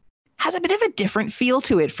has a bit of a different feel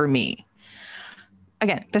to it for me.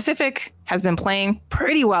 Again, Pacific has been playing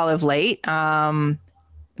pretty well of late. Again,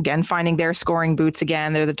 finding their scoring boots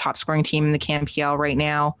again. They're the top scoring team in the CanPL right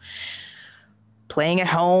now. Playing at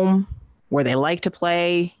home where they like to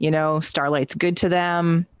play, Starlight's good to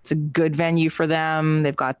them. It's a good venue for them.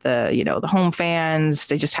 They've got the home fans.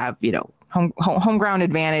 They just have, home ground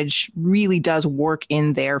advantage really does work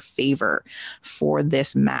in their favor for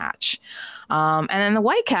this match. And then the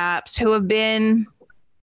Whitecaps, who have been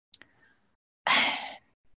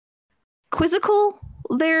quizzical,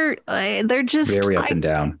 they're just very up and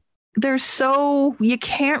down. They're so, I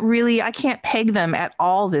can't peg them at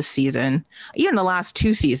all this season, even the last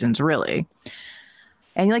 2 seasons, really.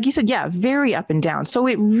 And like you said, yeah, very up and down. So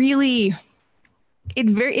it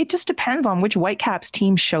just depends on which Whitecaps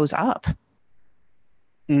team shows up.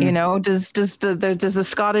 Does the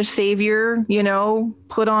Scottish Savior,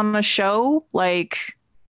 put on a show? Like,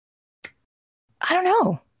 I don't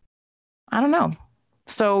know.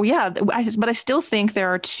 So yeah, but I still think there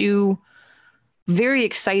are 2 very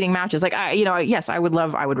exciting matches. Like, yes, I would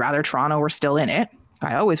rather Toronto were still in it.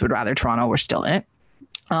 I always would rather Toronto were still in it.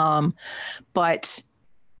 But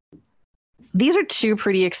these are 2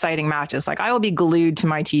 pretty exciting matches. Like, I will be glued to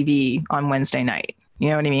my TV on Wednesday night. You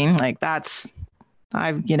know what I mean? Like, I've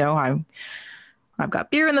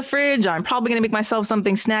got beer in the fridge. I'm probably going to make myself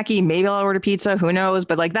something snacky. Maybe I'll order pizza. Who knows?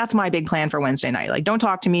 But like, that's my big plan for Wednesday night. Like, don't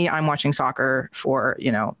talk to me. I'm watching soccer for,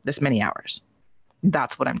 this many hours.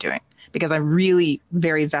 That's what I'm doing, because I'm really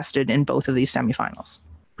very vested in both of these semifinals.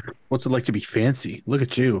 What's it like to be fancy? Look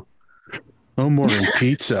at you. I'm ordering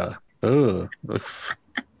pizza. Ugh.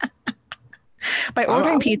 By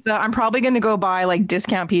ordering pizza, I'm probably going to go buy like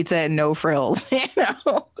discount pizza and no frills.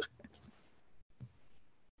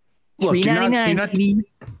 Look,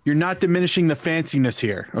 you're not diminishing the fanciness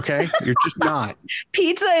here, okay? You're just not.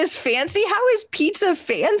 Pizza is fancy? How is pizza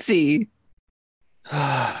fancy?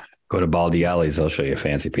 Go to Baldi Alley's. I'll show you a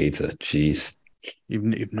fancy pizza. Jeez. You've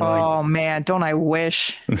no idea. Man, don't I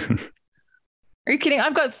wish? Are you kidding?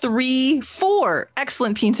 I've got 4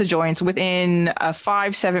 excellent pizza joints within a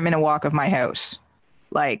 5-7 minute walk of my house.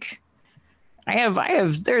 Like,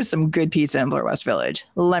 there's some good pizza in Bloor West Village,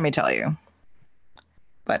 let me tell you.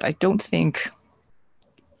 But I don't think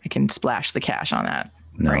I can splash the cash on that.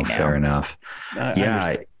 No, right now. Fair enough.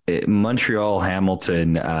 Montreal,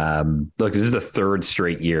 Hamilton. Look, this is the 3rd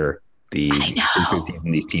straight year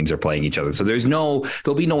these teams are playing each other. So there'll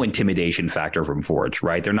be no intimidation factor from Forge,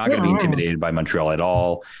 right? They're not going to be intimidated by Montreal at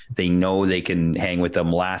all. They know they can hang with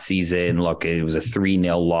them. Last season, look, it was a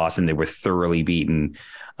 3-0 loss and they were thoroughly beaten.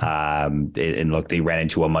 And look, they ran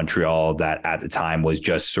into a Montreal that at the time was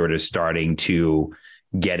just sort of starting to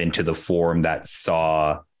get into the form that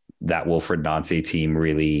saw that Wilfred Nancy team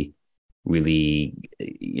really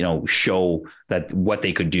show that what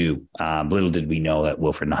they could do. Little did we know that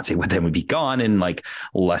Wilfred Nancy would be gone in like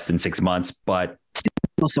less than 6 months, but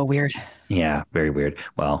feels so weird. Yeah, very weird.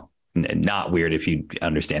 Well, not weird if you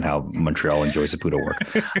understand how Montreal and Joy Saputo work.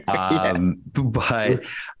 But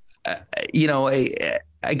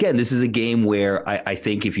again, this is a game where I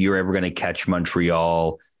think if you're ever going to catch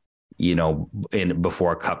Montreal,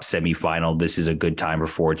 before a cup semifinal, this is a good time for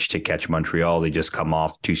Forge to catch Montreal. They just come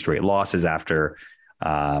off 2 straight losses after,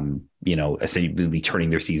 essentially turning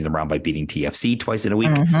their season around by beating TFC twice in a week.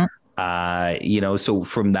 Mm-hmm. So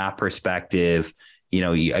from that perspective,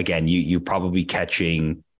 you're probably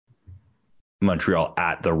catching Montreal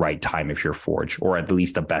at the right time if you're Forge, or at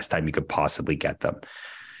least the best time you could possibly get them.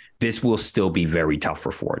 This will still be very tough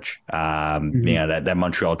for Forge. That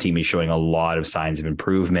Montreal team is showing a lot of signs of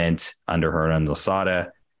improvement under Hernan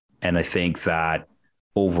Losada. And I think that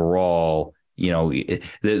overall, the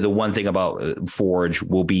one thing about Forge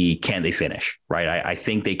will be, can they finish, right? I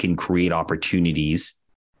think they can create opportunities.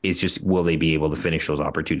 It's just, will they be able to finish those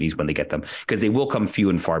opportunities when they get them? Because they will come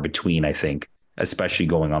few and far between, I think, especially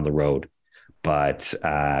going on the road. But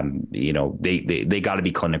they got to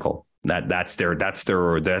be clinical. That's their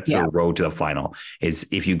road to the final. Is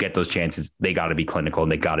if you get those chances, they got to be clinical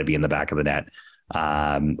and they got to be in the back of the net.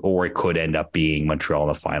 Or it could end up being Montreal in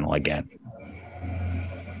the final again.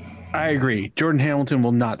 I agree. Jordan Hamilton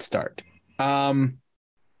will not start. I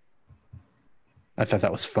thought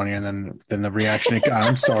that was funnier than the reaction it got.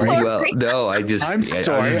 I'm sorry. Well, no, I'm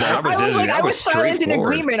sorry. I was silent in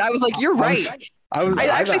agreement. I was like, you're right. I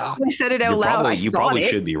actually said it out loud. You probably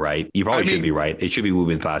should be right. Should be right. It should be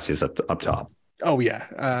Ruben Palacios up top. Oh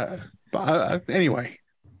yeah. Anyway,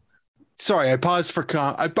 sorry. I paused for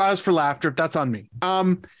laughter. That's on me.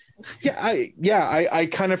 I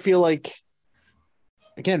kind of feel like,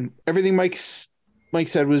 again, everything Mike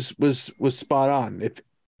said was spot on.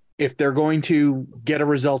 If they're going to get a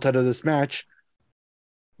result out of this match,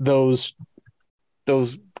 those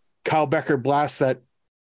Kyle Becker blasts that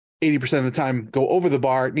 80% of the time go over the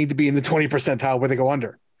bar need to be in the 20 percentile where they go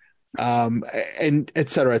under, and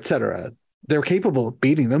et cetera, et cetera. They're capable of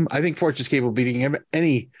beating them. I think Forge is capable of beating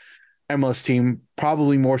any MLS team,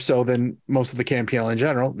 probably more so than most of the CanPL in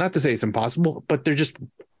general. Not to say it's impossible, but they're just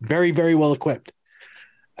very, very well equipped.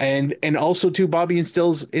 And also too, Bobby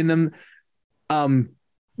instills in them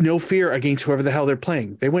no fear against whoever the hell they're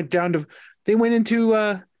playing. They went into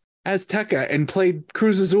Azteca and played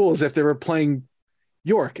Cruz Azul as if they were playing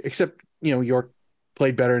York, except York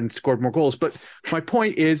played better and scored more goals. But my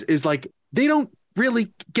point is like they don't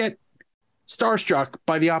really get starstruck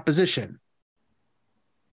by the opposition,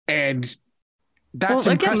 and that's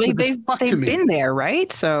impressive. They've been there,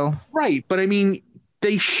 right? So right, but I mean,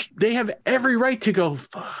 they have every right to go,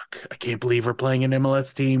 fuck, I can't believe we're playing an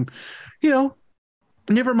MLS team.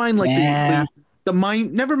 Never mind like the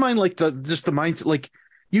mind. Never mind like the mindset. Like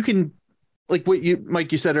you can. Like what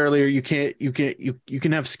Mike, you said earlier, you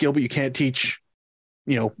can have skill, but you can't teach,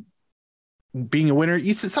 being a winner.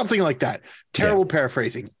 You said something like that. Terrible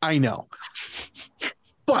paraphrasing. I know,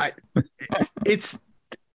 but it's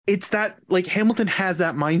that like Hamilton has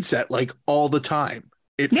that mindset like all the time.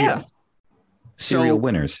 It feels serial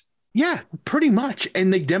winners. Yeah, pretty much.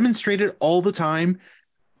 And they demonstrate it all the time.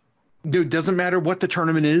 It doesn't matter what the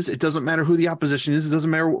tournament is. It doesn't matter who the opposition is. It doesn't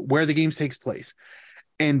matter where the games takes place.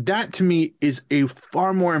 And that to me is a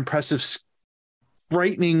far more impressive,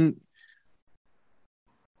 frightening.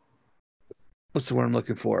 What's the word I'm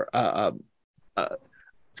looking for?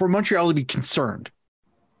 For Montreal to be concerned.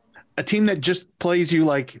 A team that just plays you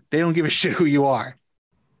like they don't give a shit who you are.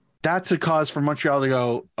 That's a cause for Montreal to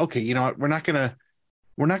go, okay, you know what? We're not gonna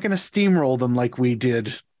steamroll them like we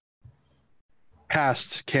did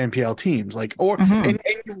past CanPL teams. Like, and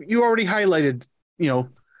you already highlighted,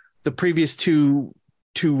 the previous two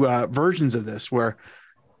versions of this where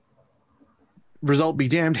result be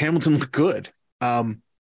damned, Hamilton looked good.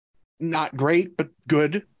 Not great, but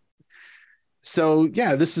good. So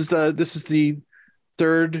yeah, this is the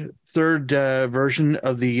third version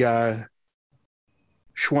of the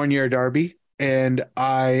Schwarnier Derby, and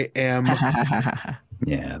I am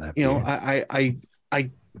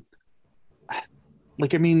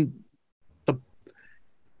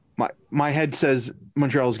my head says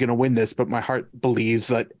Montreal is going to win this, but my heart believes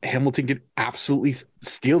that Hamilton could absolutely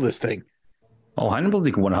steal this thing. Oh,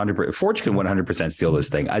 Hamilton can 100%. Forge can 100% steal this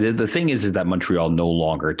thing. The thing is that Montreal no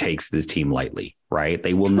longer takes this team lightly, right?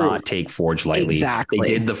 They will not take Forge lightly. Exactly. They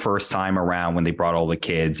did the first time around when they brought all the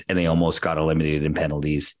kids and they almost got eliminated in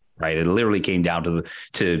penalties, right? It literally came down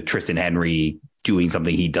to Tristan Henry doing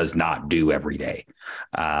something he does not do every day.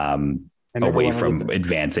 Away from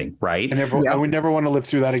advancing, right? I would never want to live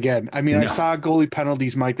through that again. I mean, I saw goalie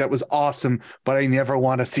penalties, Mike. That was awesome, but I never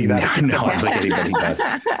want to see that again. No, I don't think anybody does.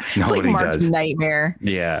 Nobody like Mark's does. Nightmare.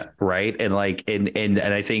 Yeah, right. And and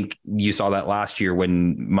I think you saw that last year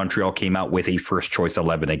when Montreal came out with a first choice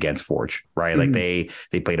 11 against Forge, right? Like they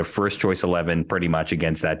played a first choice 11 pretty much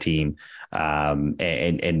against that team. And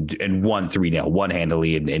won 3-0, won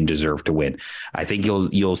handily and deserved to win. I think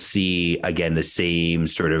you'll see again the same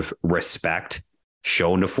sort of respect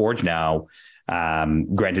shown to Forge now.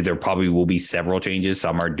 Granted, there probably will be several changes.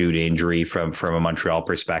 Some are due to injury from a Montreal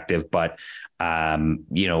perspective, but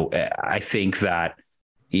I think that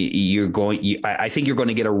you're going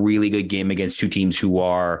to get a really good game against two teams who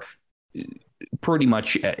are pretty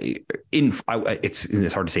much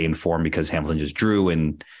it's hard to say in form because Hamilton just drew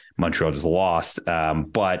and Montreal just lost.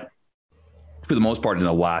 But for the most part, in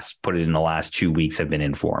the last 2 weeks have been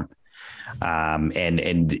in form.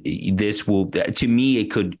 And this will, to me,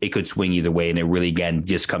 it could swing either way. And it really, again,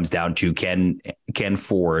 just comes down to can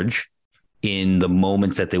Forge, in the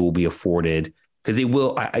moments that they will be afforded, because they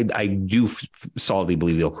will. I do solidly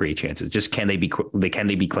believe they'll create chances. Just can they be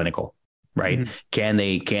clinical, right?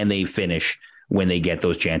 Mm-hmm. Can they finish when they get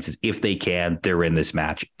those chances? If they can, they're in this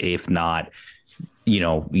match. If not,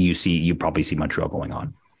 you probably see Montreal going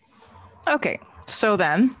on. Okay, so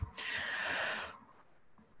then,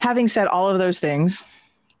 having said all of those things,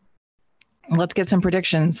 let's get some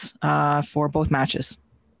predictions for both matches.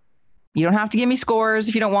 You don't have to give me scores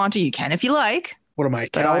if you don't want to. You can if you like. What am I, a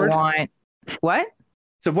coward? What?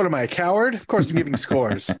 So what am I, a coward? Of course I'm giving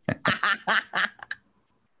scores.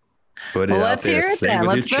 Let's hear it then.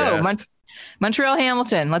 Let's go. Montreal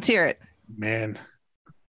Hamilton. Let's hear it. Man.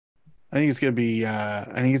 I think it's going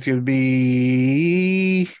to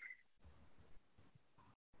be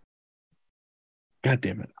God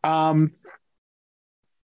damn it.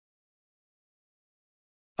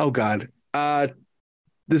 Oh God.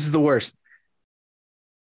 This is the worst.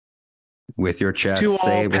 With your chest.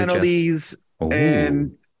 2-2 penalties.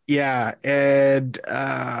 And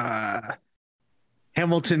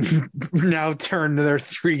Hamilton now turned their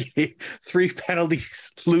three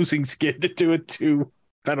penalties losing skid to a 2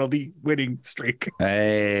 penalty winning streak.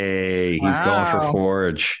 Hey, he's going for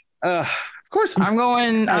Forge. Of course, I'm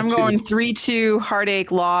going 3-2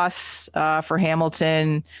 heartache loss for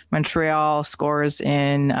Hamilton. Montreal scores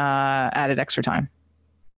in added extra time.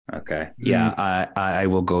 Okay. Yeah, I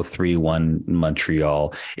will go 3-1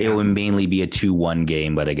 Montreal. It will mainly be a 2-1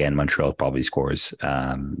 game, but again, Montreal probably scores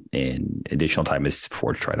in additional time as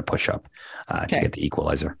Forge try to push up to get the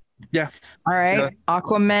equalizer. Yeah. All right. Yeah.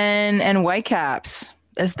 Aquaman and Whitecaps.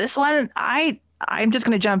 Is this one? I'm just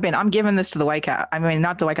going to jump in. I'm giving this to the Whitecap. I mean,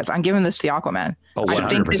 not the Whitecaps. I'm giving this to the Aquaman. Oh, 100%. I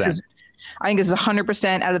think this is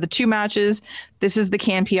 100% out of the 2 matches. This is the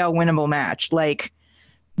CanPL winnable match. Like,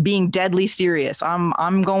 being deadly serious.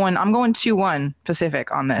 I'm going 2-1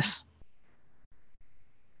 Pacific on this.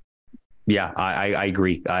 Yeah, I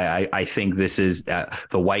agree. I think this is the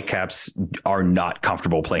Whitecaps are not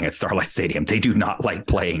comfortable playing at Starlight Stadium. They do not like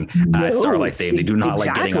playing at Starlight Stadium. They do not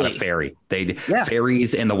like getting on a ferry.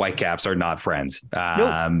 Ferries and the Whitecaps are not friends.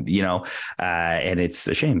 And it's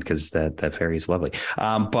a shame because that ferry is lovely.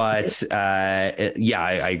 I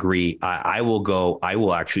agree. I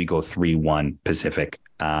will actually go 3-1 Pacific.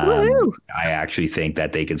 I actually think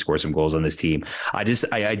that they can score some goals on this team. I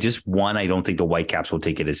don't think the Whitecaps will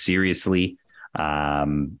take it as seriously.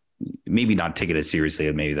 Maybe not take it as seriously,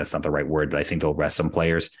 and maybe that's not the right word, but I think they'll rest some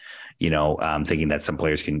players, thinking that some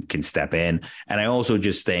players can step in. And I also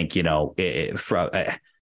just think, when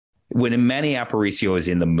Manny Aparicio is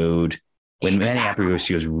in the mood, when Manny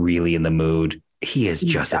Aparicio is really in the mood, he is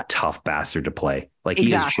just a tough bastard to play. Like he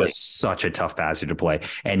is just such a tough bastard to play.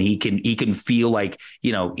 And he can feel like,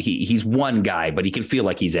 he's one guy, but he can feel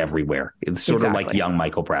like he's everywhere. It's sort of like young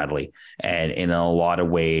Michael Bradley. And in a lot of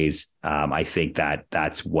ways, I think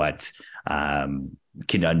that's what can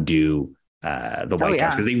undo the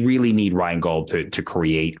Whitecaps, because they really need Ryan Gauld to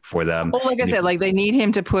create for them. Well, like I said, they need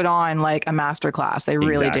him to put on like a masterclass. They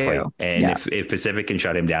really do. And if Pacific can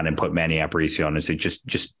shut him down and put Manny Aparicio on and say,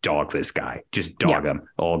 just dog this guy, just dog him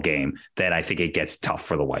all game, then I think it gets tough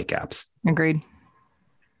for the Whitecaps. Agreed.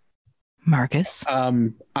 Marcus?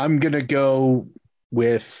 I'm going to go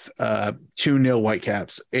with 2-0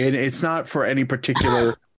 Whitecaps. And it's not for any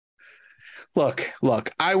particular... Look,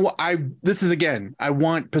 I want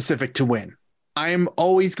Pacific to win. I am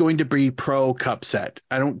always going to be pro cup set.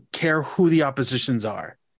 I don't care who the oppositions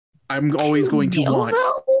are. I'm always going to want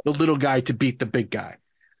the little guy to beat the big guy.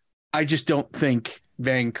 I just don't think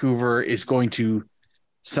Vancouver is going to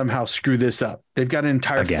somehow screw this up. They've got an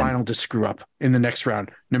entire final to screw up in the next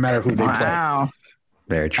round, no matter who they play.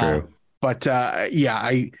 Very true.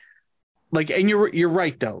 And you're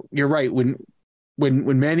right though. You're right. When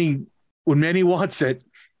Manny wants it,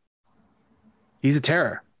 he's a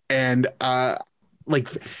terror. And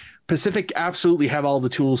Pacific absolutely have all the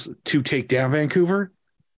tools to take down Vancouver.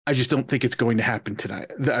 I just don't think it's going to happen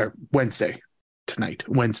Wednesday.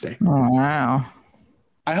 Oh, wow.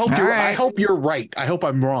 I hope you're right. I hope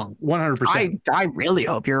I'm wrong. 100%. I really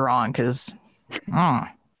hope you're wrong because all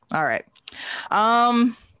right.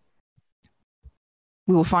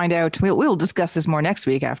 We will find out. We'll discuss this more next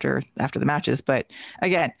week after the matches. But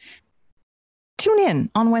again, tune in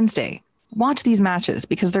on Wednesday. Watch these matches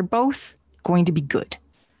because they're both going to be good.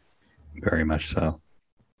 Very much so.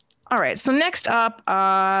 All right. So next up,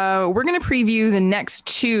 we're going to preview the next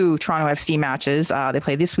 2 Toronto FC matches. They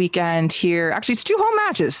play this weekend here. Actually, it's 2 home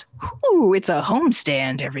matches. Ooh, it's a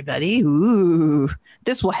homestand, everybody. Ooh,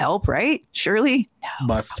 This will help, right? Surely? No,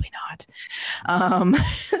 Must. probably not.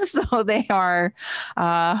 So they are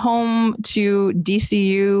home to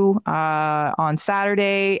DCU on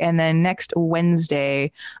Saturday, and then next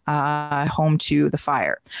Wednesday, home to the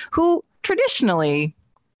Fire, who traditionally,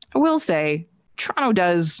 I will say, Toronto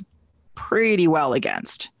does pretty well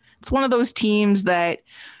against. It's one of those teams that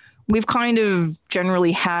we've kind of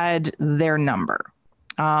generally had their number.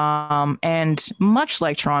 And much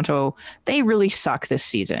like Toronto, they really suck this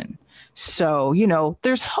season. So,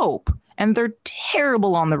 there's hope, and they're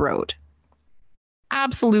terrible on the road.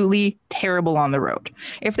 Absolutely terrible on the road.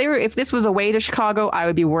 If this was away to Chicago, I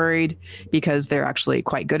would be worried because they're actually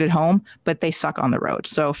quite good at home, but they suck on the road.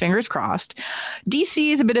 So fingers crossed.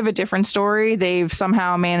 DC is a bit of a different story. They've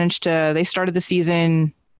somehow managed they started the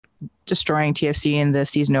season destroying TFC in the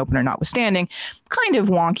season opener notwithstanding, kind of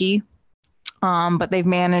wonky. But they've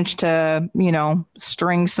managed to,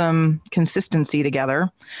 string some consistency together.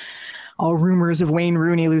 All rumors of Wayne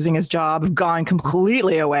Rooney losing his job have gone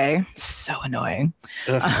completely away. So annoying.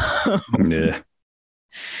 Yeah.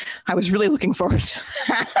 I was really looking forward to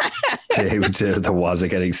to Waza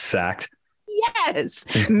getting sacked. Yes.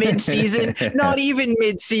 Mid-season, not even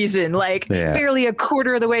mid-season, barely a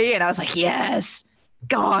quarter of the way in. I was like, yes,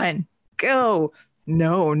 gone, go.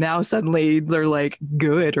 No, now suddenly they're like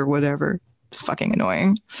good or whatever. Fucking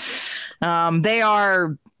annoying.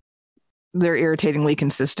 They're irritatingly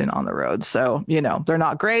consistent on the road. So, they're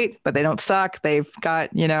not great, but they don't suck. They've got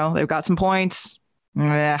some points.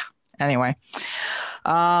 Yeah. Anyway.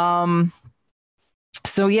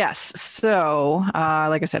 So yes. So,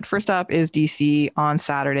 like I said, first up is DC on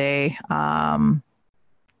Saturday. And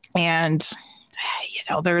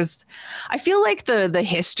I feel like the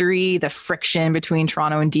history, the friction between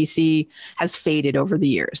Toronto and DC has faded over the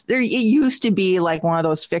years. It used to be like one of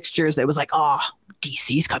those fixtures that was like, oh,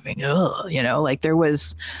 DC's coming, there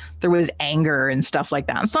was anger and stuff like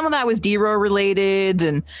that. And some of that was D-Row related,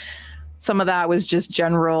 and some of that was just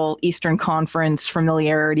general Eastern Conference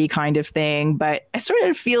familiarity kind of thing. But I sort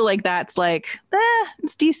of feel like that's like,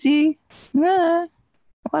 it's DC,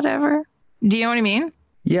 whatever. Do you know what I mean?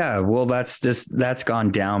 Yeah, well, that's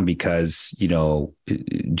gone down because,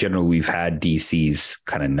 generally we've had DC's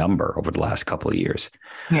kind of number over the last couple of years.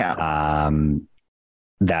 Yeah.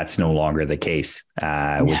 That's no longer the case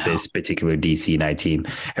with this particular DC United team.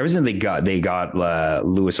 Ever since they got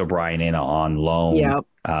Lewis O'Brien in on loan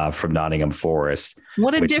from Nottingham Forest.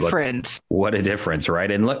 What a difference! What a difference,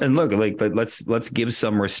 right? And look, let's give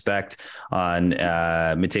some respect on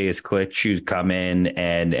Mateusz Klich, who's come in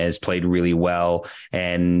and has played really well,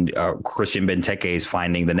 and Christian Benteke is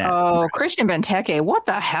finding the net. Oh, Christian Benteke, what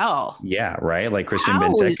the hell? Yeah, right. Like Christian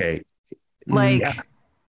Benteke,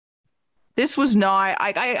 This was not.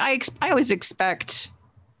 I always expect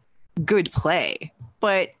good play,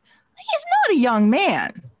 but he's not a young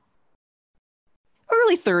man.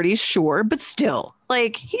 Early 30s, sure, but still,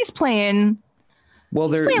 he's playing. Well,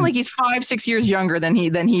 he's playing like he's 5-6 years younger than he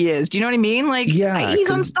is. Do you know what I mean? He's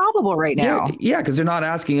unstoppable right now. Yeah, because they're not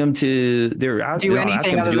asking him to. They're not asking him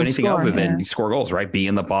to do anything other than score goals, right? Be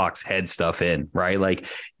in the box, head stuff in, right? Like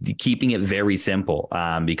keeping it very simple.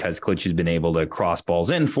 Because Klich has been able to cross balls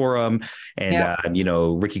in for him, and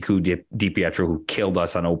Ricky DiPietro, who killed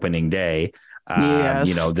us on opening day.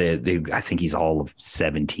 Yes. I think he's all of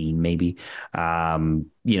 17, maybe.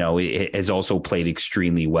 It has also played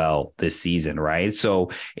extremely well this season, right?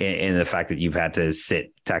 So, in the fact that you've had to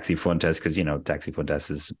sit Taxi Fuentes because Taxi Fuentes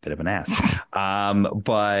is a bit of an ass.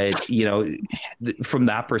 From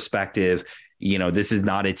that perspective, this is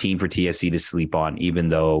not a team for TFC to sleep on, even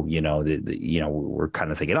though, we're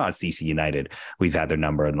kind of thinking, oh, it's DC United. We've had their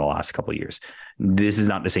number in the last couple of years. This is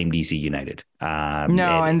not the same DC United.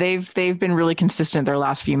 And they've been really consistent their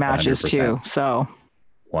last few matches 100%. Too. So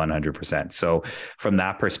 100%. So from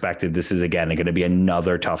that perspective, this is again going to be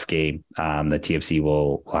another tough game that TFC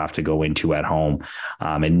will have to go into at home,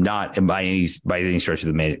 and not by any stretch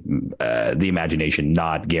of the imagination,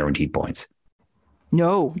 not guaranteed points.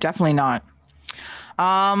 No, definitely not.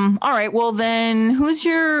 All right. Well, then who's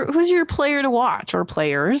your player to watch, or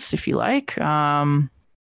players, if you like?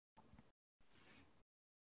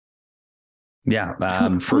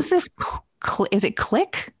 Who's this? Is it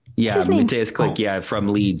Click? Yeah, Mateusz Klich, from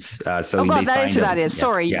Leeds. That is who that is.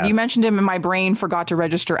 Sorry, you mentioned him and my brain forgot to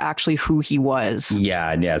register actually who he was.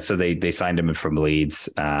 Yeah. So they signed him from Leeds.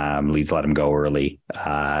 Leeds let him go early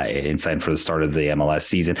and signed for the start of the MLS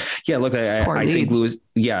season. Yeah, look, I think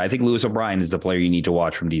Lewis O'Brien is the player you need to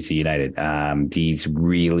watch from DC United. He's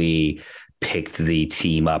really picked the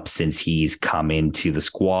team up since he's come into the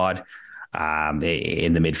squad.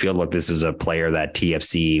 in the midfield. Look, this is a player that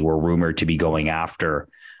TFC were rumored to be going after,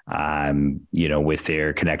 with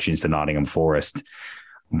their connections to Nottingham Forest.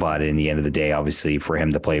 But in the end of the day, obviously, for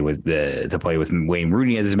him to play with Wayne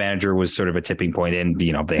Rooney as his manager was sort of a tipping point, and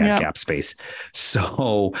they had cap space.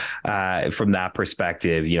 So from that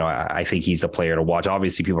perspective, I think he's the player to watch.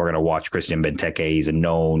 Obviously, people are going to watch Christian Benteke. He's a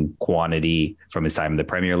known quantity from his time in the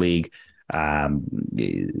Premier League.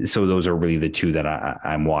 So those are really the two that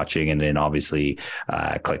I'm watching, and then obviously,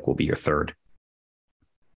 Klich will be your third.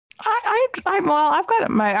 I've got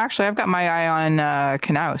my eye on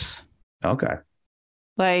Knaus. Okay.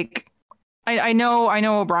 Like, I know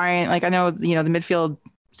O'Brien, like I know, the midfield,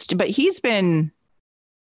 but he's been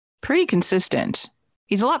pretty consistent.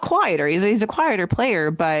 He's a lot quieter. He's a quieter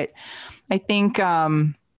player, but I think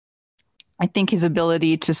his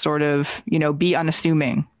ability to sort of, be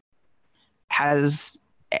unassuming has,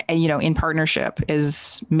 in partnership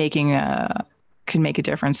is can make a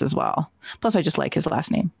difference as well. Plus, I just like his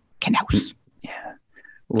last name, Knaus. Yeah.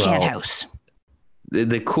 Knaus.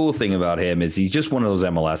 The cool thing about him is he's just one of those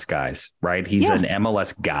MLS guys, right? He's an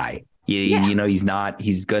MLS guy. He's not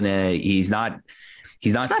stealing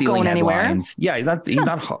headlines. Yeah, he's not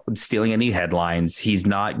stealing any headlines. He's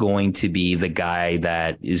not going to be the guy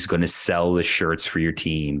that is going to sell the shirts for your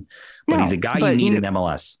team. But he's a guy you need in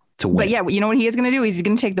MLS to win. But yeah, you know what he is going to do? He's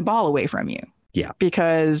going to take the ball away from you. Yeah.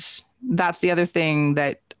 Because that's the other thing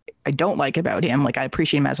that I don't like about him. Like, I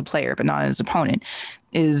appreciate him as a player, but not as an opponent,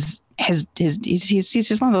 is he's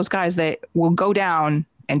just one of those guys that will go down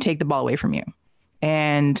and take the ball away from you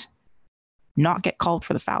and not get called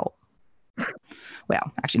for the foul.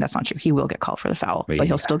 Well, actually, that's not true. He will get called for the foul, but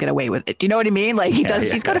he'll still get away with it. Do you know what I mean? Like,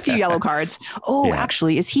 he's got a few yellow cards.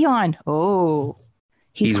 Actually, is he on? Oh,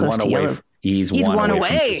 he's close to yellow. He's one away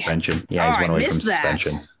from suspension. Yeah, he's one away from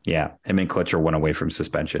suspension. Yeah, him and Klich are one away from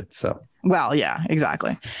suspension. So, well, yeah,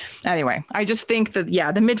 exactly. Anyway, I just think that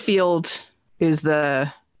the midfield is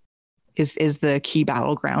the key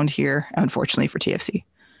battleground here, unfortunately, for TFC.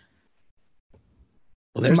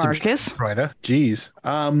 Well, there's Marcus. Jeez.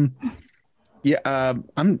 I'm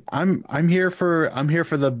here for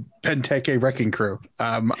the Benteke wrecking crew.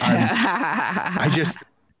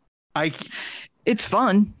 It's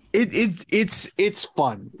fun. It's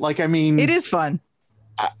fun. Like, I mean, it is fun.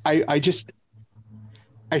 I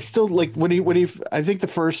still like when he I think the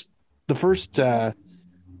first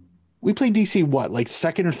we played DC like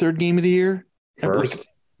second or third game of the year? First.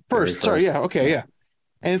 Sorry, yeah, okay, yeah.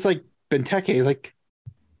 And it's like Benteke, like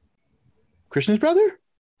Christian's brother?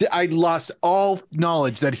 I lost all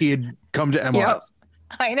knowledge that he had come to MLS. Yep,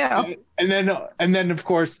 I know. And then of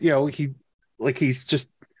course, he's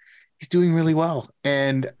doing really well.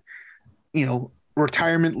 And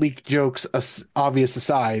retirement league jokes obvious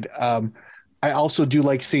aside, I also do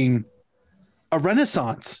like seeing a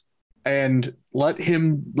renaissance and let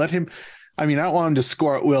him. I mean, I don't want him to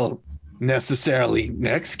score at will necessarily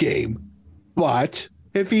next game, but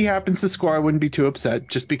if he happens to score, I wouldn't be too upset,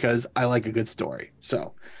 just because I like a good story.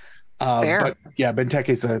 So, but yeah,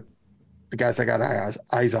 Benteke's the guys I got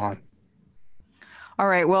eyes on. All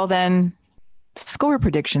right, well then, score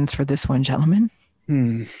predictions for this one, gentlemen.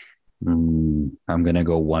 I'm gonna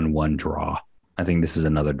go 1-1 draw. I think this is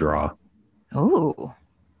another draw. Oh.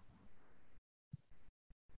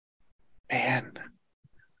 Man.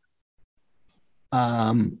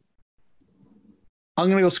 I'm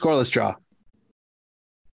gonna go scoreless draw.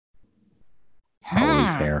 Probably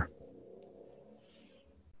fair.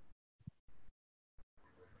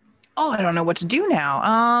 Oh, I don't know what to do now.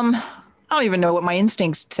 I don't even know what my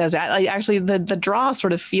instinct says. Actually, the draw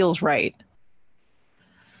sort of feels right.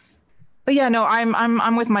 But yeah, no,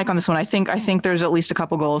 I'm with Mike on this one. I think there's at least a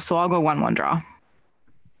couple goals, so I'll go 1-1 draw.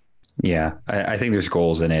 Yeah, I think there's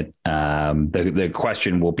goals in it. The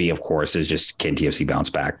question will be, of course, is just can TFC bounce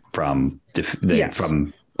back from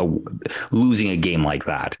losing a game like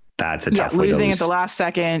that? That's a tough way to lose. Losing at the last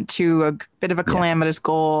second to a bit of a calamitous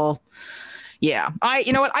goal. Yeah,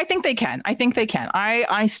 you know what? I think they can.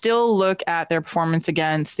 I still look at their performance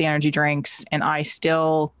against the energy drinks, and I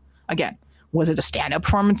still, again, was it a stand-up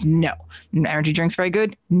performance? No. Energy drinks very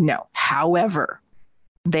good? No. However,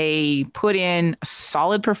 they put in a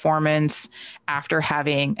solid performance after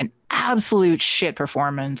having an absolute shit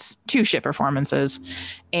performance, 2 shit performances,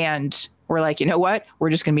 and we're like, you know what?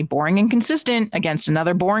 We're just going to be boring and consistent against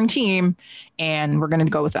another boring team, and we're going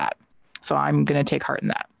to go with that. So I'm going to take heart in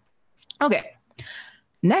that. Okay.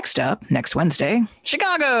 Next up, next Wednesday,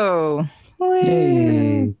 Chicago.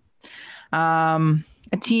 Yay.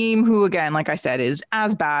 A team who, again, like I said, is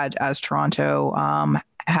as bad as Toronto.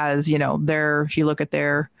 Has, if you look at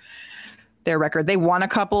their their record. They won a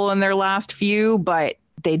couple in their last few, but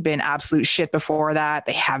they'd been absolute shit before that.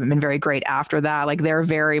 They haven't been very great after that. Like they're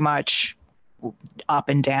very much up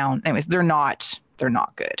and down. Anyways, they're not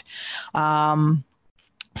good.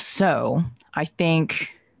 So I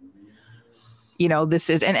think, this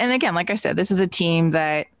is, and again, like I said, this is a team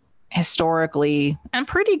that historically and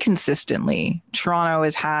pretty consistently Toronto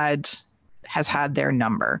has had their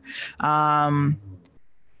number.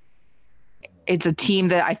 It's a team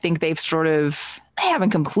that I think they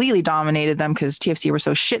haven't completely dominated them because TFC were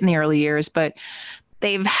so shit in the early years, but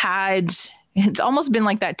it's almost been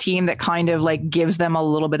like that team that kind of like gives them a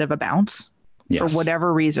little bit of a bounce for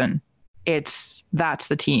whatever reason. That's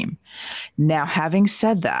the team. Now, having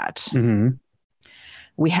said that,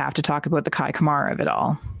 we have to talk about the Kai Kamara of it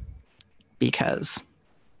all, because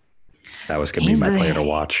that was going to be my player to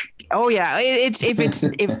watch. Oh yeah. Is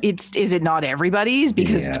it not everybody's,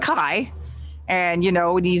 because it's Kai, and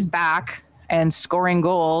he's back and scoring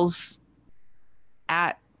goals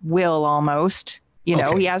at will almost.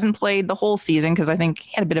 He hasn't played the whole season because I think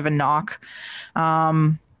he had a bit of a knock.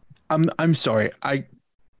 I'm sorry.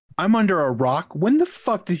 I'm under a rock. When the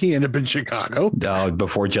fuck did he end up in Chicago? Just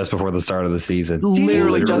before the start of the season.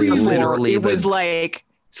 Literally just before. It was like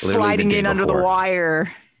sliding in under the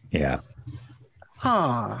wire. Yeah.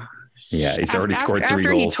 Yeah, he's already scored 3 goals.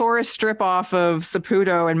 After he tore a strip off of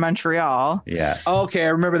Saputo in Montreal. Yeah. Okay, I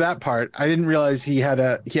remember that part. I didn't realize he had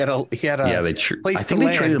a Yeah, I think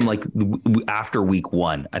they traded him like after week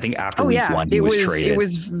 1. I think after week 1 he was traded. It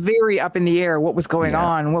was very up in the air what was going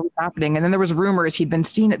on, what was happening. And then there was rumors he'd been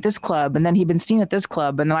seen at this club, and then he'd been seen at this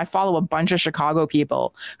club. And then I follow a bunch of Chicago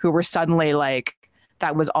people who were suddenly like,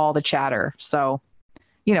 that was all the chatter. So,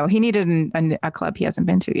 he needed a club he hasn't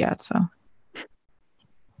been to yet. So.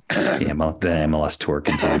 The MLS tour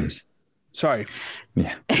continues. Sorry.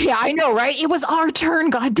 Yeah, I know, right? It was our turn.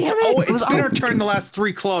 God damn it! It's been our turn the last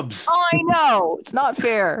 3 clubs. I know. It's not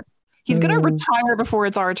fair. He's gonna retire before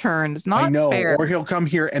it's our turn. It's not fair. Or he'll come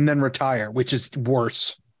here and then retire, which is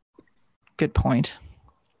worse. Good point.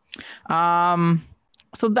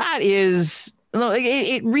 So that is,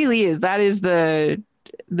 it really is. That is the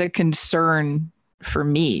concern for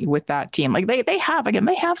me with that team. Like they have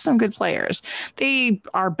some good players. They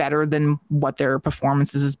are better than what their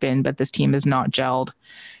performances has been, but this team is not gelled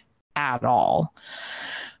at all.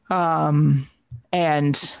 And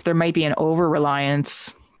there might be an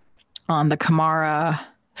over-reliance on the Kamara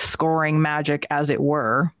scoring magic, as it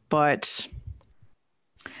were, but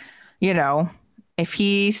if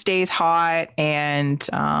he stays hot and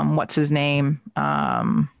what's his name?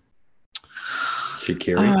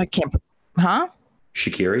 Shaqiri. I can't. Huh?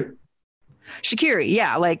 Shaqiri,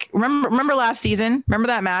 yeah. Like remember last season? Remember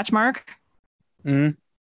that match, Mark? Where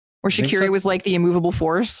Shaqiri was like the immovable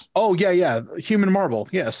force. Oh yeah, human marble.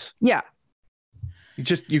 Yes. Yeah.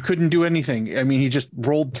 You couldn't do anything. I mean, he just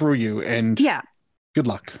rolled through you, and good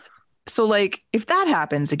luck. So like, if that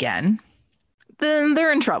happens again, then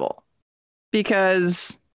they're in trouble,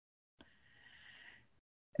 because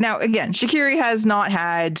now again, Shaqiri has not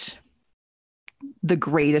had the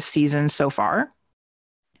greatest season so far,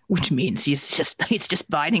 which means he's just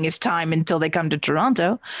biding his time until they come to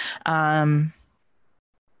Toronto. But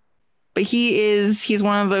he's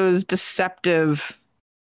one of those deceptive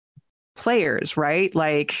players, right?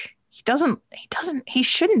 Like he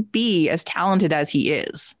shouldn't be as talented as he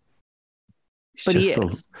is. But he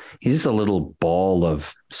is. He's just a little ball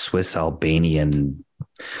of Swiss Albanian.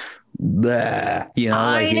 I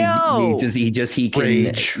know. He can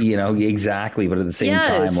rage. Exactly. But at the same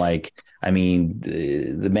time, like, I mean,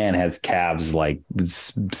 the man has calves like bigger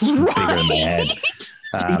than my head.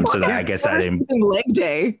 So that, I guess that leg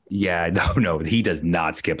day. Yeah, no, he does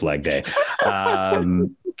not skip leg day. I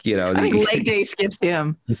think leg day skips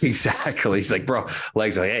him. Exactly. He's like, bro,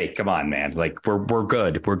 legs. Like, hey, come on, man. Like, we're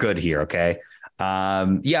good here. Okay.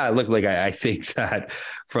 Look, like I think that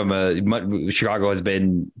Chicago has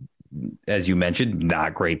been, as you mentioned,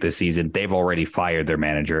 not great this season. They've already fired their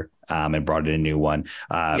manager and brought in a new one.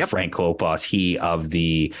 Frank Klopas, he of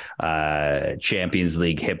the Champions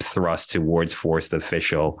League hip thrust towards fourth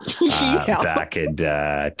official back in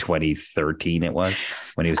 2013. It was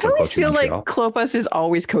when he was still coaching Montreal. I feel like Klopas is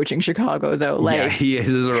always coaching Chicago, though. Like, he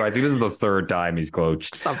is. I think this is the 3rd time he's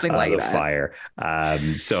coached something like that. Fire.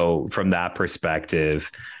 So from that perspective,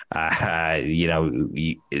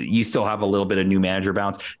 you still have a little bit of new manager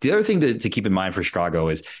bounce. The other thing to keep in mind for Chicago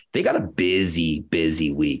is they got a busy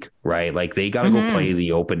week, right? Like they got to go play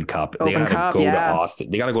the Open Cup. They got to go to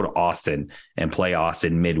Austin. They got to go to Austin and play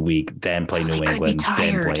Austin midweek, then play New England,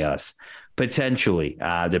 then play us. Potentially,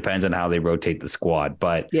 depends on how they rotate the squad,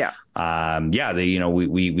 but Yeah.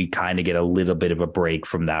 We kind of get a little bit of a break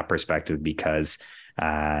from that perspective because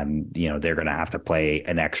they're going to have to play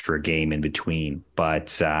an extra game in between.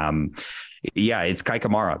 But it's Kai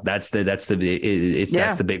Kamara. That's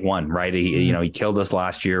the big one, right? He killed us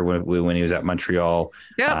last year when he was at Montreal.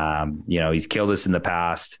 Yep. He's killed us in the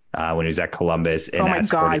past when he was at Columbus. And oh my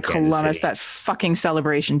God, Columbus! That fucking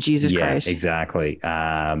celebration, Jesus Christ! Exactly.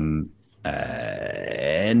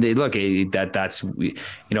 And look, that's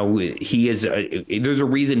he is. There's a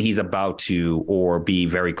reason he's about to or be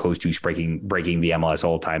very close to breaking the MLS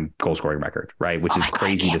all-time goal scoring record, right? Which is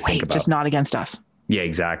crazy to think about. Just not against us. Yeah,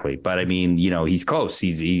 exactly. But I mean, he's close.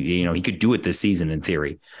 He could do it this season in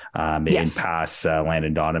theory, and pass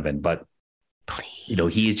Landon Donovan. But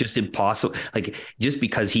he is just impossible. Like just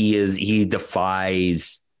because he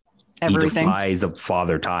defies everything. He defies the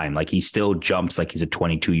father time. Like he still jumps like he's a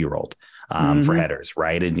 22-year-old. For headers,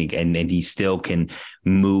 right? And he still can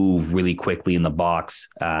move really quickly in the box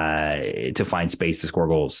to find space to score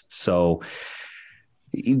goals. So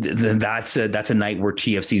that's a night where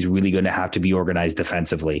TFC is really going to have to be organized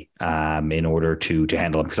defensively in order to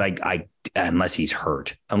handle him. Because unless he's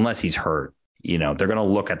hurt, they're going to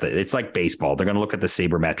look at it's like baseball. They're going to look at the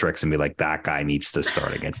sabermetrics and be like, that guy needs to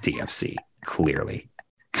start against TFC. Clearly.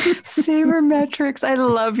 Sabermetrics. I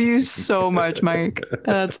love you so much, Mike.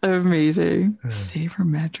 That's amazing.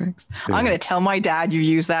 Sabermetrics. I'm gonna tell my dad you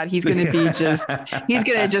use that. He's gonna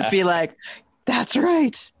just be like, that's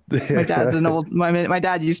right. My dad's my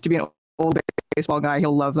dad used to be an old baseball guy.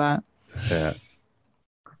 He'll love that. Yeah.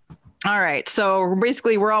 All right. So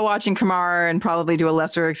basically we're all watching Kamara and probably to a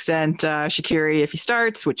lesser extent Shaqiri if he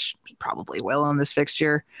starts, which he probably will on this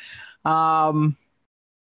fixture.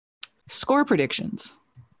 Score predictions.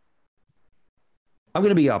 I'm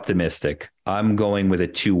going to be optimistic. I'm going with a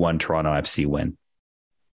 2-1 Toronto FC win.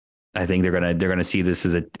 I think they're going to see this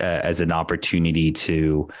as an opportunity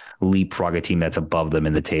to leapfrog a team that's above them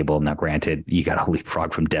in the table. Now, granted, you got to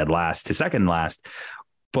leapfrog from dead last to second last,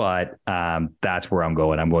 but that's where I'm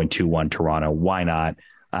going. I'm going 2-1 Toronto. Why not?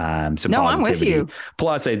 Some positivity. I'm with you.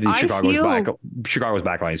 Plus, I think Chicago's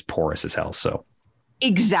back line is porous as hell. So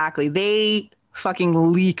exactly, they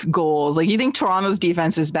fucking leak goals. Like you think Toronto's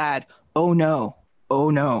defense is bad? Oh no.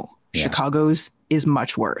 Yeah. Chicago's is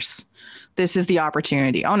much worse. This is the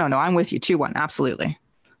opportunity. Oh, no, I'm with you. 2-1. Absolutely.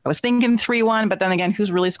 I was thinking 3-1, but then again, who's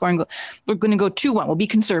really scoring? We're going to go 2-1. We'll be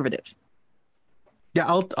conservative. Yeah,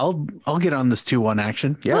 I'll get on this 2-1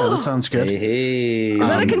 action. Yeah, that sounds good. Hey. Is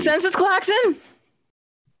that a consensus, Claxon?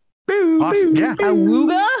 Awesome. Yeah.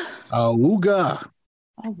 Awooga.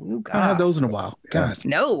 I haven't had those in a while. God.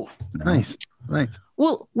 No. Nice.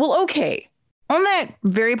 Well, okay. On that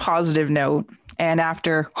very positive note, and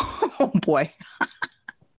after, oh boy,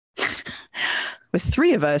 with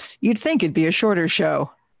three of us, you'd think it'd be a shorter show,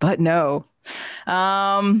 but no.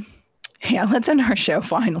 Let's end our show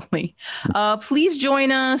finally. Please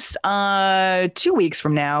join us 2 weeks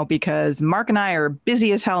from now because Mark and I are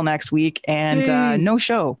busy as hell next week and no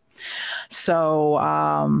show.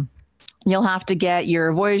 So you'll have to get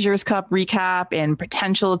your Voyageurs Cup recap and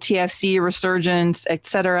potential TFC resurgence, et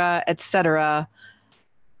cetera,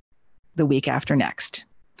 the week after next.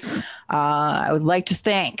 I would like to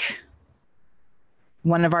thank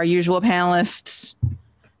one of our usual panelists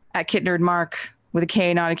at Kit Nerd Mark with a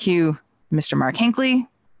K, not a Q, Mr. Mark Hinckley.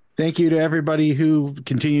 Thank you to everybody who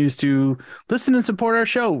continues to listen and support our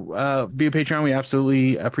show via Patreon. We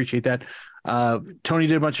absolutely appreciate that. Tony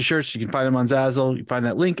did a bunch of shirts. You can find them on Zazzle. You can find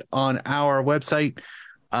that link on our website.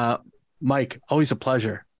 Mike, always a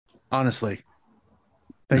pleasure. Honestly.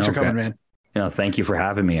 Thanks for coming, man. Thank you for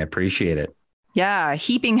having me. I appreciate it. Yeah,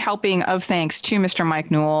 heaping helping of thanks to Mr. Mike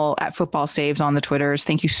Newell at Football Saves on the Twitters.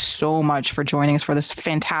 Thank you so much for joining us for this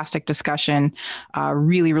fantastic discussion.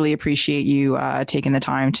 Really, really appreciate you taking the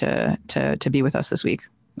time to be with us this week.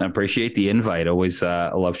 I appreciate the invite. Always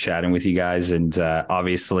love chatting with you guys. And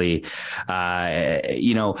obviously,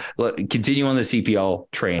 continue on the CPL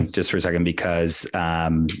train just for a second because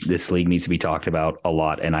this league needs to be talked about a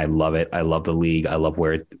lot. And I love it. I love the league. I love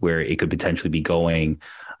where it could potentially be going.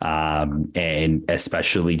 And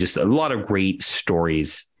especially just a lot of great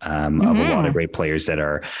stories of a lot of great players that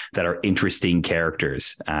are interesting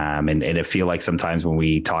characters. And I feel like sometimes when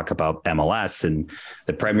we talk about MLS and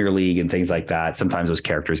the Premier League and things like that, sometimes those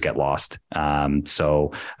characters get lost.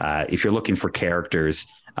 So if you're looking for characters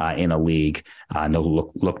in a league,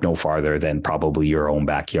 look no farther than probably your own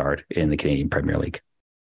backyard in the Canadian Premier League.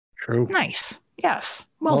 True. Nice. Yes.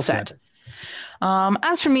 Well said.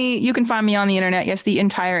 As for me, you can find me on the internet. Yes, the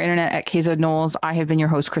entire internet at KZ Knowles. I have been your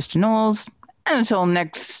host, Kristen Knowles. And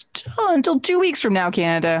until 2 weeks from now,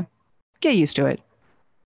 Canada, get used to it.